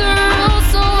break the rules,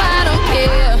 so I don't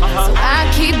care. So I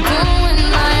keep doing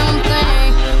my own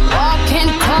thing. Walking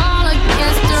tall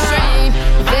against the rain.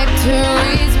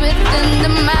 Victories within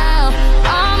the mile.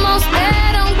 Almost there,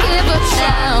 don't give up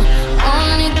now.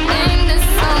 Only thing that's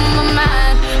on my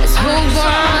mind is who's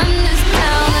gonna run this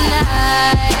town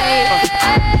tonight.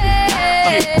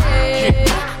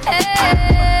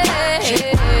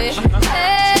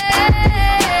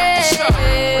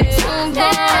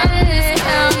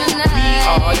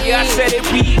 Yeah, I said it,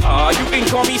 we are. You can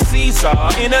call me Caesar,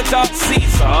 in a dark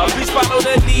Caesar. Please follow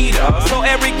the leader. So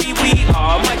Eric B, we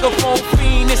are. Microphone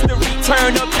fiend, it's the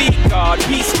return of the God.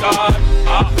 Peace God.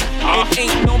 And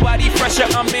ain't nobody fresher.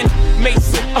 I'm in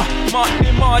Mason, Martin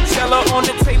and Margiela on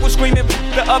the table screaming.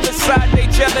 The other side, they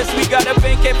jealous. We got a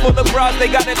banquet full of bras, they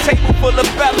got a table full of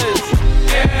fellas.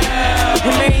 Yeah.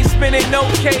 And they ain't spinning no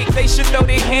cake. They should throw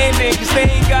their hand in, cause they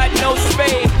ain't got no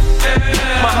space.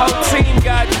 My whole team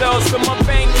got those, so my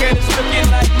bank account is looking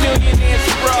like millionaires,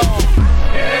 bro.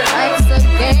 Life's a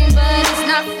game, but it's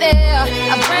not fair.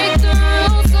 I break the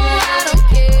rules, so I don't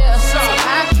care. So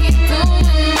I keep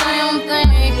doing my own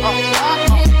thing.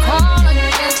 Walking tall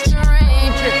against the rain.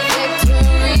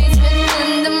 Victories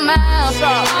within the mile.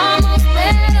 Almost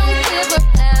there, don't give up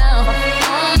now.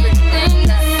 Only thing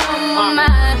that's on my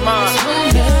mind is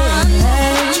who's gonna run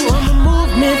this town. I'm a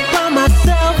movement by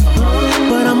myself,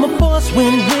 but I'm a force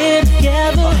when we're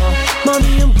together.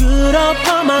 Mommy, I'm good all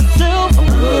by myself.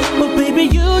 But baby,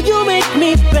 you make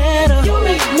me better. You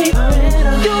make me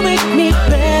better. You make me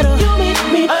better. You make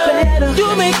me better.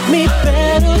 You make me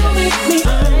better. You make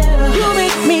me better. You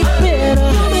make me better.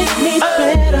 You make me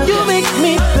better. You make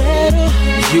me better.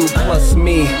 You plus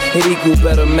me, it equal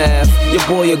better math. Your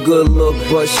boy a good look,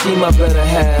 but she my better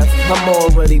half. I'm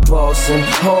already bossing,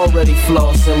 already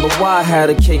flossing. But why have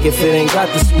a cake if it ain't got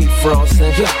the sweet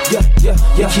frosting? Yeah.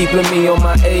 You're keeping me on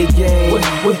my A game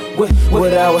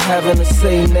without having to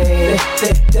say name.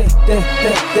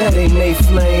 That ain't made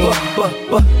flame.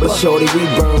 But shorty, we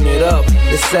burn it up.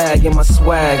 The sag in my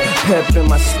swag, pep in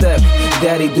my step.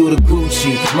 Daddy do the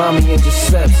Gucci, mommy in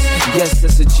Giuseppe's. Yes,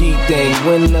 it's a G thing.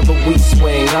 Whenever we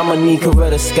swing, I'ma need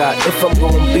Coretta Scott if I'm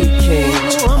gonna be king.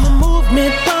 I'm a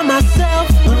movement by myself,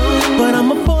 but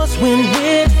I'm a force when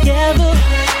we're together.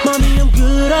 Mommy, I'm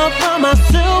good all by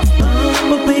myself,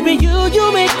 but baby,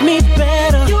 you make me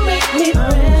better. You make me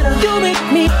better. You make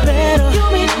me better. You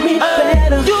make me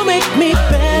better. You make me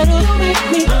better. You make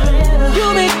me better.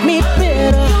 You make me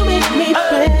better. You make me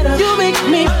better. You make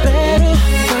me better.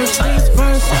 First things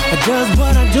first, I does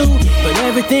what I do, but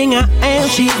everything I am,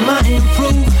 she's my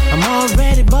improve. I'm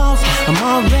already boss, I'm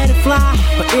already fly,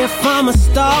 but if I'm a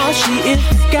star, she is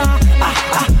the sky.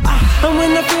 And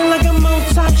when I feel like I'm on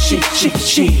top, she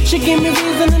give me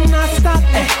reason to not stop.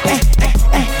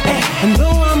 And though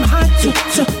I'm hot,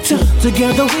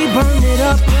 together we burn it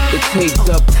up. The taped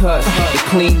up cut, the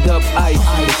cleaned up ice.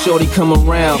 The shorty come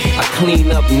around, I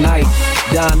clean up nice.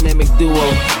 Dynamic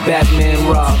duo, Batman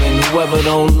Robin. Whoever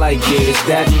don't like it, it's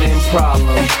that man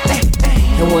problem.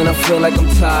 And when I feel like I'm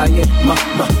tired,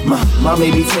 my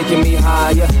baby taking me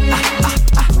higher.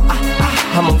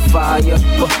 I'm on fire,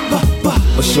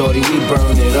 but shorty, we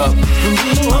burn it up.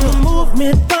 I'm a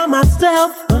movement by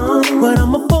myself, but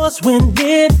I'm a force when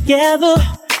we're together.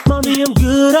 Mommy, I'm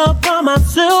good all by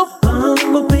myself,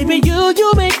 but baby,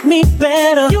 you make me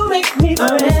better. You make me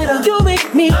better. You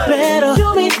make me better.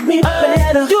 You make me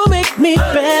better. You make me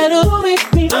better. You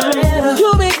make me better.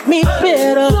 You make me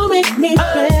better. You make me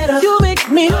better. You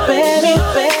make me better.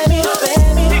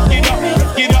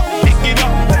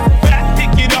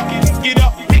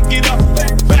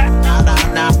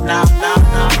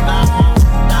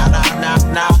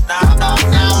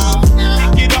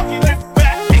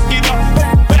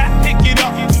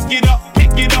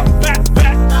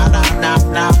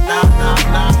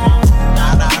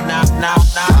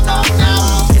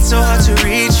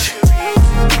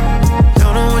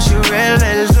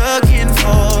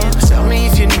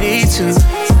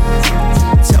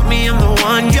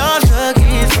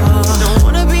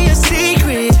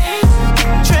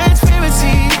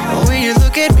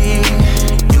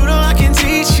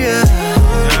 teach you.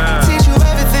 Teach you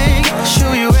everything,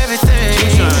 show you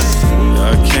everything.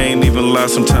 I can't even lie,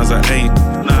 sometimes I ain't.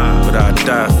 But I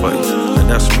die for you, and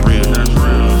that's real.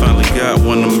 Finally got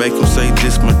one to make them say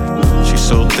this man. She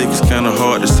so thick it's kinda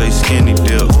hard to say skinny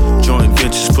dip. Joint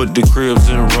ventures put the cribs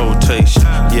in rotation.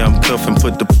 Yeah, I'm cuffing,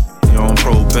 put the on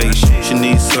probation. She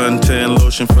needs suntan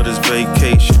lotion for this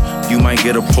vacation. You might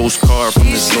get a postcard from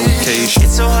this location.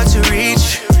 It's so hard to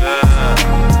reach.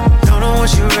 Don't know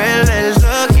what you're really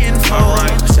looking for.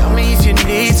 Tell me if you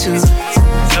need to.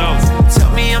 Tell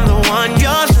me I'm the one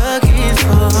you're looking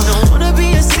for. Don't wanna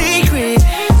be a secret.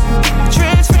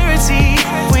 Transparency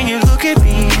when you look at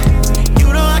me.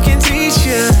 You know I can teach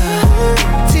you.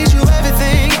 Teach you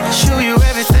everything, show you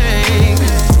everything.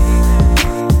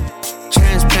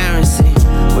 Transparency.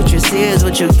 What you see is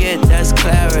what you get, that's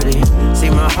clarity. See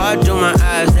my heart through my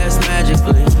eyes, that's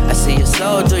magically. I see your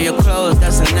soul through your clothes,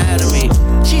 that's anatomy.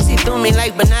 She see through me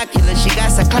like binoculars. She got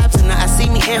cyclops in her. I see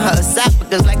me in her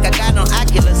esophagus like I got on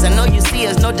Oculus. I know you see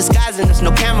us, no disguising us,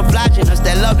 no camouflaging us.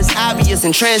 That love is obvious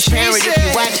and transparent if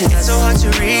you're watching us. It's so hard to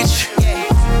reach. I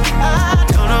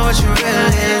don't know what you're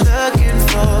really looking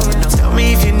for. Now tell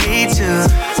me if you need to.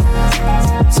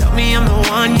 Tell me I'm the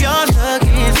one you're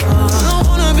looking for. I don't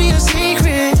wanna be a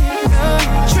secret.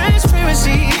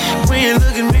 Transparency when you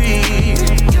look at me.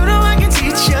 You know I can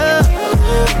teach you.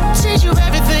 Teach you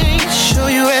everything, show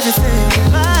you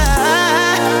everything.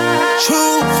 My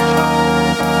truth.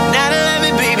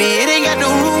 9/11, baby, it ain't got no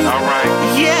room. Alright.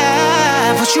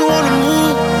 Yeah, but you on the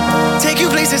move. Take you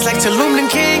places like Tulum and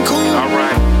Cancun.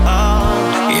 Alright.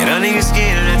 Get under your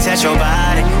skin and attach your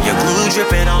body. Your glue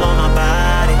dripping all on my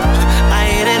body. I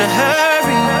ain't in a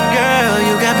hurry, girl.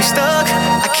 You got me stuck.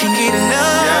 I can't get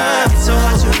enough. It's so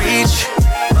hard to reach.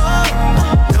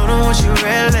 Don't know what you're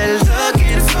really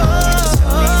looking for.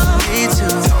 Tell me if you need to.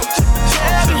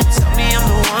 Tell me I'm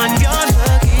the one you're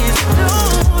looking for.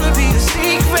 Don't wanna be a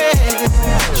secret.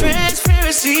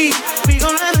 Transparency, we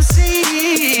gon' let them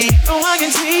see. Oh, I can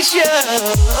teach you.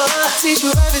 Teach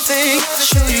you everything,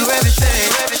 show you everything.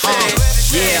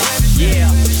 Yeah, yeah,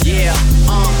 yeah,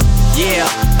 yeah, yeah,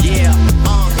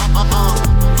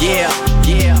 yeah, yeah,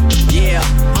 yeah, yeah,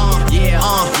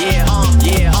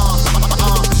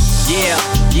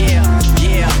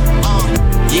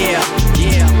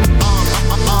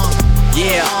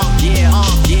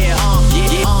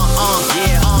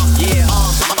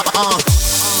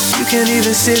 You can't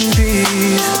even sit in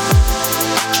peace,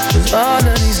 'cause all of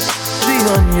these be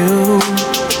on you.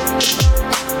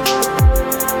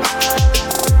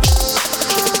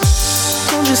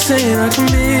 I'm just saying I can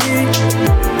be,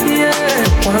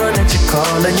 yeah, one that you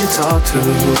call and you talk to,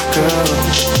 girl.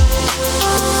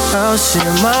 I'll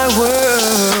share my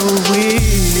world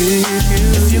with you.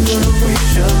 If you're gonna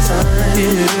waste your time,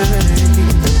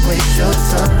 yeah, waste your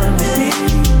time with me.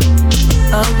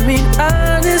 I mean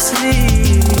honestly,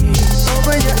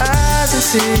 open your eyes and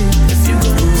see. If you're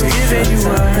gonna give you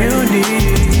what you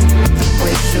need,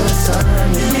 waste your time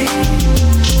with me.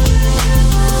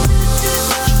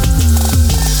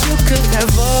 You could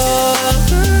have all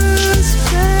the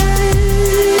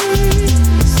space,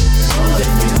 all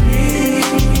that you need.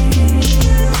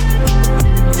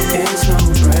 There's no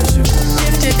pressure.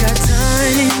 If you got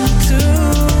time to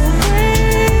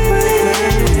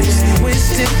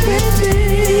waste it with me.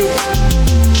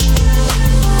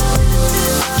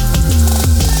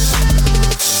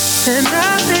 And I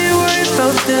ain't worried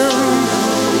about them.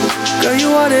 Girl, you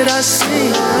all that I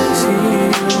see.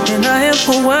 And I am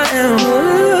who I am.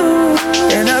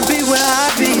 And I be where I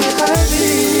be.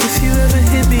 If you ever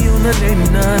hit me on a late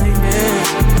night,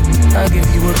 yeah, I'll give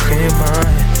you a clear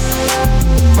mind.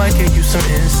 Might give you some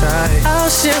insight. I'll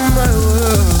share my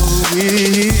world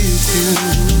with you.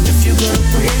 If you're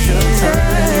gonna waste your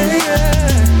time,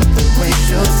 waste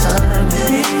your time with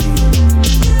me.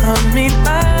 I mean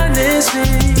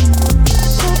honestly,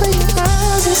 open your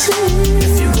eyes and see.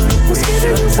 If you're gonna waste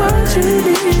your time with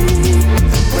me,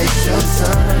 waste your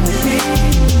time with me.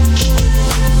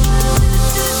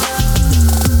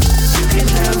 You can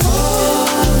have all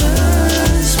the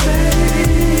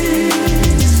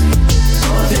space,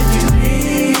 all that you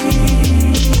need.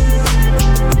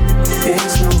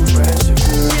 There's no pressure,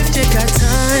 girl. If you got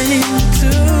time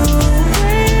to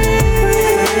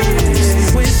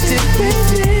waste it with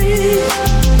me.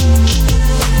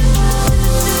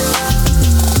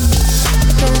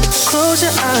 Close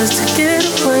your eyes to get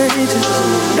away. Just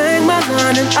bang my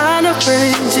line and I'll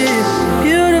arrange it.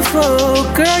 Beautiful,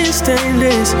 girl, you're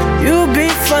stainless. You'll be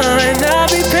fine, I'll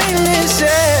be painless,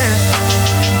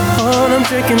 yeah. All I'm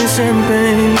drinking is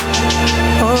champagne.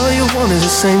 All you want is the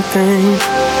same thing.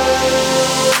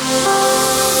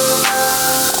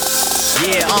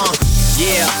 yeah.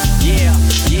 Yeah, yeah,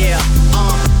 yeah,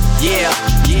 yeah,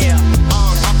 yeah,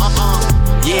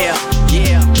 yeah,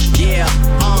 yeah, yeah, yeah,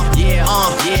 yeah,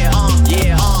 yeah,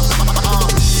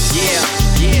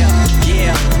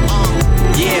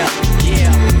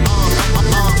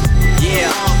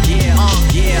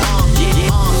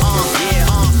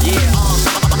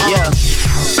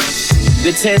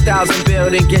 The 10,000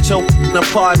 building, get your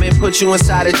apartment, put you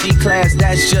inside a G-class,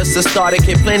 that's just a start. It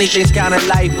can plenty things count in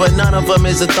life, but none of them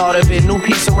is a thought of it. New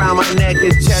piece around my neck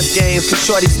is chess games, cause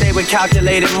shorty stay with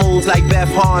calculated moves like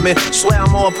Beth Harmon. Swear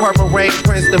I'm more Purple Rain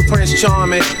Prince than Prince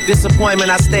Charming. Disappointment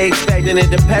I stay expecting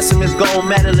it, the pessimist gold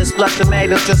medalist, pluck the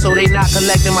magnets just so they not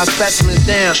collecting my specimens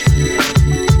down.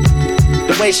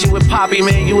 The way she with Poppy,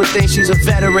 man, you would think she's a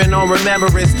veteran on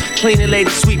remembrance. Cleaning lady,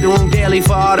 sweep the room daily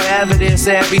for all the evidence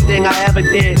of everything I ever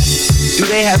did. Do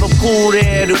they have a pool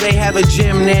there? Do they have a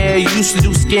gym there? You used to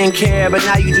do skincare, but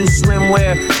now you do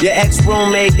swimwear. Your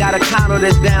ex-roommate got a condo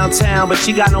that's downtown, but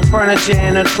she got no furniture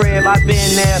in her crib. I've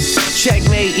been there.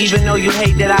 Checkmate, even though you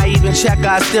hate that I even check her,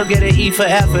 I still get an E for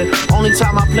effort. Only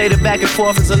time I played it back and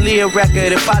forth is a Leah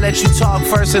record. If I let you talk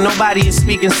first and nobody is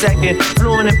speaking second.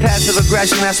 Fluent in passive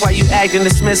aggression, that's why you acting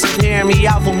dismissive. Hearing me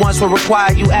out for once will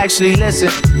require you actually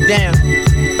listen. Damn.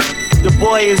 The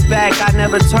boy is back, I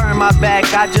never turn my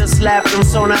back. I just slapped him,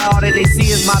 so now all that they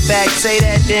see is my back. Say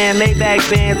that damn layback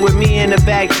band with me in the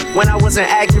back. When I wasn't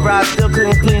accurate, I still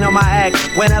couldn't clean up my act.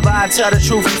 Whenever I tell the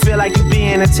truth, you feel like you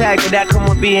being attacked, and that come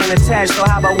with being attached. So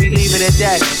how about we leave it at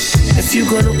that? If you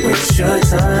gonna waste your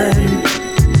time,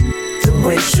 to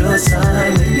waste your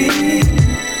time with me,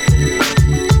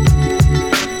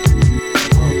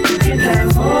 you can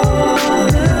have all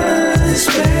the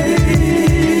space.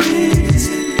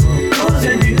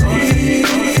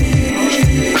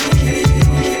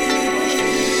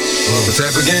 The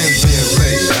type of games being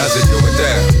played, how's it going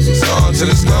down? It's on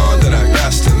till it's gone, then I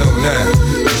got to know now.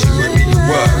 If you with me, you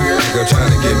are. Nigga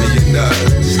trying to give me a nut.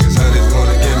 Just cause honey's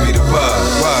wanna give me the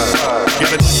vibe. Why?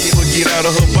 Gotta get out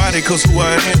of her body, cause who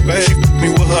I am, babe. She f*** me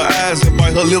with her eyes and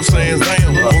bite her lips saying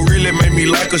damn. What really made me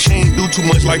like her, she ain't do too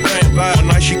much like damn. One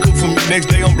night she cooked for me, next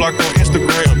day I'm blocked on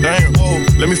Instagram. Damn, whoa.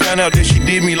 Let me find out that she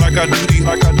did me like I do these.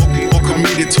 Or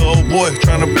committed to old boy,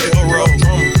 trying to play her role.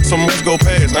 Some months go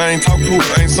past, I ain't talked to her,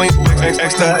 I ain't seen her.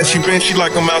 Asked her how she been, she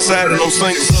like I'm outside and I'm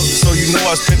single. So you know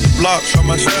I spent the block, shot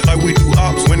my shot like we do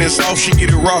ops. When it's off, she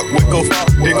get it rock, we go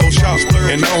then go shots.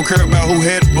 And I don't care about who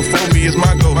had it before me, it's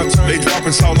my go. They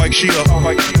dropping salt like she up.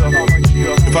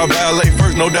 If I violate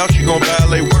first, no doubt she gon'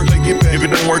 violate worse. If it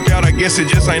don't work out, I guess it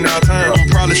just ain't our time. I'ma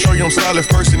probably show you I'm solid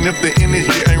first, and if the energy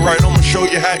ain't right, I'ma show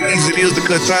you how easy it is to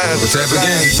cut ties. What type of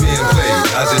games being played?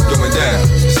 How's it going down?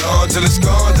 It's on till it's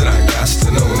gone, then I got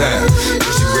to know now. If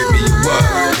she with me, you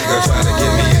are. Nigga trying to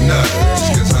give me a nut.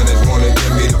 Just cause honey's wanna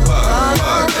give me the vibe.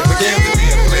 Type of games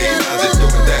being played, how's it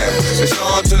going down? It's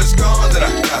on till it's gone, then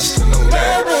I got to know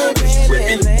now. If she with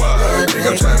me, you are.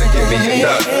 Nigga trying to give me a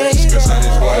nut. Just cause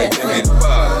honey's wanna give me the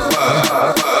vibe.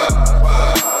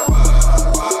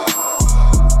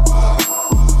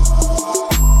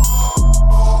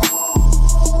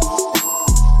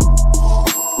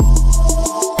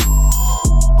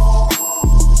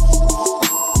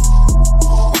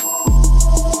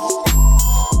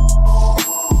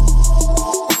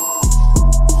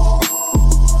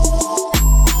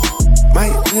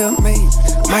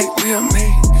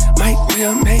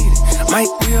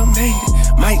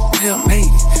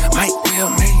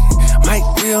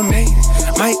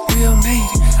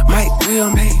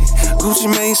 Gucci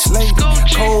Mane slate.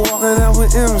 Cold walking out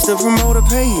with M's, the promoter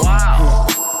paid. Wow.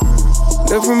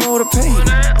 The promoter paid.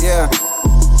 Yeah.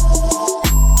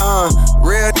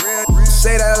 Real,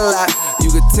 say that a lot. You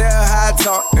could tell how I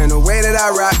talk and the way that I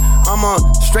rock. I'm a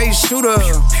straight shooter,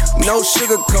 no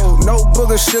sugarcoat, no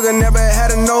booger sugar. Never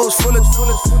had a nose full of.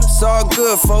 It's all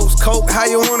good, folks. Coke, how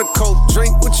you wanna coke?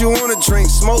 Drink what you wanna drink.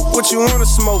 Smoke what you wanna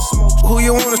smoke. Who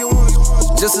you wanna.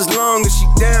 Just as long as she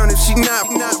down, if she not,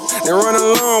 then run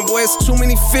along, boy. It's too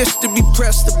many fish to be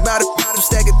pressed about it. I'm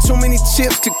stacking too many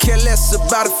chips, could care less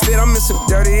about a fit. I'm in some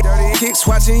dirty kicks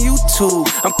watching YouTube.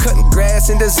 I'm cutting grass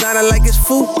and designing like it's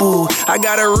FUBU. I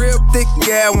got a real thick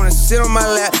gal, wanna sit on my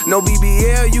lap. No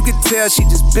BBL, you can tell she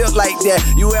just built like that.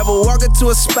 You ever walk into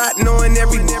a spot knowing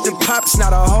every pop's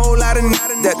not a whole lot of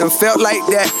that done felt like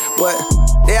that, but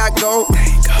there I go.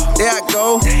 There I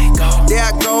go, there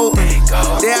I go,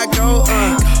 there I go,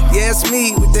 yeah, it's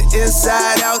me with the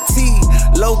inside out T.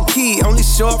 Low key, only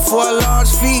short for a large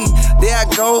fee. There I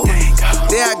go,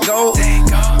 there I go,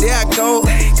 there I go,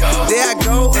 there I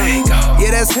go,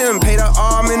 yeah, that's him. Pay the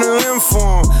arm and a limb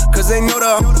for him, cause they know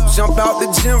to jump out the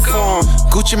gym for him.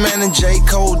 Gucci Mane and J.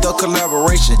 Cole, the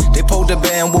collaboration. They pulled the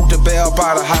band, woke the bell by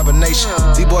out of hibernation.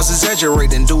 These boys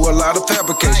exaggerate and do a lot of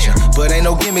fabrication, but ain't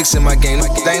no gimmicks in my game,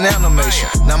 like it ain't animation.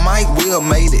 Now Mike Will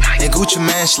made it, and Gucci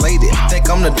Man slayed it. Think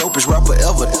I'm the dopest rapper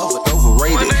ever,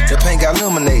 overrated. The paint got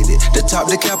eliminated, the top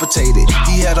decapitated.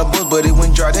 He had a buzz, but it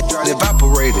went dry, that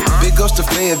evaporated. Big ups to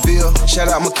Fayetteville,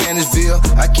 shout out Mechanicsville.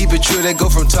 I keep it true, they go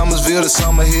from Thomasville to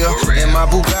Summerhill. In my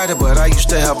Bugatti, but I used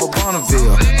to have a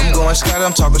Bonneville. I'm going Scott,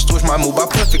 I'm talking switch, my move by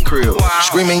Perfect Crib.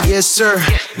 Screaming, yes sir,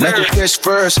 make a catch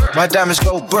first. My diamonds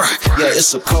go burr, yeah,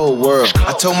 it's a cold world.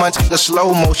 I told my the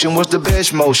slow motion was the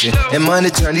best motion. And money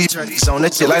turn these on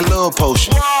that shit like love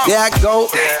potion. There I go,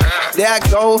 there I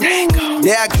go,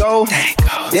 there I go,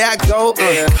 there I go.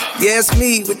 Yeah, it's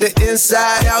me with the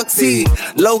inside out tee.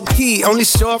 Low key, only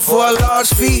short for a large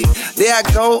fee. There I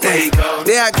go, there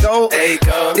I go,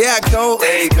 there I go,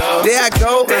 there I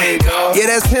go. Yeah,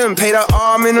 that's him, pay the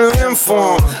arm and the limb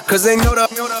for him. Cause they know the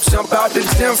jump out the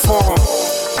gym for him.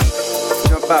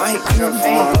 Jump out the gym for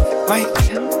him.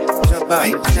 Jump out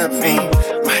the gym for him.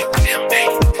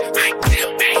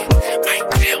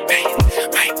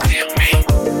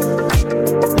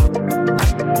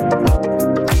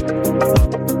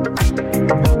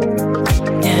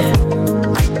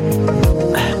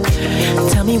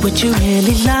 Tell me what you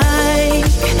really like.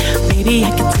 Baby,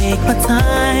 I can take my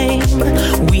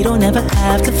time. We don't ever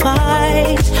have to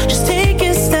fight. Just take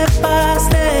it step by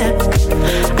step.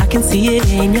 I can see it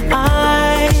in your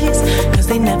eyes, cause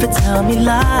they never tell me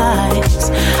lies.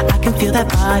 I can feel that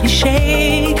body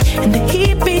shake and the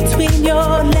heat between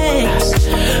your legs.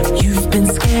 You've been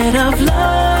scared of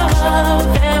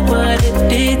love and what it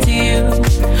did to you.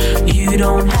 You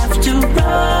don't have to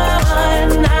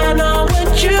run, I know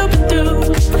what you've been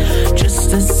through.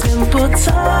 Just a simple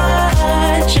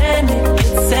touch and it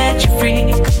can set you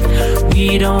free.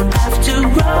 We don't have to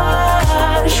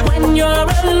rush when you're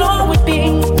alone with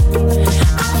me.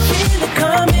 I feel it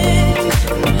coming,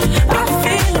 I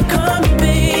feel it coming,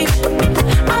 babe.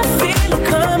 I feel it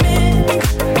coming,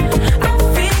 I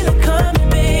feel it coming,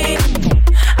 babe.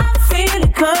 I feel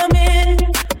it coming,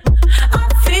 I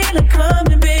feel it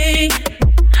coming, babe.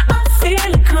 I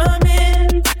feel it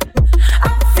coming, I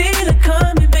feel it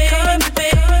coming, babe.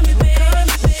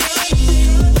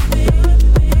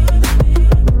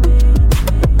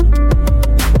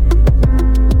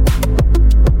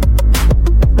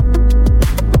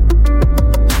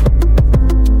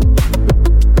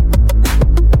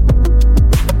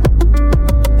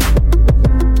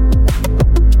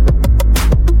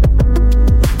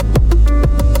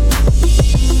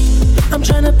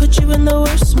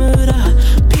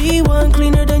 P1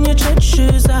 cleaner than your church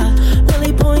shoes.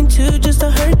 Really point to just to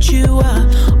hurt you.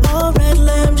 All red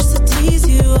lamb just to tease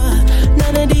you.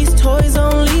 None of these toys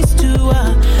on lease to.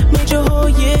 Made your whole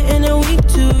year in a week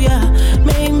too. Yeah,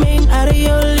 made out of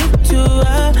your league too.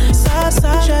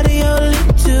 Side out of your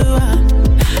league too.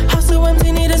 House so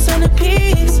empty, need a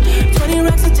centerpiece. 20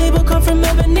 racks a table come from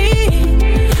ebony.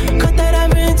 Cut that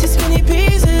ivory into skinny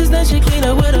pieces. Then she clean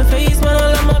up with her face, man,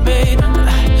 I love my baby.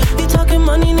 You talking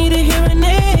money, need a hearing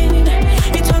aid.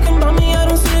 You talking about me, I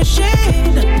don't see a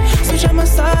shade. Switch on my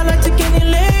side, like to any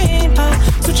lane.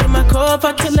 Switch on my core if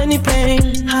I kill any pain.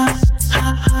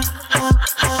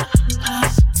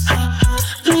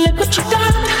 Look what you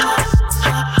done.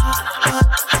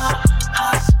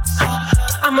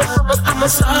 I'm a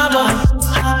slobber.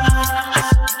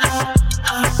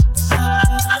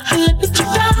 Look what you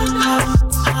done.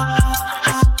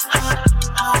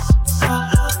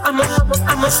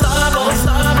 I'm a slobber.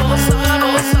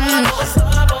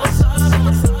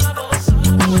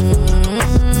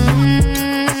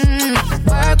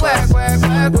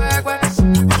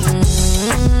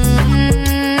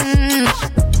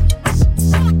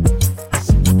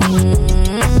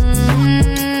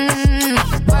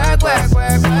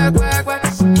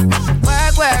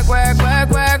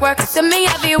 Work. To me, I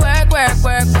be work.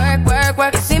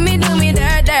 You see me do me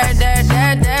dirt.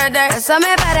 So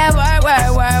me better work.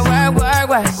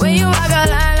 When you walk a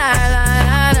line.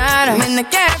 I'm in the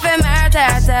cafe,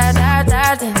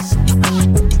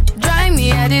 drive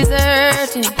me a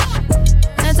deserting.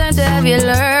 No time to have you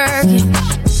lurking.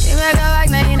 You make a like,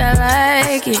 now you don't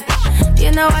like it.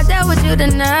 You know I dealt with you the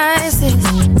nicest.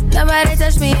 Nobody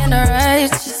touched me in the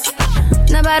righteous.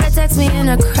 Nobody text me in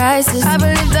a crisis. I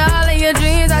believed all of your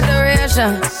dreams are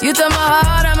duration. You took my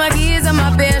heart, all my keys, and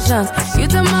my patience. You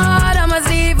took my heart, I must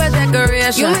leave for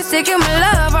decoration. You mistaken my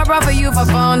love, I brought for you for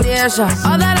foundation.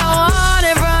 All that I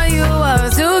wanted from you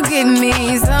was to give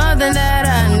me something that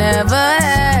I never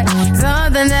had,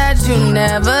 something that you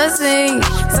never seen,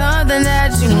 something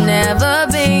that you never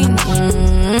been.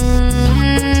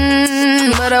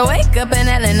 But I wake up and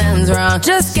hell and nothing's wrong.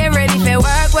 Just get ready for work.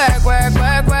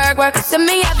 work, work. To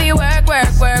me, I be work, work,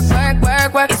 work, work,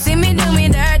 work, work. You see me do me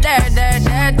dirt, dirt, dirt,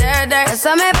 dirt, dirt, dirt.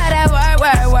 Tell me about that work,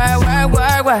 work, work, work,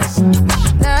 work, work.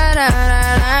 Na na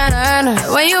na na na na.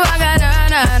 When you walk out, na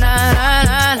na na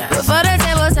na na. Before the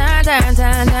table turn, turn,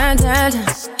 turn, turn, turn, turn.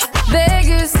 Beg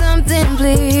you something,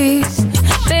 please.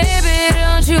 Baby,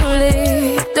 don't you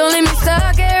leave. Don't leave me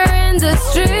stuck here in the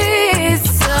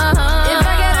streets. If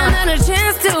I get another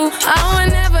chance to, I would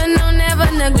never, no, never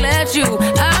neglect you.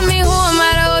 I mean, who am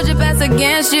I to hold your best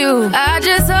against you? I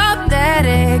just hope that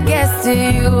it gets to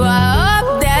you. I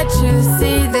hope that you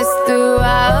see this through.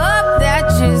 I hope that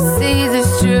you see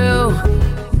this true.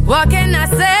 What can I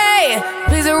say?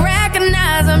 Please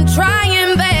recognize I'm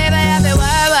trying, baby. I feel why.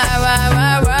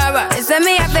 It's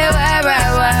me, I feel why.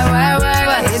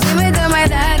 You see me do my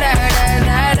da.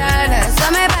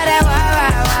 Tell me about that why.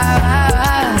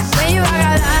 When you walk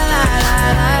out,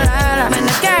 la. When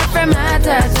the girl from my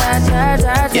touch.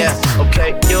 Yeah,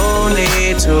 okay. You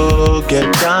need to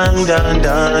get done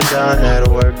at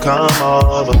work, come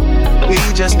over. We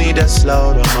just need to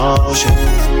slow the motion.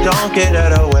 Don't get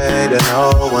out of the way to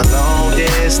no one. Long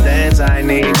distance, I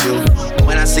need you.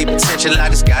 When I see potential, I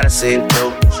just gotta see it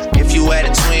through. If you had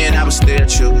a twin, I would still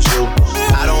choose you.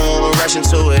 I don't wanna rush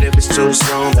into it if it's too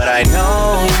soon, but I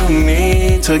know you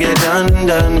need to get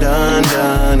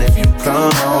done if you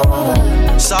come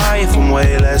home. Sorry if I'm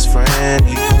way less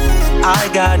friendly. I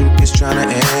got niggas tryna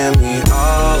end me.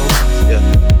 Oh, yeah.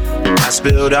 I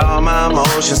spilled all my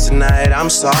emotions tonight, I'm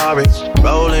sorry.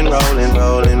 Rolling.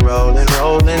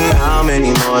 How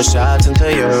many more shots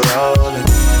until you're rolling?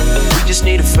 We just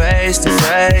need a face to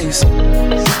face.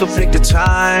 You can pick the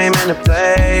time and the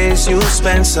place. You'll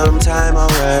spend some time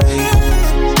away.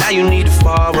 Now you need to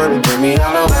forward and bring me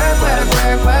all the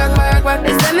work.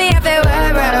 It's me, I feel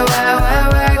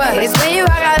work. It's when you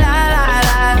walk out, la.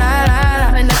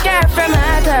 When the girl from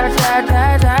my touch.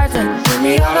 Bring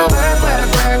me all the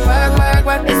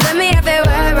work. It's me, I feel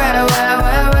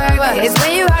work. It's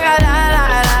when you walk out, la.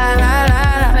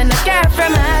 When the girl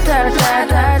from my touch.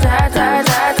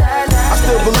 I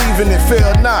still believe in it,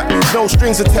 fail not. No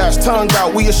strings attached, tongue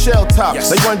out, we a shell top. Yes.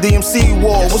 They run DMC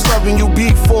war, was loving you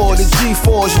before. The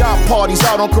G4s, yacht parties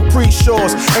out on Capri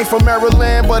Shores. Ain't from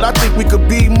Maryland, but I think we could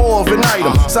be more of an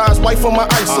item. Size white for my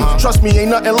icing, trust me, ain't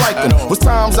nothing like them. Was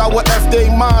times I would F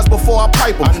their minds before I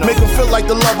pipe them. Make them feel like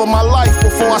the love of my life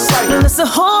before I sight them. It's a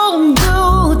whole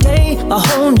new day, a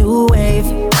whole new wave.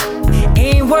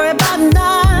 Ain't worried about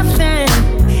nothing.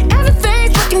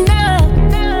 Everything's looking up.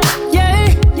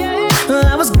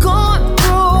 I was going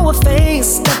through a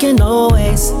phase, thinking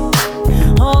always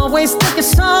thinking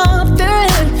something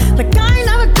like I ain't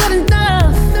never good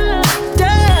enough.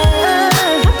 Yeah,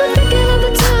 I've been thinking of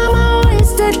the time I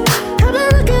wasted. I've been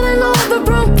looking in all the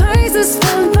wrong places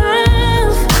for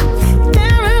love.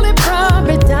 That really brought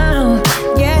me down.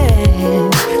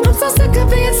 Yeah, I'm so sick of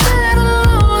being sad and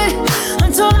lonely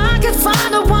until I can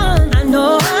find the one I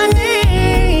know I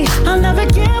need. I'll never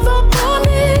give up on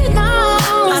me, no.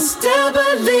 I still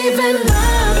believe in love.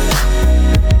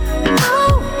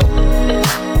 Oh,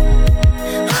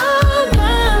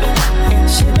 love.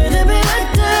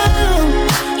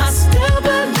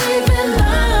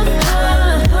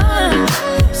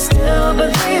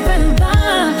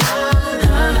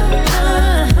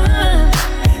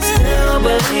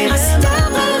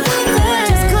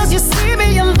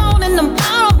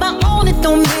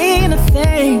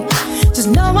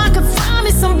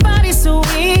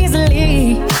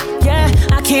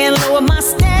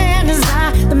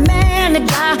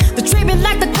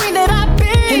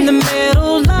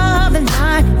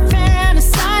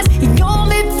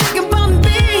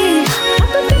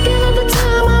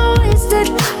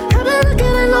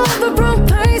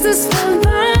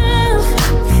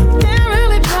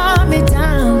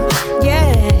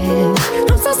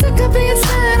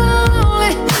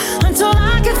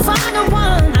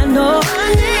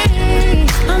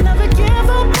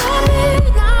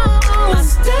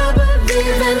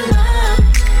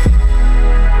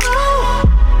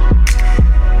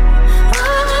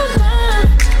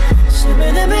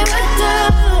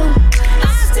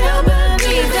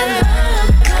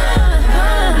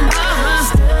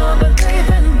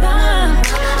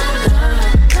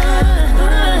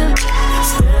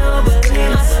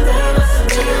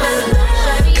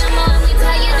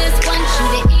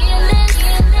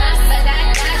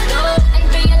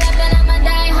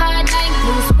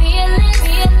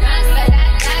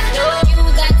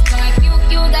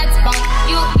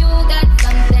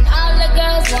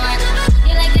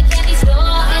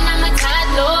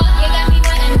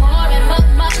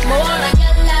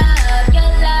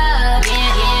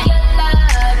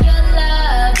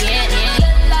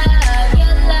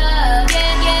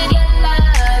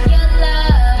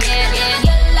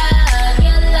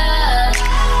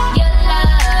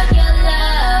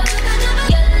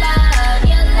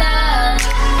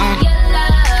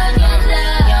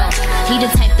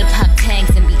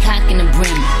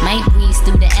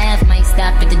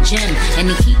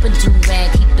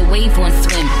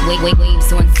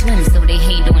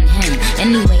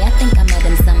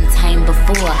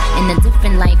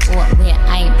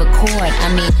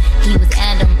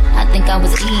 I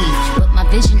was Eve, but my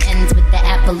vision ends with the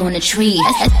apple on the tree.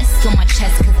 S on my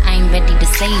chest cause I ain't ready to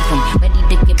save him. Ready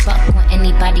to get buck on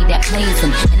anybody that plays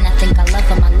him. And I think I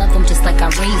love him just like I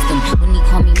raised him. When he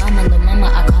call me mama, little mama,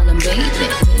 I call him baby.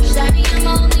 Shawty,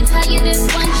 I'ma only tell you this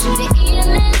once, you the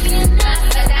illest.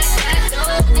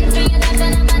 And for your love,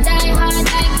 and I'ma die hard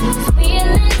like Bruce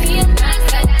Willis.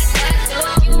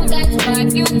 You got spark,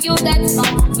 you got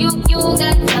smoke, you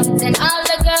got something all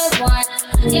the girls want.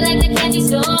 You like the candy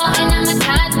store, and I'm a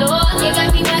toddler. You got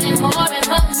me wanting more and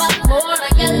more.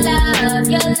 Your love,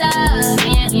 yeah. Your love,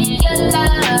 yeah. Your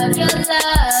love, yeah.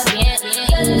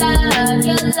 Your love, yeah.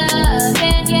 Your love, yeah.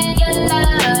 Your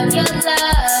love, yeah. Your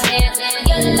love, yeah.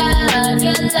 Your love,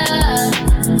 your love.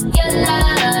 Your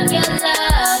love, your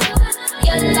love.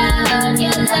 Your love,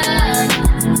 your love.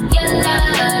 Your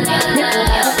love, your love.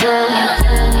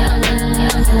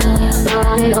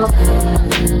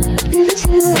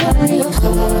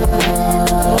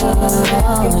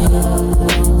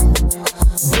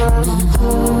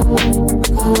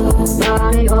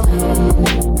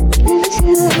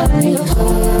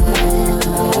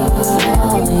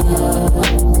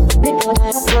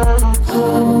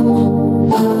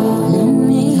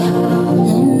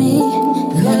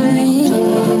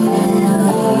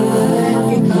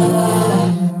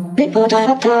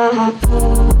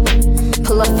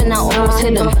 Pull up and I almost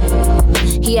hit him.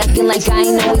 He acting like I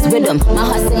ain't always with him. My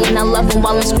heart saying I love him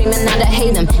while I'm screaming out I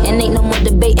hate him. And ain't no more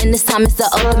debating, this time it's the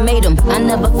ultimatum. I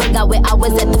never forgot where I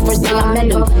was at the first day I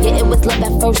met him. Yeah, it was love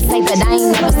at first sight, but I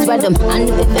ain't never sweat him. I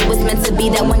knew if it was meant to be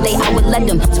that one day I would let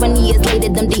him. 20 years later,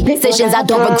 them decisions, I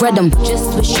don't regret them.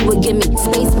 Just wish you would give me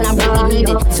space when I really need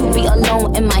it. To be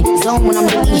alone in my zone when I'm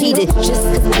really heated. Just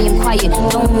cause I am quiet,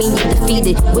 don't mean you're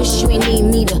defeated. Wish you ain't need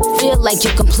me to feel like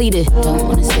you're completed. Don't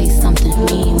wanna say something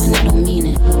mean when I don't mean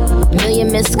it.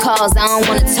 Million missed calls, I don't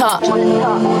wanna talk.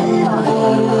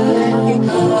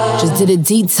 Just did a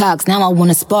detox, now I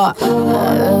wanna spark. I wrote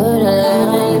a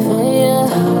line for you,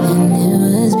 and it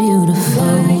was beautiful.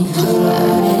 I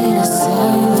made a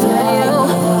song for you,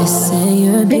 they say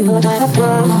you're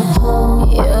beautiful.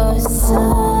 You're so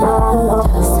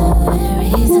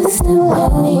irresistible.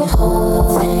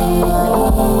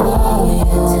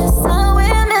 Just so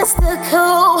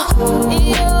mystical.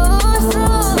 You're so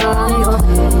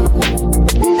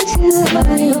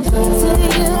for you,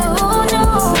 no.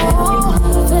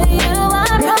 For you, I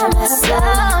promise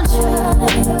I'll try.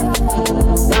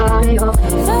 For you, I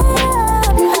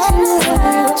promise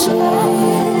I'll try.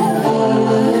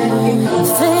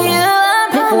 For you, I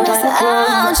promise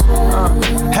I'll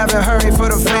try. Haven't hurried for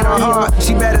the faint of heart.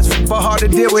 She bad as f***, but hard to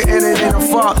deal with, and it ain't a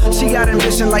fault. She got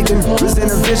ambition like the was in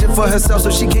a vision for herself,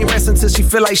 so she can't rest until she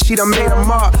feel like she done made a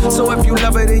mark. So if you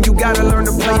love her, then you gotta learn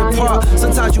to play your part.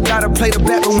 Sometimes you gotta play the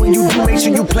bet, but when you do, make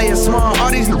sure you play it smart.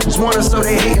 All these niggas want her, so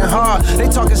they hating hard. They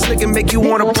talking slick and make you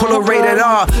wanna pull a rated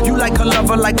R. You like her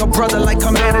lover, like a brother, like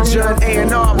her manager and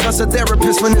A&R. Plus a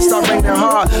therapist when it start raining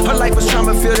hard. Her life was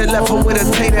trauma-filled, it left her with a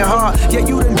tainted heart. Yeah,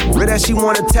 you done with that she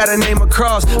wanna tat her name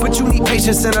across, but you need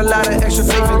patience and a lot of extra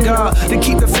faith in God to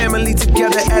keep the family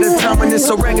together at a time when it's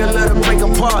so regular to break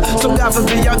apart. So God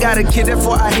forbid y'all got a kid,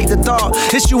 therefore I hate the thought.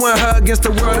 It's you and her against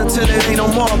the world until it ain't no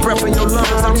more. Breath in your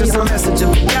lungs, I'm just a messenger.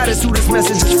 God is who this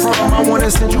message is from. I wanna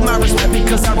send you my respect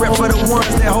because I rep for the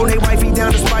ones that hold their wifey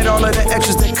down despite all of the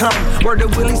extras that come. Word to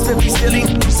Willie, Spiffy, silly,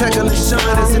 heckle and shun.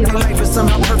 As if their life is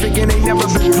somehow perfect and they never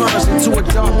been plunged into a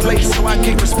dark place. So I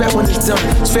can't respect when it's done.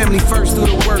 It's family first through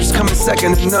the worst, coming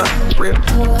second to none. Real.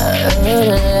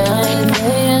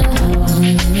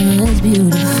 It's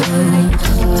beautiful.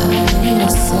 I made a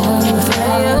song for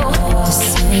you to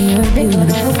say you're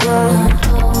beautiful.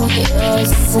 You're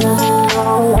so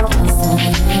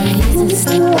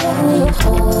irresistible.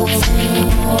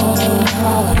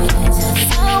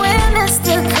 So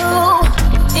mystical.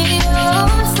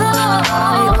 You're so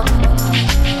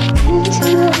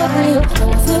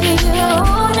for you,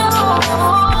 no.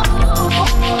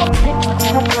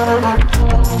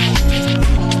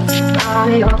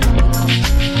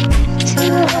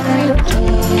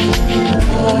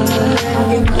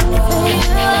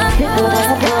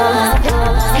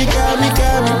 You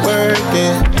got me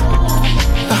working.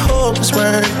 I hope it's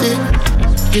worth it.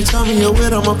 You told me you're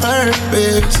with on my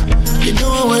purpose. You're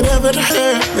doing whatever to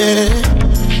hurt me.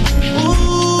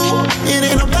 Ooh, it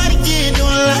ain't nobody can do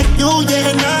it like you,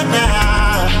 yeah,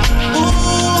 nah.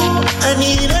 Ooh, I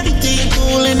need everything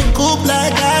cool in the coupe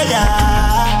like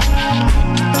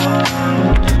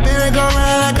Merry go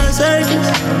round like a circus.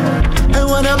 I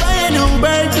wanna buy a new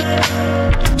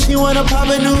burger. She wanna pop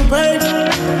a new burger.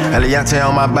 Eliante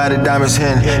on my body, diamonds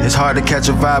hidden. It's hard to catch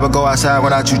a vibe or go outside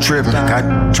without you tripping.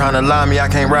 Trying to lie me, I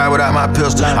can't ride without my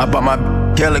pistol. I bought my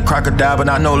Kill a crocodile, but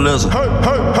not no lizard.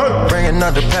 Bringing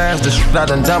up the past, the shit I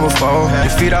done done before. Your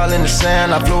feet all in the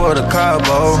sand, I flew her the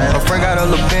carbo. Her friend got a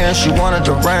little bin, she wanted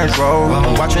the Range Rover.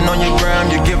 I'm watching on your gram,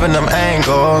 you're giving them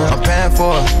angles. I'm paying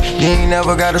for it. You ain't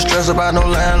never gotta stress about no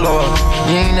landlord.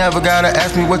 You ain't never gotta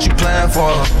ask me what you plan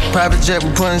for. Private jet, we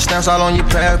putting stamps all on your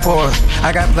passport.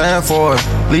 I got plan for it,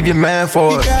 leave your man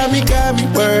for it. You got me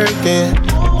working.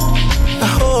 I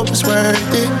hope it's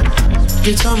worth it.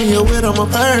 You told me you're with on my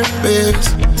purpose.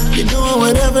 You're doing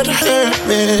whatever to hurt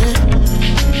me.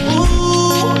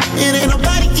 Ooh, it ain't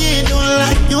nobody can do it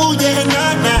like you, yeah,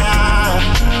 nah.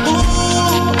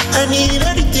 Ooh, I need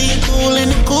everything cool in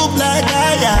the coupe like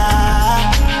that,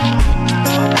 yeah.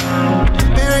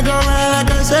 Merry-go round like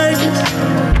a circus.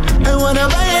 I wanna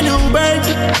buy a new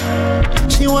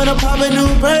bird. She wanna pop a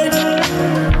new bird.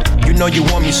 You know you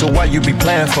want me, so why you be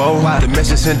playing for? The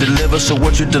message ain't delivered, so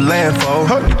what you delaying for?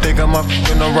 You think I'm up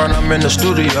in the run, I'm in the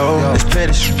studio. It's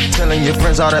petty telling your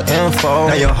friends all the info.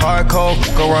 Now you're hardcore,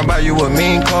 go run by you with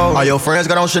mean code. All your friends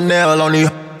got on Chanel on these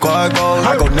cargoes.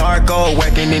 I go narco,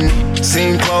 whacking in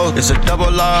scene clothes. It's a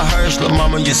double R hearse, little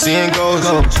mama, you seeing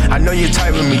ghosts. I know you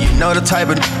type with me, you know the type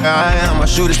of I am. I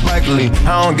shoot it spikily.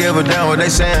 I don't give a damn what they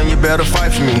saying, you better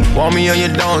fight for me. Want me or you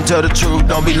don't, tell the truth,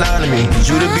 don't be lying to me.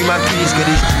 You to be my peace, cause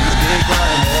these big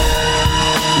grind.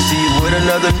 See you with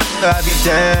another I be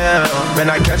down. Man,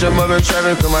 I catch them up in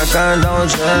traffic, cause my gun don't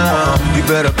jam. You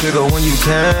better pick up when you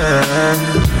can.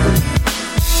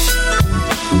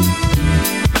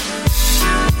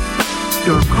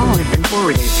 Your call has been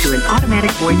forwarded to an automatic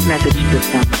voice message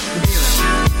system. 0.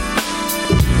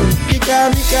 You got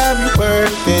me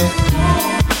working.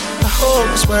 I hope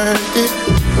it's worth it.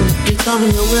 You told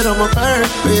me you're with on my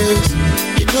purpose.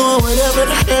 You're doing whatever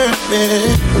to hurt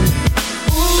me.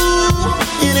 Ooh,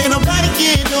 it ain't nobody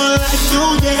can do it like you,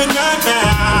 yeah,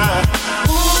 nah.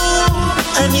 Ooh,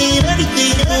 I need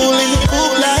everything cool and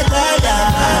cool like that,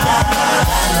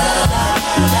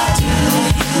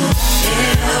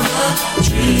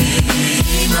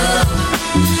 Dream of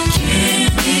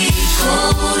candy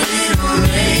coated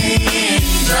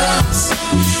raindrops.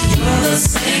 You're the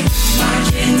same, my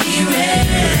candy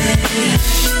red.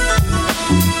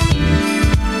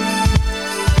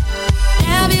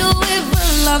 Have you ever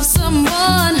loved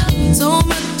someone so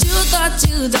much you thought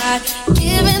you died,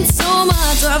 giving so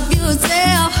much of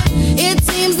yourself? It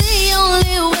seems the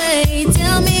only way.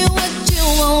 Tell me what you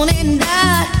want and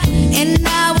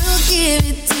I will give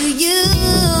it to you.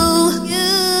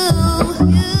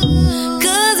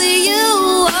 Cause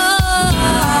you are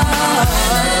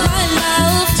my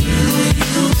love. Do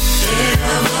you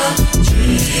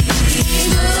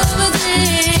ever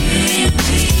dream of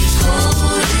candy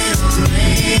coated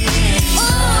rain?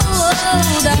 Oh,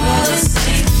 darling,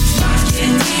 my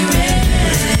candy red.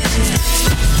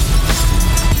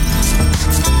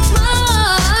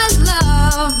 My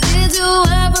love, did you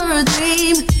ever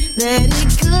dream that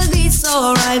it could be so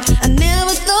right? I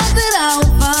never thought that I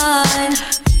would find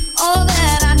all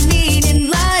that I need in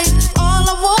life. All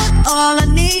I want, all I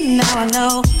need. Now I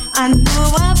know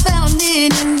I found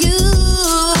it in you.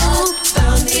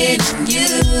 Found it in you.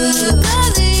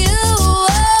 Cause you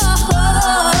are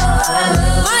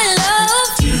my love.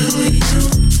 Do you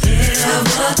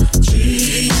ever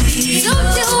dream? Don't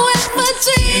you ever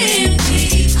dream?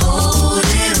 Hold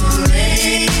it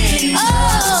rain.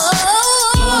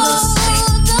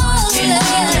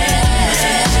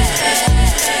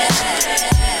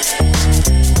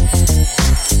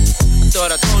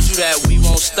 That we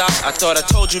won't stop. I thought I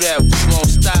told you that we won't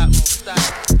stop.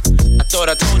 I thought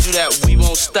I told you that we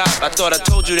won't stop. I thought I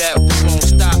told you that we won't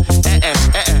stop.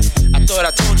 I thought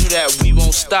I told you that we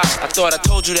won't stop. I thought I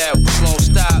told you that we won't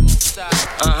stop.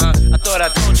 I thought I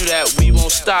told you that we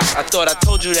won't stop. I thought I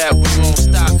told you that we won't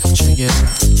stop. Check it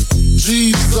out.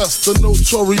 Jesus, the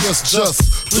notorious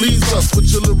just. Please us with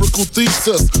your lyrical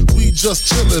thesis. We just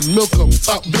chillin', milk 'em,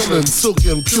 top billin',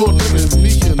 silkin', pure linen,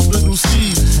 me and little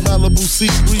Steve, Malibu sea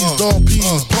breeze, dawn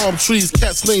peas, palm trees,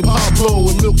 cats named Pablo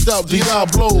and milked out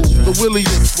Diablo. The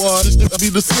williest, this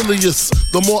be the silliest.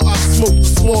 The more I smoke, the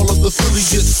smaller the silly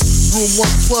gets. Room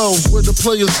 112, where the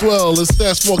players dwell, and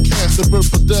stash more cash than Bert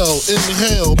Fidel.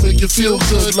 Inhale, make you feel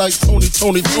good like Tony.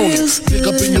 Pick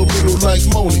up in your middle like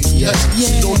Moni. Yeah.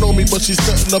 She don't know me, but she's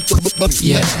setting up the money.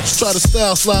 Yeah. Try to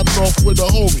style sliding off with a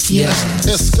homie. Yeah.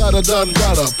 Escada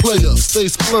Dangada, player, stay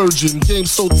splurging. Game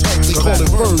so tight, they call it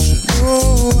version.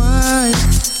 Oh, I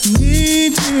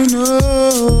need to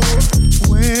know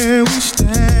where we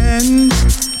stand.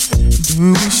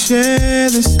 Do we share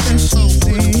the special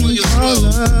thing called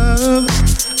love?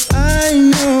 I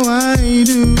know I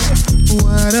do.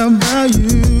 What about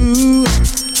you?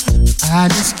 I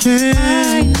just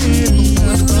can't get enough.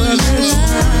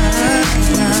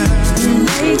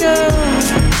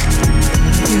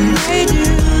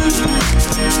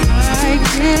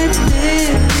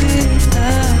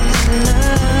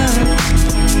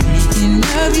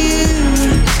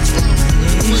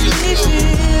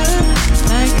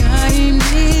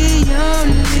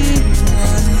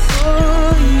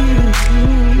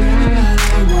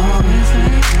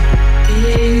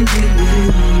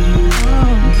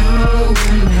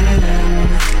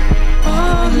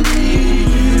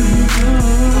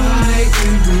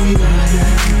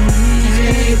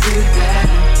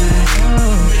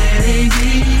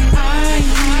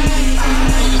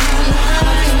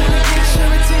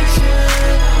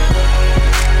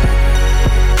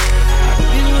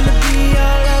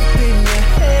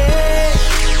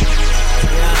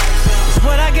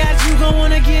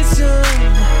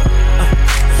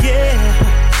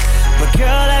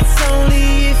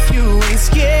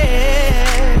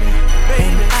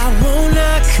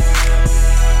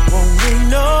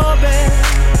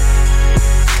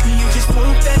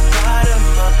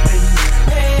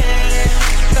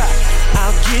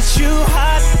 get you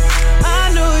hot.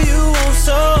 I know you want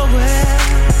so well.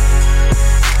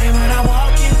 And when I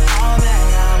walk in, all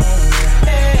that I want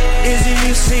is if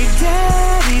you say,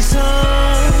 Daddy's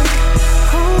home,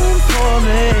 home for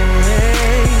me.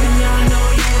 And I know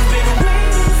you've been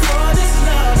waiting for this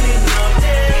loving all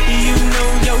day. You know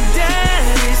your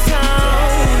daddy's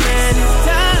home, and it's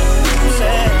time to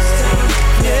say,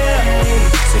 yeah.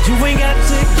 So you ain't got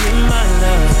to give my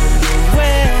love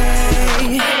away.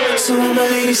 So when my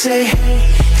lady say, hey,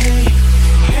 hey,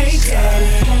 hey, daddy,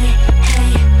 hey,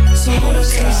 hey. So when my lady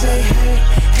say, hey,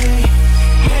 hey,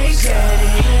 hey, daddy,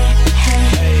 hey,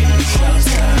 hey.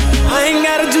 I ain't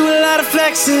gotta do a lot of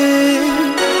flexing.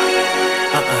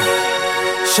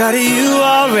 Shawty, you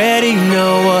already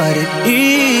know what it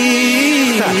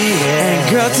is. And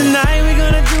girl, tonight we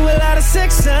gonna do a lot of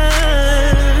sexing.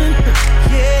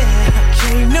 Yeah,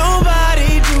 can't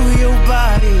nobody do your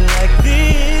body like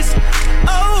this.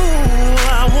 Oh,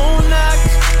 I won't knock,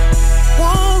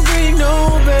 won't ring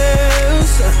no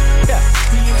bells. Yeah,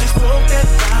 you just broke that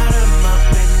bottom up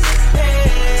in the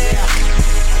air.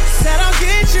 Said I'll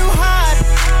get you hot,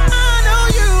 I know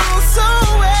you so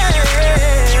well.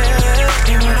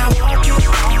 And when I walk you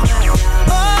all night,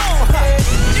 oh,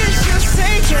 it's just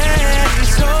saying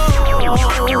so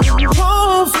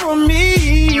home for me.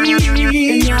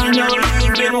 And I know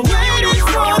you've been waiting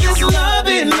for this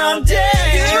loving all day.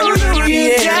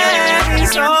 Yeah,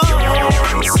 so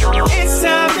it's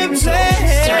time to play.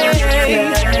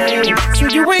 So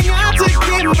you ain't got to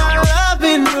give my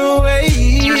loving away.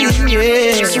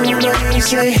 Yeah. So when you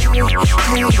say, hey,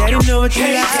 daddy know what you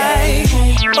like.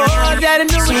 Oh, daddy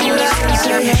know what you like.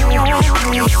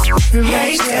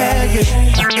 Hey, daddy.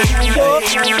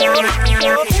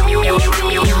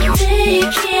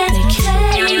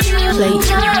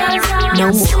 No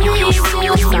more.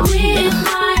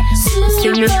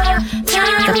 See me?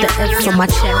 Got the F on my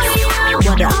chest.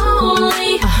 What up?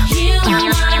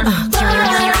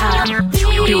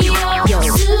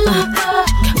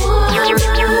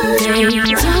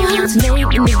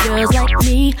 Making the girls like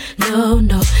me,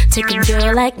 no. Take a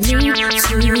girl like me to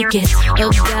get a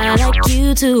guy like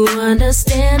you to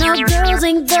understand our girls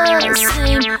ain't the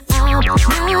same. I'm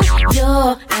not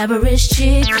your average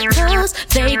chick, cause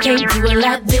they can't do it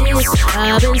like this.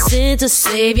 I've been sent to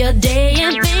save your day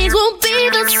and things won't be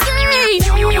the same.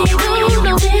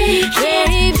 No,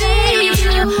 can't evade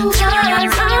you, cause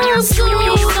I'm so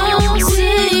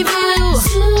save you.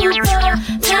 Super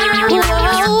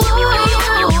power.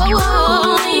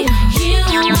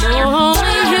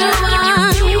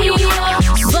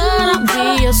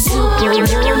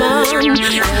 Superwoman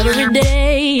every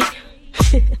day.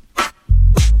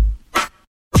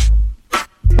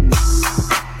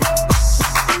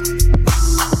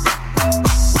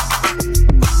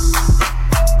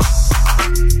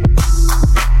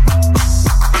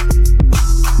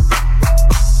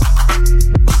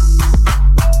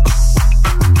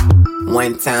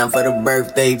 One time for the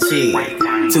birthday chick,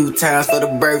 2 times for the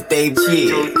birthday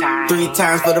chick, 3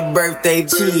 times for the birthday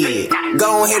chick.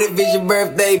 Go ahead if it's your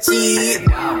birthday chick.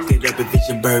 Get up if it's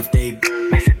your birthday.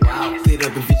 Get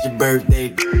up if it's your birthday.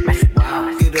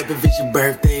 Get up if it's your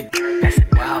birthday. Get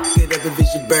up if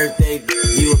it's your birthday.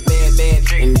 You a bad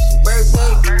and it's your birthday.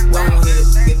 Go ahead,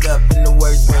 get up in the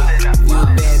worst way. You a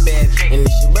bad and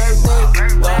it's your birthday.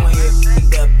 Go ahead,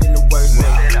 get up in the worst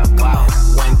way. Come on,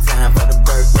 1 time for the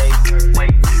birthday.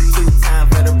 2 times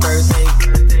for the birthday.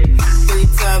 3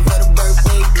 times for the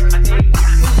birthday.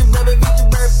 It's your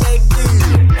birthday.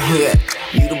 Yeah,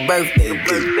 you the birthday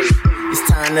bitch. It's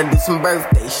time to do some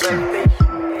birthday shit.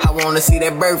 I wanna see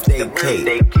that birthday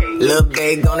cake. Little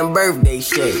bag on the birthday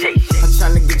shake. I'm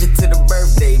tryna get you to the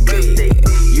birthday bed.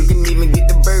 You can even get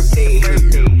the birthday here.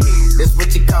 That's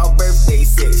what you call birthday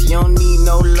sex. You don't need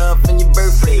no love from your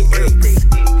birthday ex.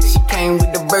 She came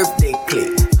with the birthday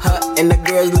clip. Her and the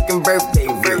girls looking birthday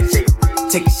rich.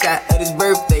 Take a shot of this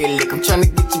birthday lick. I'm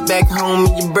tryna get you back home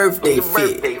in your birthday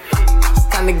fit. It's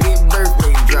time to get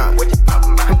birthday drunk.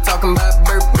 I'm talking about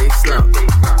birthday slump.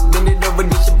 Bend it over,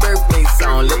 this your birthday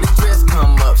song. Let the dress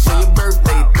come up, show your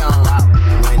birthday thong.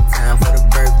 1 time for the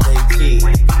birthday chick,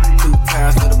 2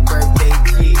 times for the birthday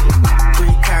chick,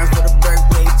 3 times for the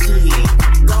birthday chick.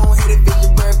 Go ahead if it's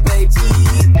your birthday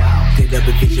chick. Get up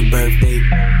if it's your birthday.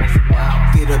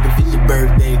 Get up if it's your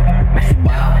birthday.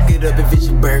 Get up if it's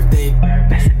your birthday.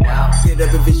 Get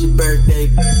up if it's your birthday.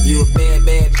 You a bad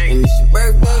and it's your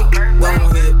birthday. Go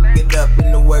ahead, get up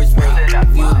in the worst way.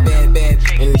 You a bad and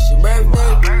it's your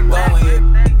birthday. Go ahead,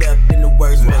 get up in the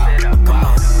worst way. Come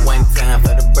on, 1 time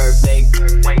for the birthday,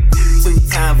 2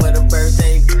 times for the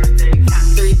birthday,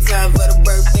 3 times for the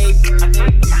birthday.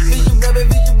 It's your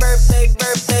birthday,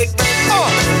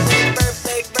 birthday.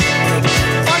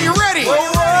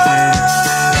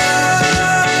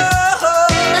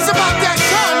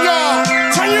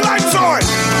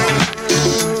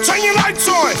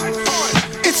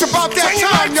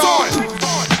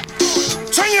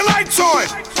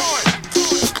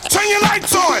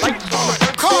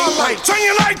 Turn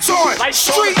your lights on.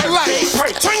 Street lights.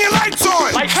 Turn your lights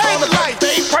on.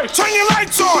 Headlights. Turn your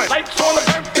lights on.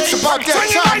 It's about that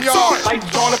time, y'all.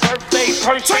 Lights on the birthday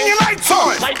person. Turn your lights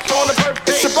on. Lights on the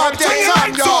birthday. It's about that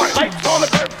time, y'all. Lights on the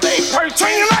birthday person.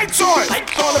 Turn your lights on.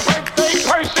 Lights on the birthday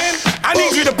person. I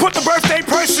need you to put the birthday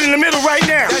person in the middle right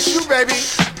now. That's you, baby.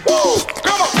 Woo!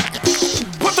 Come on.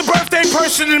 Put the birthday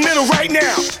person in the middle right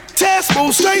now. Test,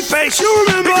 move, straight face. You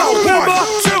remember? Remember?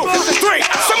 1, 2, 3.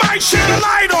 Somebody shine a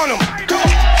light on him. Come on.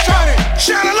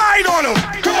 Shine a light on him.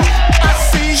 Come on. I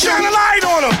see. Shine a light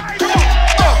on him. Come on.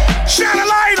 Shine a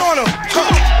light on him. Come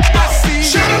on. I see.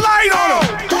 Shine a light on him.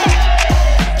 Come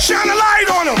on. Shine a light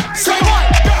on him. Say what?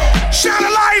 Shine a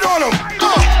light on him.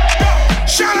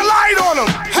 Shine a light on him.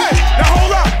 Hey. Now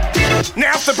hold up.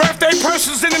 Now if the birthday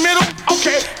person's in the middle,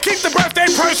 okay, keep the birthday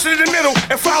person in the middle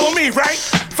and follow me, right?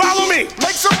 Follow me.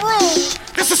 Make some room.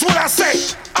 This is what I say.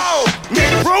 Oh,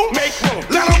 make room,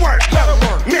 let her work. Let her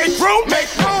work. Make room, make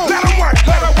room. Let her work.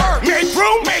 Let her work. Make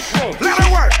room, make room. Let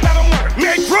her work. Let her work.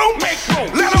 Make room,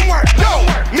 let her work. Let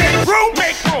her work. Make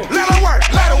room, let her work.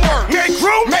 Let her work. Make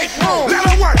room, let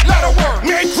her work. Let her work.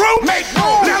 Make room,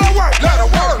 let her work. Let her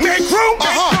work. Make room,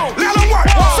 let her work.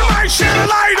 Somebody shine a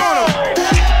light on him.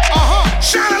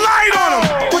 Shine a light on him.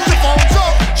 Put your phones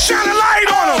up. Shine a light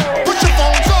on him. Put your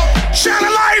phones up. Shine a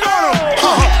light on him.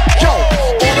 Yo,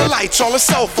 all the lights, all the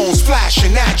cell phones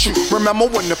flashing at you. Remember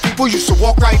when the people used to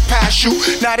walk right past you?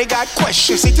 Now they got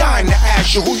questions, they dying to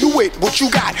ask you who you with, what you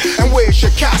got, and where's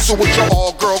your castle with your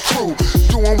all-girl crew?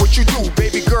 Doing what you do,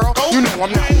 baby girl. You know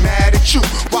I'm not mad at you.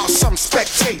 While some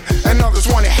spectate and others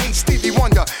wanna hate Stevie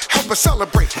Wonder, help us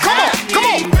celebrate. Come on, come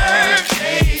on. Happy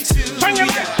birthday to you. Turn your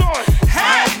lights on.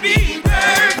 Happy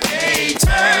birthday to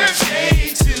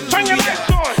you. Turn your lights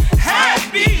on.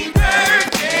 Happy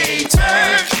birthday to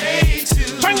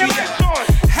you. Turn your lights on.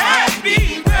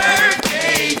 Happy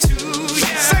birthday to you.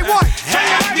 Say what?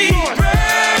 Happy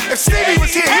birthday. If Stevie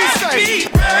was here, he'd say. Happy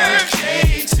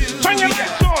birthday to you. Turn your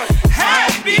lights on.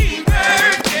 Happy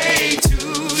birthday to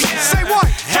you. Say what?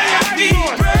 Happy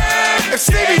birthday. If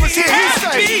Stevie was here, he'd say.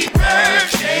 Happy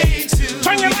birthday to you.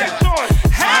 Turn your lights on.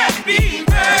 Happy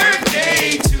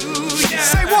birthday to you.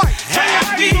 Say what?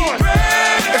 Happy birthday.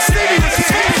 If Stevie was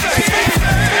here, he'd say.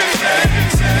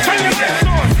 Turn your lights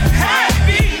on.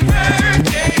 Happy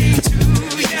birthday to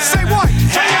you. Say what?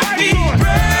 Happy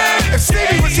birthday. If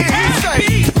Stevie was here, he'd say.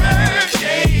 Happy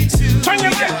birthday to you. Turn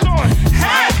your lights on.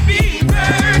 Happy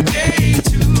birthday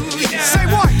to you. Say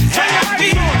what?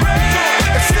 Happy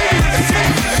birthday. If Stevie was here.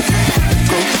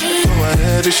 Go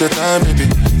ahead, it's your time, baby.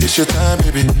 It's your time,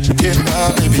 baby. Get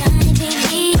my baby.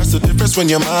 That's the difference when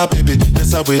you're my baby.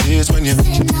 That's how it is when you.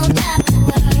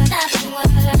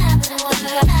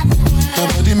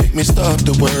 Nobody make me stop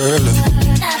the world.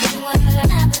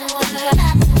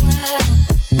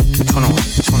 Hold on.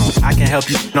 I can help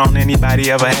you on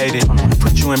anybody ever hated.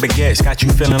 Put you in baguettes, got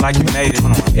you feeling like you made it.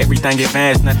 Everything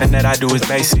advanced, nothing that I do is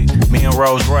basic. Me and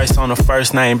Rolls Royce on a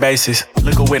first name basis.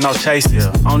 Liquor with no chases.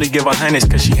 Only give her hundreds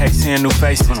cause she hates seeing new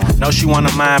faces. Know she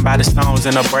wanna mind by the stones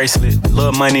in her bracelet.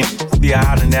 Little money, be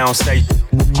out and down state.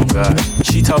 Oh God.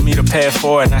 She told me to pay it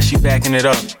forward, now she backing it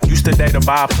up. Used to date a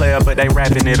ball player, but they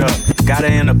wrapping it up. Got her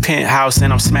in a penthouse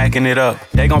and I'm smacking it up.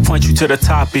 They gon' point you to the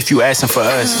top if you asking for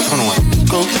us. 21.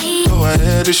 Go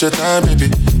ahead, it's your time, baby.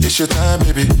 It's your time,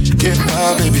 baby. Get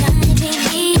my baby.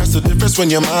 That's the difference when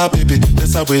you're my baby.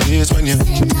 That's how it is when you.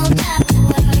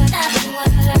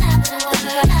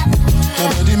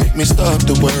 Nobody make me stop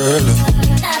the world.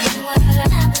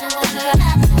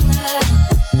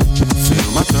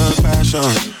 Feel my thug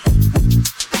passion.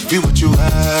 Be what you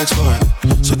ask for.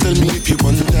 So tell me if you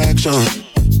want action.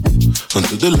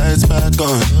 Until the lights back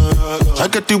on. I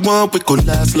got the one we could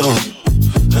last long.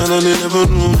 And I never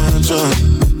knew my job.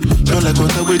 Feel like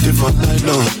what I waited for night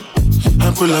long.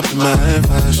 I pull up in my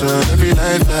fashion. Every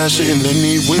night flashing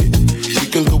anyway. We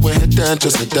can go ahead and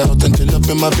just head out until up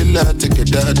in my villa. Take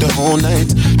it out the whole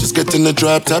night. Just get in the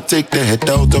drop top, take the head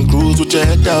out and cruise with your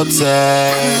head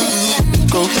outside.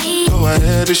 Go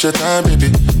ahead, it's your time, baby.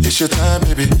 It's your time,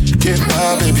 baby. Get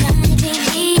my baby.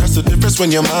 That's the difference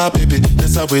when you're my baby.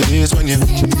 That's how it is when you.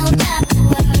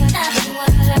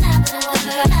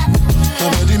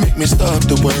 Nobody make me stop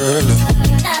the world.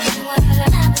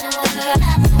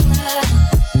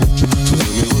 Tell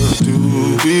me what do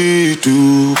we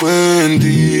do when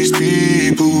these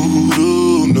people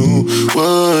don't know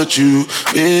what you've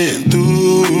been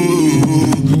through?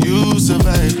 You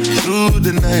survive through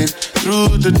the night,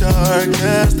 through the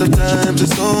darkest of times.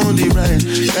 It's only right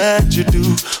that you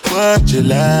do what you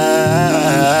like.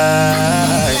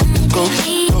 Go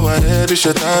ahead, it's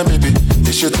your time, baby.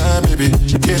 It's your time, baby.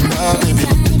 Get my baby.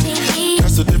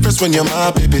 That's the difference when you're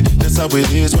my baby. That's how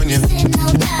it is when you.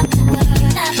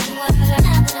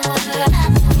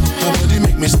 Nobody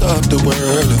make me stop the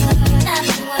world.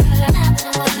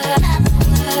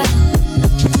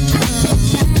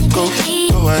 Go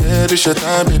ahead, it's your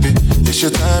time, baby. It's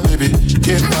your time, baby.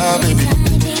 Get my baby.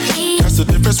 That's the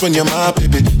difference when you're my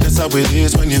baby. That's how it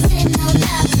is when you. When you're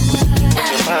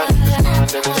mine, it's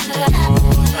mine, then it's yours.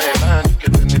 I ain't mine, you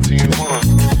can do anything you want.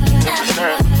 It's your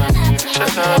turn, I need to shut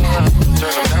down. Turn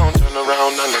them down, turn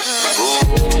around, now let's move.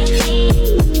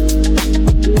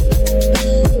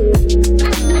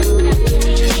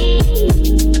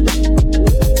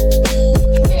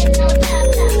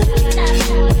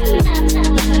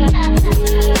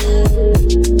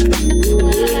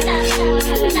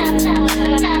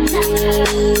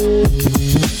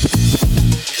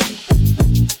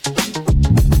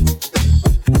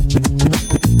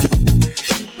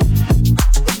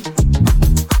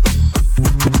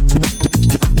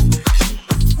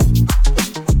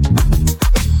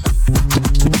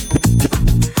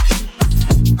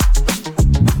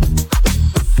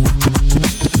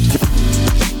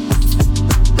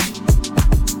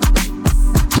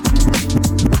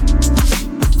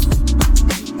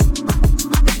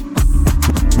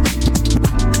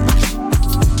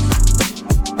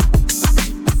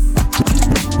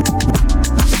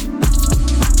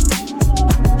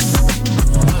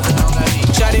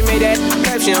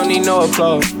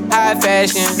 High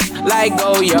fashion, like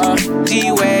Goya,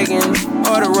 G-Wagon,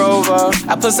 or the Rover.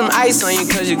 I put some ice on you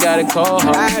cause you got a cold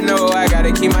heart. I know I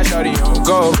gotta keep my shorty on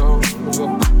go.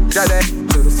 Drop that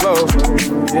to the floor,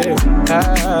 yeah.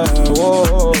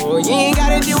 Whoa. You ain't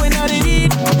gotta do it none of these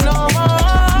no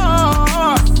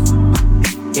more.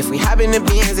 If we hop in the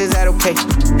Benz, is that okay?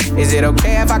 Is it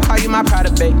okay if I call you my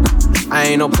pride, babe? I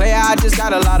ain't no player, I just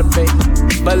got a lot of faith.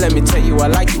 But let me tell you, I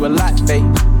like you a lot, babe.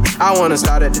 I wanna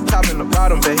start at the top and the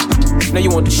bottom, babe. Now you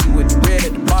want the shoe with the red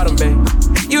at the bottom, babe.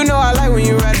 You know I like when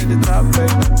you right at the top, babe.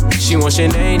 She wants your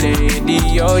name,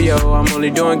 D-Yo-Yo. I'm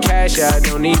only doing cash, I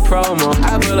don't need promo.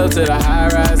 I pull up to the high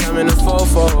rise, I'm in the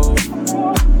 4-4.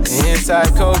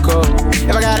 Inside Coco. If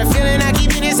I got a feeling, I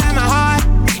keep it inside my heart.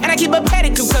 And I keep a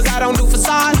pedicure cause I don't do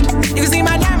facade. You can see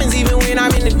my diamonds even when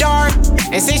I'm in the dark.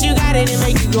 And since you got it, it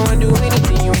make you go and do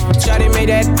anything you want. Shawty made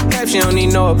that clap, she don't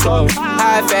need no applause.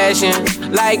 High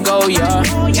fashion, like Goya,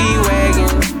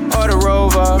 G-Wagon, or the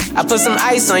Rover. I put some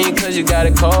ice on you cause you got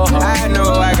a cold heart. I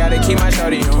know I gotta keep my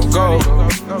shawty on go.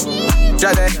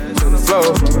 Drop that to the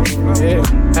floor, yeah.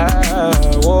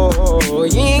 Whoa.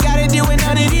 You ain't gotta deal with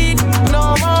none of these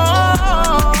no more.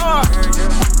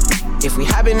 If we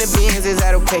hop in the Benz, is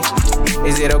that okay?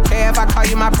 Is it okay if I call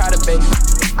you my pride, babe?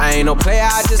 I ain't no player,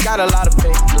 I just got a lot of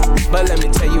faith. But let me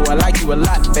tell you, I like you a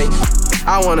lot, babe.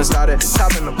 I wanna start at the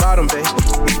top and the bottom, babe.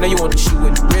 Now you want the shoe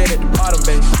with the red at the bottom,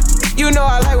 babe. You know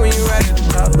I like when you right at the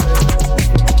top, babe.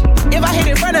 If I hit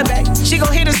it front and back, she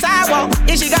gon' hit the sidewalk.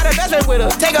 If she got a best friend with her,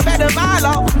 take her back to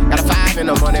Milo. Got a 5 in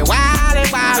the morning, wild.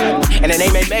 And the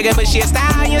name ain't Megan, but she a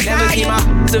stallion. Never keep my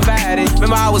divided.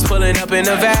 Remember I was pulling up in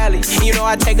the valley. You know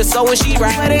I take her so when she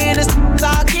ride. Put her in the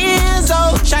talking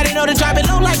so. Shawty know to drop it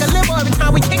low like a limo. Every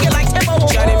time we kick it like tempo.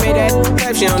 Shawty made that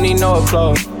clap, she don't need no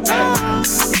applause.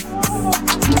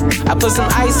 I put some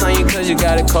ice on you cause you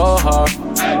got a cold heart.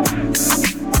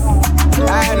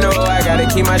 I know I gotta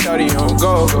keep my shorty on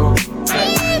go.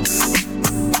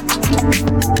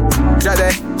 Drop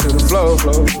that to the floor,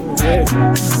 yeah.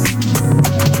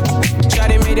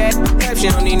 Shawty made that clap, she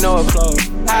don't need no applause.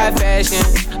 High fashion,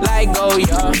 like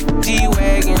Goya,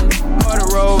 G-Wagon, or the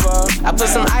Rover. I put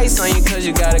some ice on you cause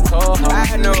you got a cold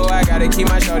heart. I know I gotta keep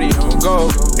my shorty on go.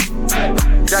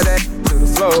 Drop that to the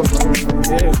floor,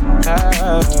 yeah.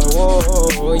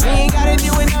 Whoa. You ain't gotta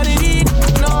deal with none of these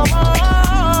no more.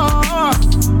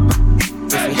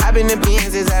 If we hop in the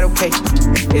Benz, is that okay?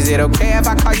 Is it okay if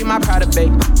I call you my pride,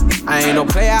 babe? I ain't no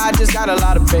player, I just got a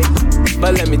lot of faith.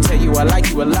 But let me tell you, I like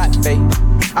you a lot, babe.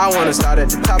 I wanna start at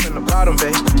the top and the bottom,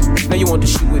 babe. Now you want the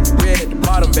shoe with the red at the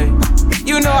bottom, babe.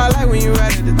 You know I like when you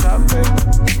right at the top, babe.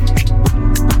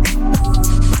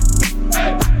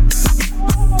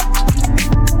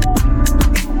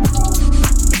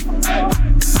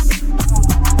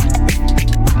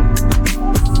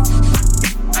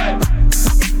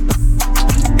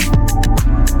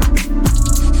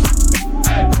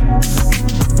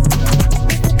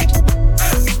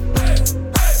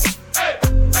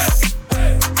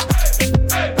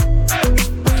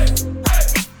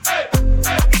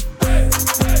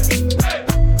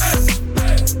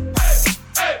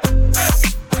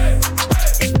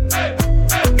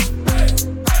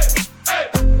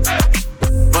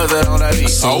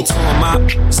 So two of my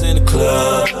in the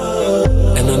club,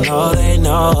 and I know they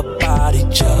know about it.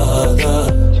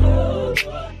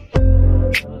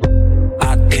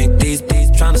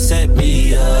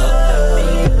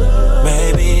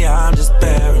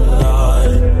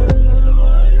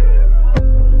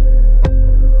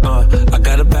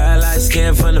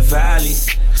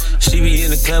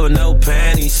 club with no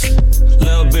panties.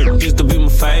 Little bit used to be my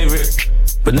favorite,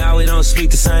 but now we don't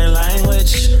speak the same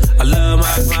language. I love my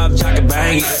I can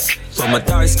bang it, but my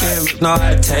dark skin know how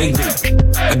to take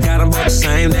it. I got them both the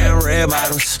same damn red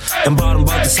bottoms, and bought them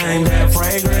both the same damn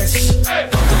fragrance.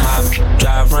 Both of my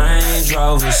drive Range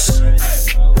Rovers.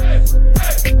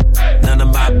 None of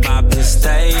my pop can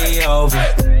stay over.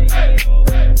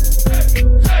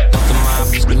 Both of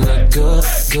my look good,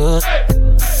 good.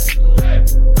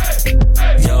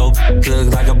 Yo,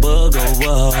 look like a booger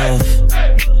wolf.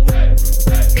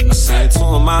 I sang two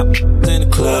of my in the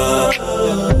club,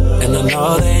 and I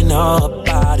know they know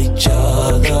about each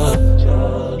other.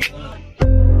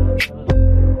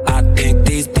 I think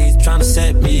these tryna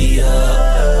set me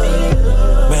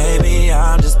up. Maybe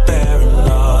I'm just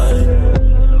paranoid.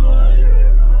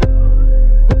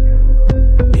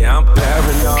 Yeah, I'm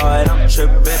paranoid, I'm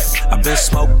tripping. I've been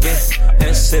smoking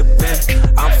and sipping.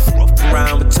 I'm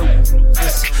around with two,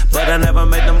 but I never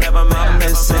make them my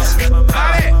misses.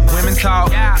 Women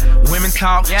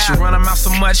talk. She run her mouth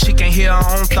so much she can't hear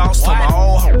her own thoughts. Told my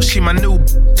old hoe she my new.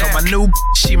 Told my new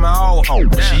she my old hoe.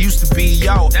 She used to be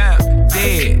yo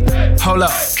dead. Hold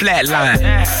up, flatline.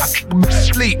 I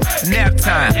sleep, nap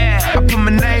time. I put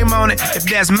my name on it if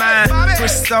that's mine.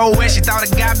 Push so wet she thought I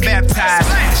got baptized.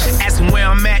 Asking where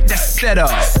I'm at, that's set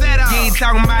up. You ain't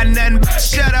talking about nothing but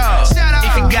shut up.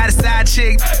 If you got a side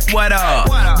chick, what up?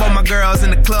 Both my girls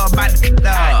in the club about to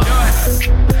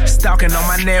up. Stalking on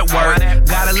my network.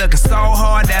 Got her looking so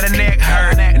hard that her neck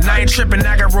hurt. And I ain't tripping,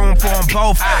 I got room for them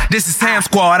both. This is Ham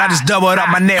Squad, I just doubled up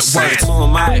my network. Two of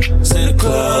my in the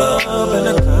club,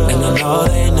 and I know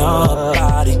they know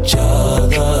about each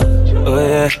other. Oh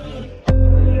yeah,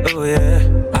 oh yeah.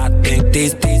 I think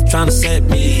these tryna set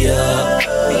me up.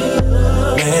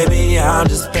 Maybe I'm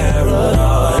just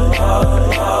paranoid.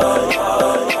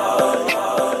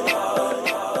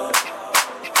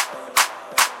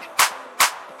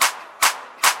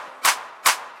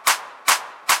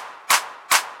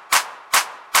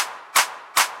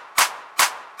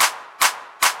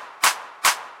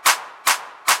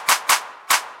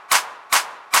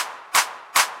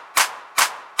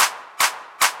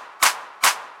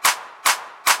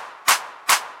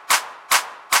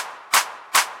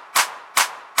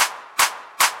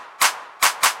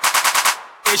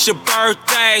 It's your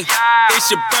birthday, it's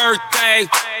your birthday,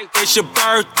 it's your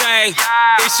birthday,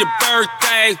 it's your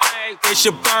birthday, it's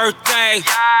your birthday,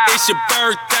 it's your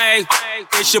birthday,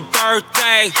 it's your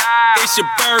birthday, it's your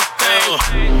birthday.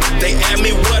 They ask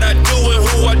me what I do and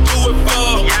who I do it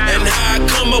for, and how I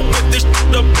come up with this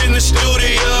up in the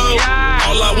studio.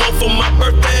 All I want for my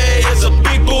birthday is a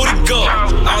big booty girl.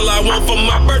 All I want for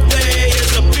my birthday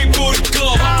is a big booty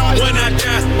girl. When I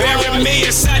die, bury me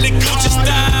inside the Gucci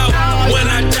style. When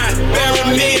I die,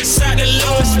 bury me inside the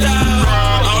Louis style.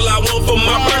 All I want for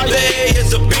my birthday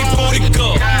is a big booty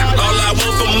girl. All I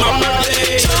want for my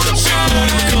birthday is a big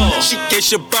booty girl.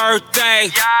 It's your birthday,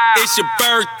 it's your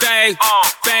birthday.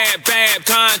 Bad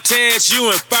contest,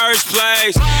 you in first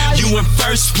place. You in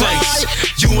first place,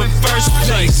 you in first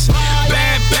place.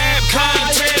 Bad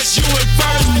contest, you in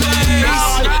first place.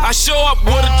 I show up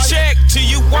with a check to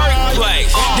your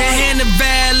workplace. Then hand the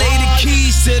valet the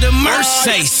keys to the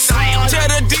Mercedes. Tell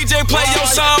the DJ play your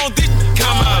song, this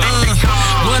come on.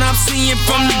 When I'm seeing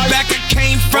from the back, I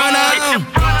came front of.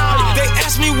 They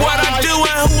ask me what I do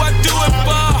and who I do it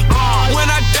for. When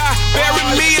I die, bury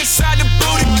me inside the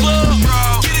booty club.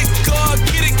 Get it good,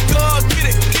 get it good, get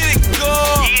it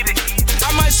good.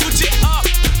 I might switch it up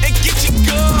and get you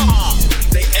good.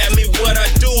 They ask me what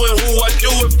I do and who I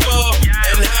do it for,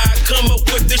 and how I come up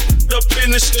with this up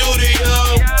in the studio.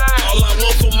 All I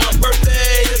want for my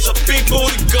birthday is a big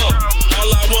booty girl. All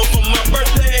I want for my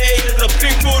birthday is a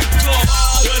big booty girl.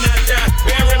 When I die,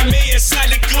 bury me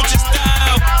inside the Gucci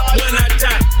style. When I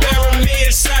die, bury me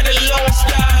inside the Louis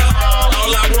style.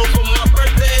 All I want for my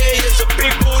birthday is a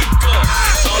big booty girl.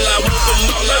 All I want for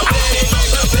my birthday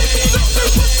is a big booty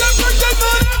girl. What's that birthday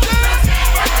money?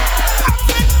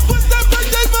 What's that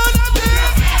birthday money?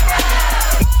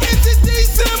 Is it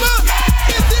December?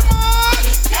 Is it March?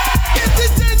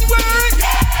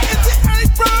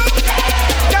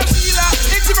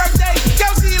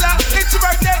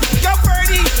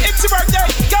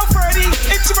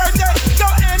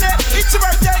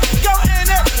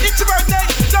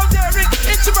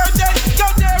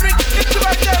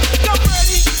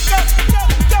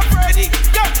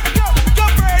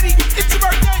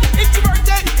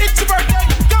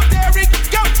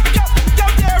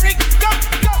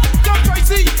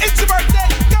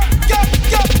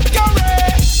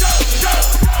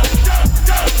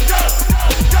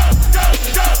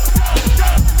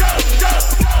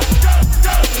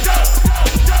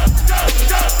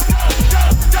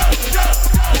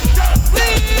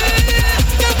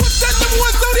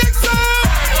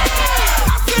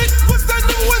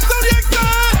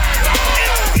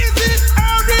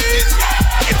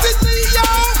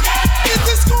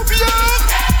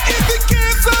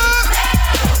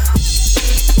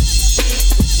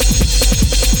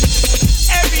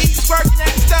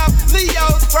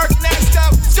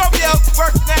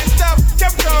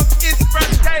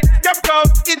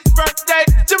 birthday.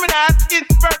 Gemini,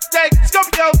 it's birthday.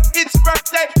 Scorpio, it's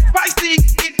birthday.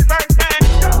 Pisces, it's birthday.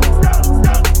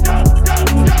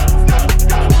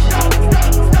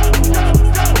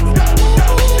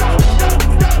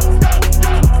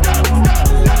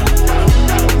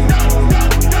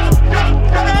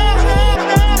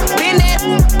 Bend that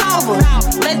over,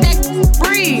 let that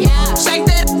breathe. Shake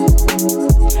that.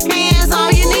 Hands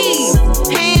on your knees,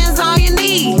 hands on your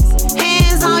knees,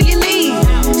 hands on your knees.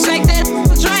 Shake that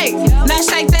for Drake, now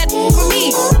shake that for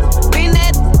me. Bend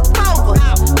that over,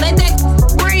 let that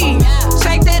breathe.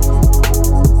 Shake that.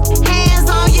 Hands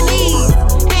on your knees,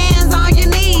 hands on your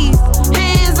knees,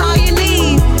 hands on your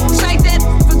knees. Shake that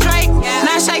for Drake,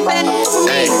 now shake that for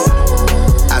me.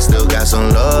 I still got some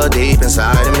love deep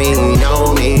inside of me.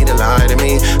 No need to lie to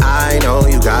me. I know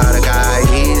you got a guy,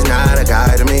 he's not a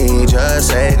guy to me. Just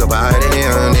say goodbye to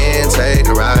him, then take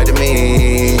a ride to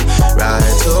me. Ride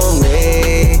to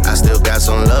me. I still got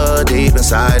some love deep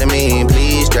inside of me.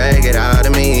 Please drag it out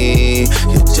of me.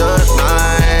 You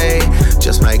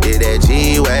just might get that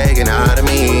G-Wagon out of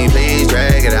me. Please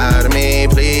drag it out of me.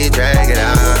 Please drag it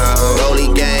out.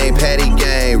 Rolly gang, Patty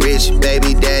gang, rich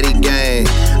baby daddy gang.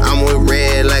 I'm with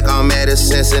Red like I'm at a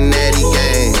Cincinnati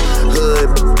gang.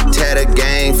 Hood tatter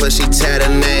gang, for she tat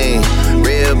her name.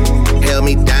 Real held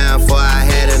me down for I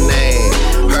had a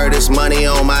name. Heard this money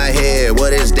on my head,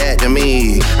 what is that to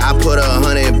me? I put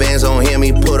 100 bands on him,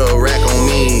 he put a rack on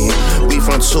me. We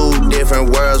from two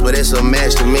different worlds, but it's a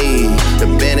match to me. To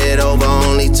bend it over,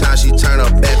 only time she turn her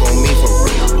back on me for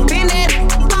real. Bend that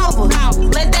over,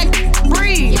 let that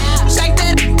breathe. Shake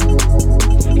that.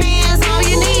 Hands on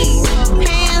your knees,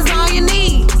 hands on your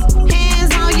knees,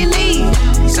 hands on your knees.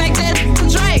 Shake that for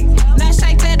Drake, now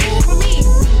shake that for me.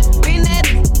 Bend that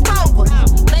over,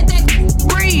 let that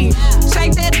breathe.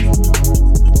 Shake that.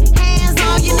 Hands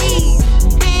on your knees,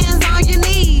 hands on your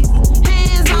knees,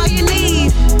 hands on your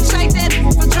knees. Shake that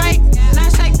for Drake, now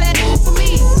shake that for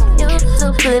me. You're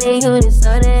so pretty, you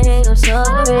decided ain't no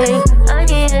sorry. I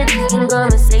need a deep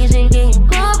conversation, can you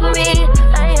call for me?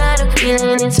 I got a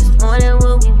feeling it's just more than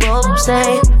what we both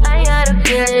say. I got a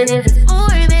feeling it's more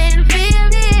than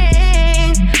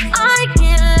feeling. I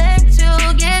can't let you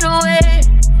get away.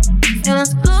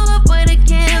 Feels good, but it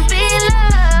can't be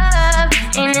love.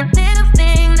 Ain't a little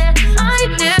thing that I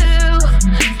do.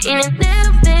 Ain't a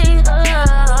little thing,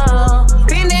 oh.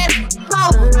 Bend that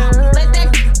over, let that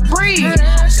breathe.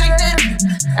 Shake that.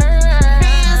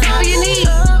 Hands on your knees,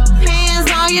 hands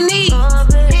on your knees,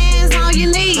 hands on your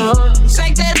knees.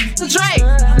 Shake that for Drake,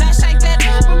 now shake that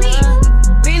for me.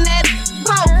 Bend that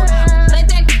over, let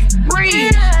that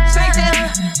breathe. Shake that.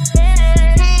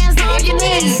 Hands on your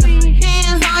knees,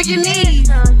 hands on your knees,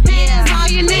 hands on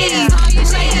your knees.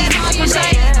 Shake that, now shake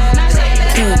that, now shake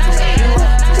that, now shake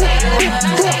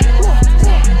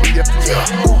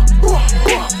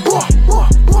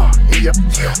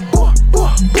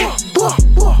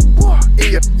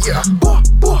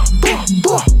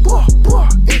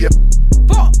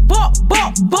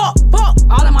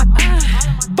all of my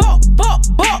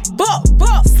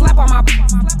slap on my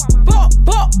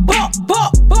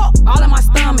all in my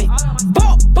stomach.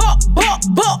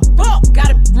 Got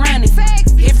it running.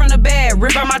 Hit from the bed,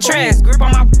 rip out my trash, grip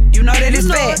on my. You know that it's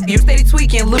fat. You steady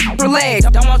tweaking, look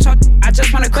relaxed. Don't want your. I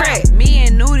just wanna crack. Me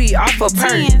and Nudie off a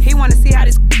perk. He wanna see how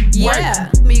this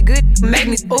work. Me good, make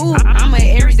me ooh. I'm an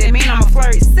Aries, that mean I'm a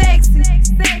flirt. Sexy.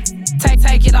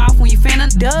 Take it off when you finna.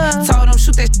 Duh. Told him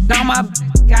shoot that shit on my.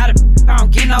 Got it. I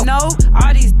don't get no.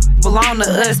 All these belong to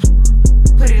us.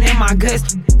 Put it in my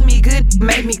guts. Me good,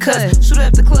 make me cuss. Shoot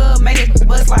up the club, make it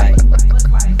bust like.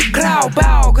 Growl,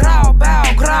 bow, growl,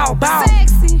 bow, growl, bow.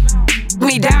 Sexy.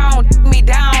 Me down, me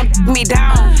down, me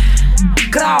down.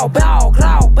 Growl, bow,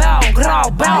 growl, bow,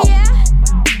 growl, bow.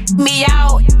 Me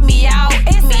out, me out,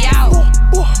 me out.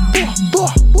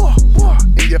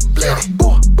 In your blood.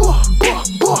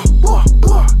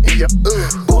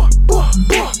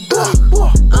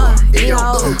 In your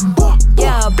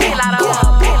yeah, big lot of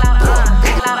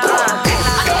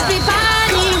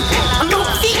everybody,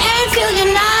 move the and feel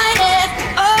united.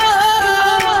 Oh,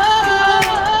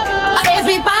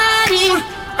 everybody,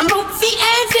 move the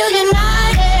and feel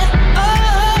united. Oh,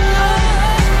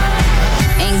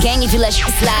 Ain't gang if you let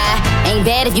shit slide. Ain't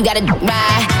bad if you gotta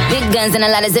ride. Big guns and a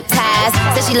lot of zip ties.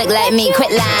 Said she look like me,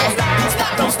 quit lying.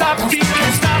 Don't stop the beat,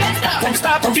 don't stop. Don't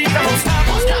stop the beat, don't stop.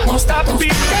 Don't stop the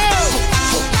beat.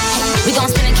 We gon'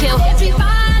 spin and kill.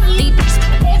 everybody,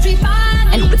 everybody,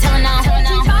 And we're telling on.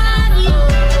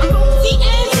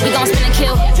 We gon' spin and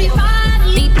kill.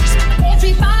 everybody,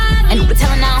 everybody, And we're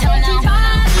telling on.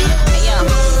 Hey, yo.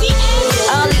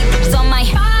 All these bitches on my.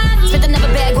 Spent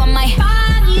another bag on my.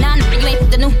 Now you ain't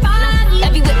the new.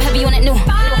 Every whip heavy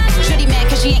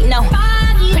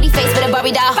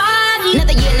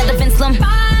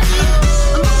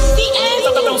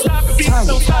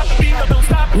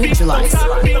neutralize,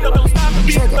 trigger,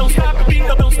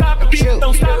 shoot,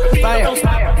 fire,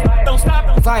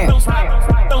 fire,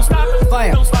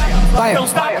 fire, fire.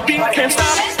 We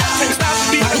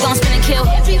gon' spin and kill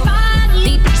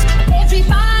deep,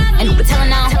 and we're telling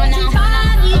now.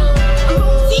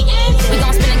 We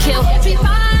gon' spin and kill deep,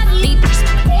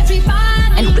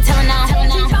 and we're telling now.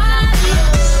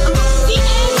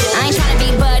 I ain't tryna be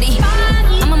buddy.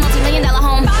 I'm a multi-million-dollar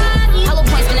home. Hollow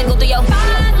points when I go through yo.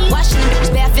 Washing the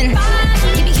bitch bathing.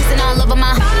 You be kissing all over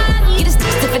my. Get a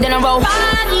stick stiffer than a roll.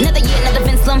 Another year, another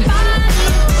Vince Lum.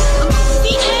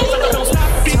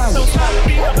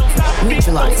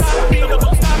 Neutralize, trigger,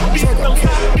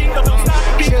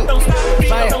 shoot,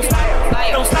 fire,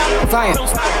 fire,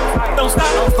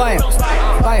 fire,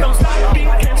 fire.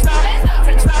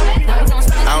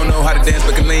 I don't know how to dance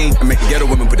but can lean. I make the ghetto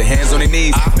women put their hands on their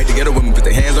knees. Make the ghetto women put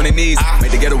their hands on their knees.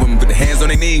 Make the ghetto women put their hands on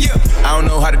their knees. I don't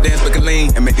know how to dance but can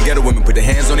lean. And make the ghetto women put their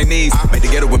hands on their knees. Make the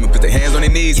ghetto women put their hands on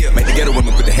their knees. Make the ghetto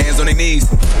women put their hands on their knees.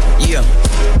 Yeah,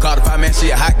 call the 5-man,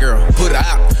 she a hot girl. Put her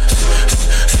out.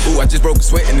 Ooh, I just broke a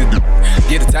sweat in the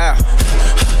get a towel.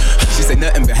 She say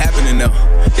nothing been happening though.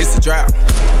 It's a drought.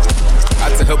 I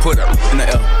tell her put her in the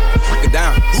L. Break it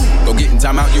down. Go get in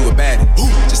time out, you a baddie.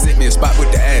 Just sit me a spot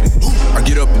with the addy. I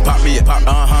get up and pop me a pop.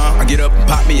 I get up and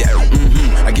pop me a.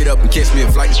 I get up and catch me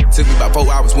a flight. Took me about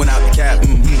 4 hours, went out the cab.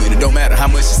 And it don't matter how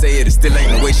much she say it, it still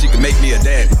ain't no way she can make me a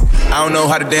daddy. I don't know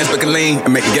how to dance but can lean.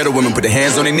 And make the ghetto women put their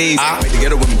hands on their knees. Make the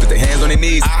ghetto women put their hands on their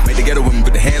knees. Make the ghetto women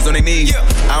put their hands on their knees.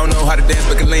 I don't know how to dance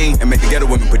but can lean. And make the ghetto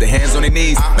women put their hands on their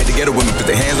knees. Make the ghetto women put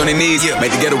their hands on their knees.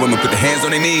 Make the ghetto women put their hands on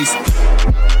their knees.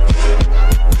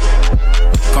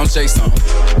 Come chase some.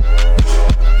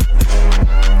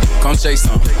 Come chase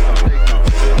some.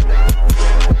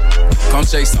 Come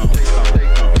chase some.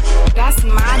 That's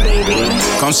my baby.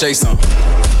 Come chase some.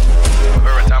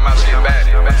 Her time out, she a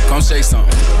baddie. Come chase some.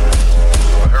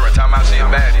 Her time out, she a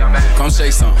baddie. Come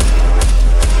chase some.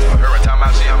 Her time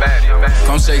out, she a baddie.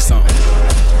 Come chase some.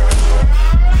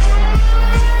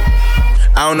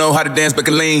 I don't know how to dance but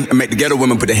can lean. And make the ghetto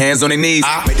women put their hands on their knees.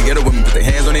 Make the ghetto women put their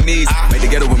hands on their knees. Make the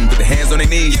ghetto women put their hands on their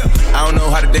knees. I don't know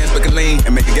how to dance but can lean.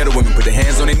 And make the ghetto women put their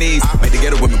hands on their knees. Make the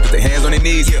ghetto women put their hands on their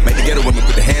knees. Make the ghetto women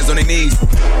put their hands on their knees.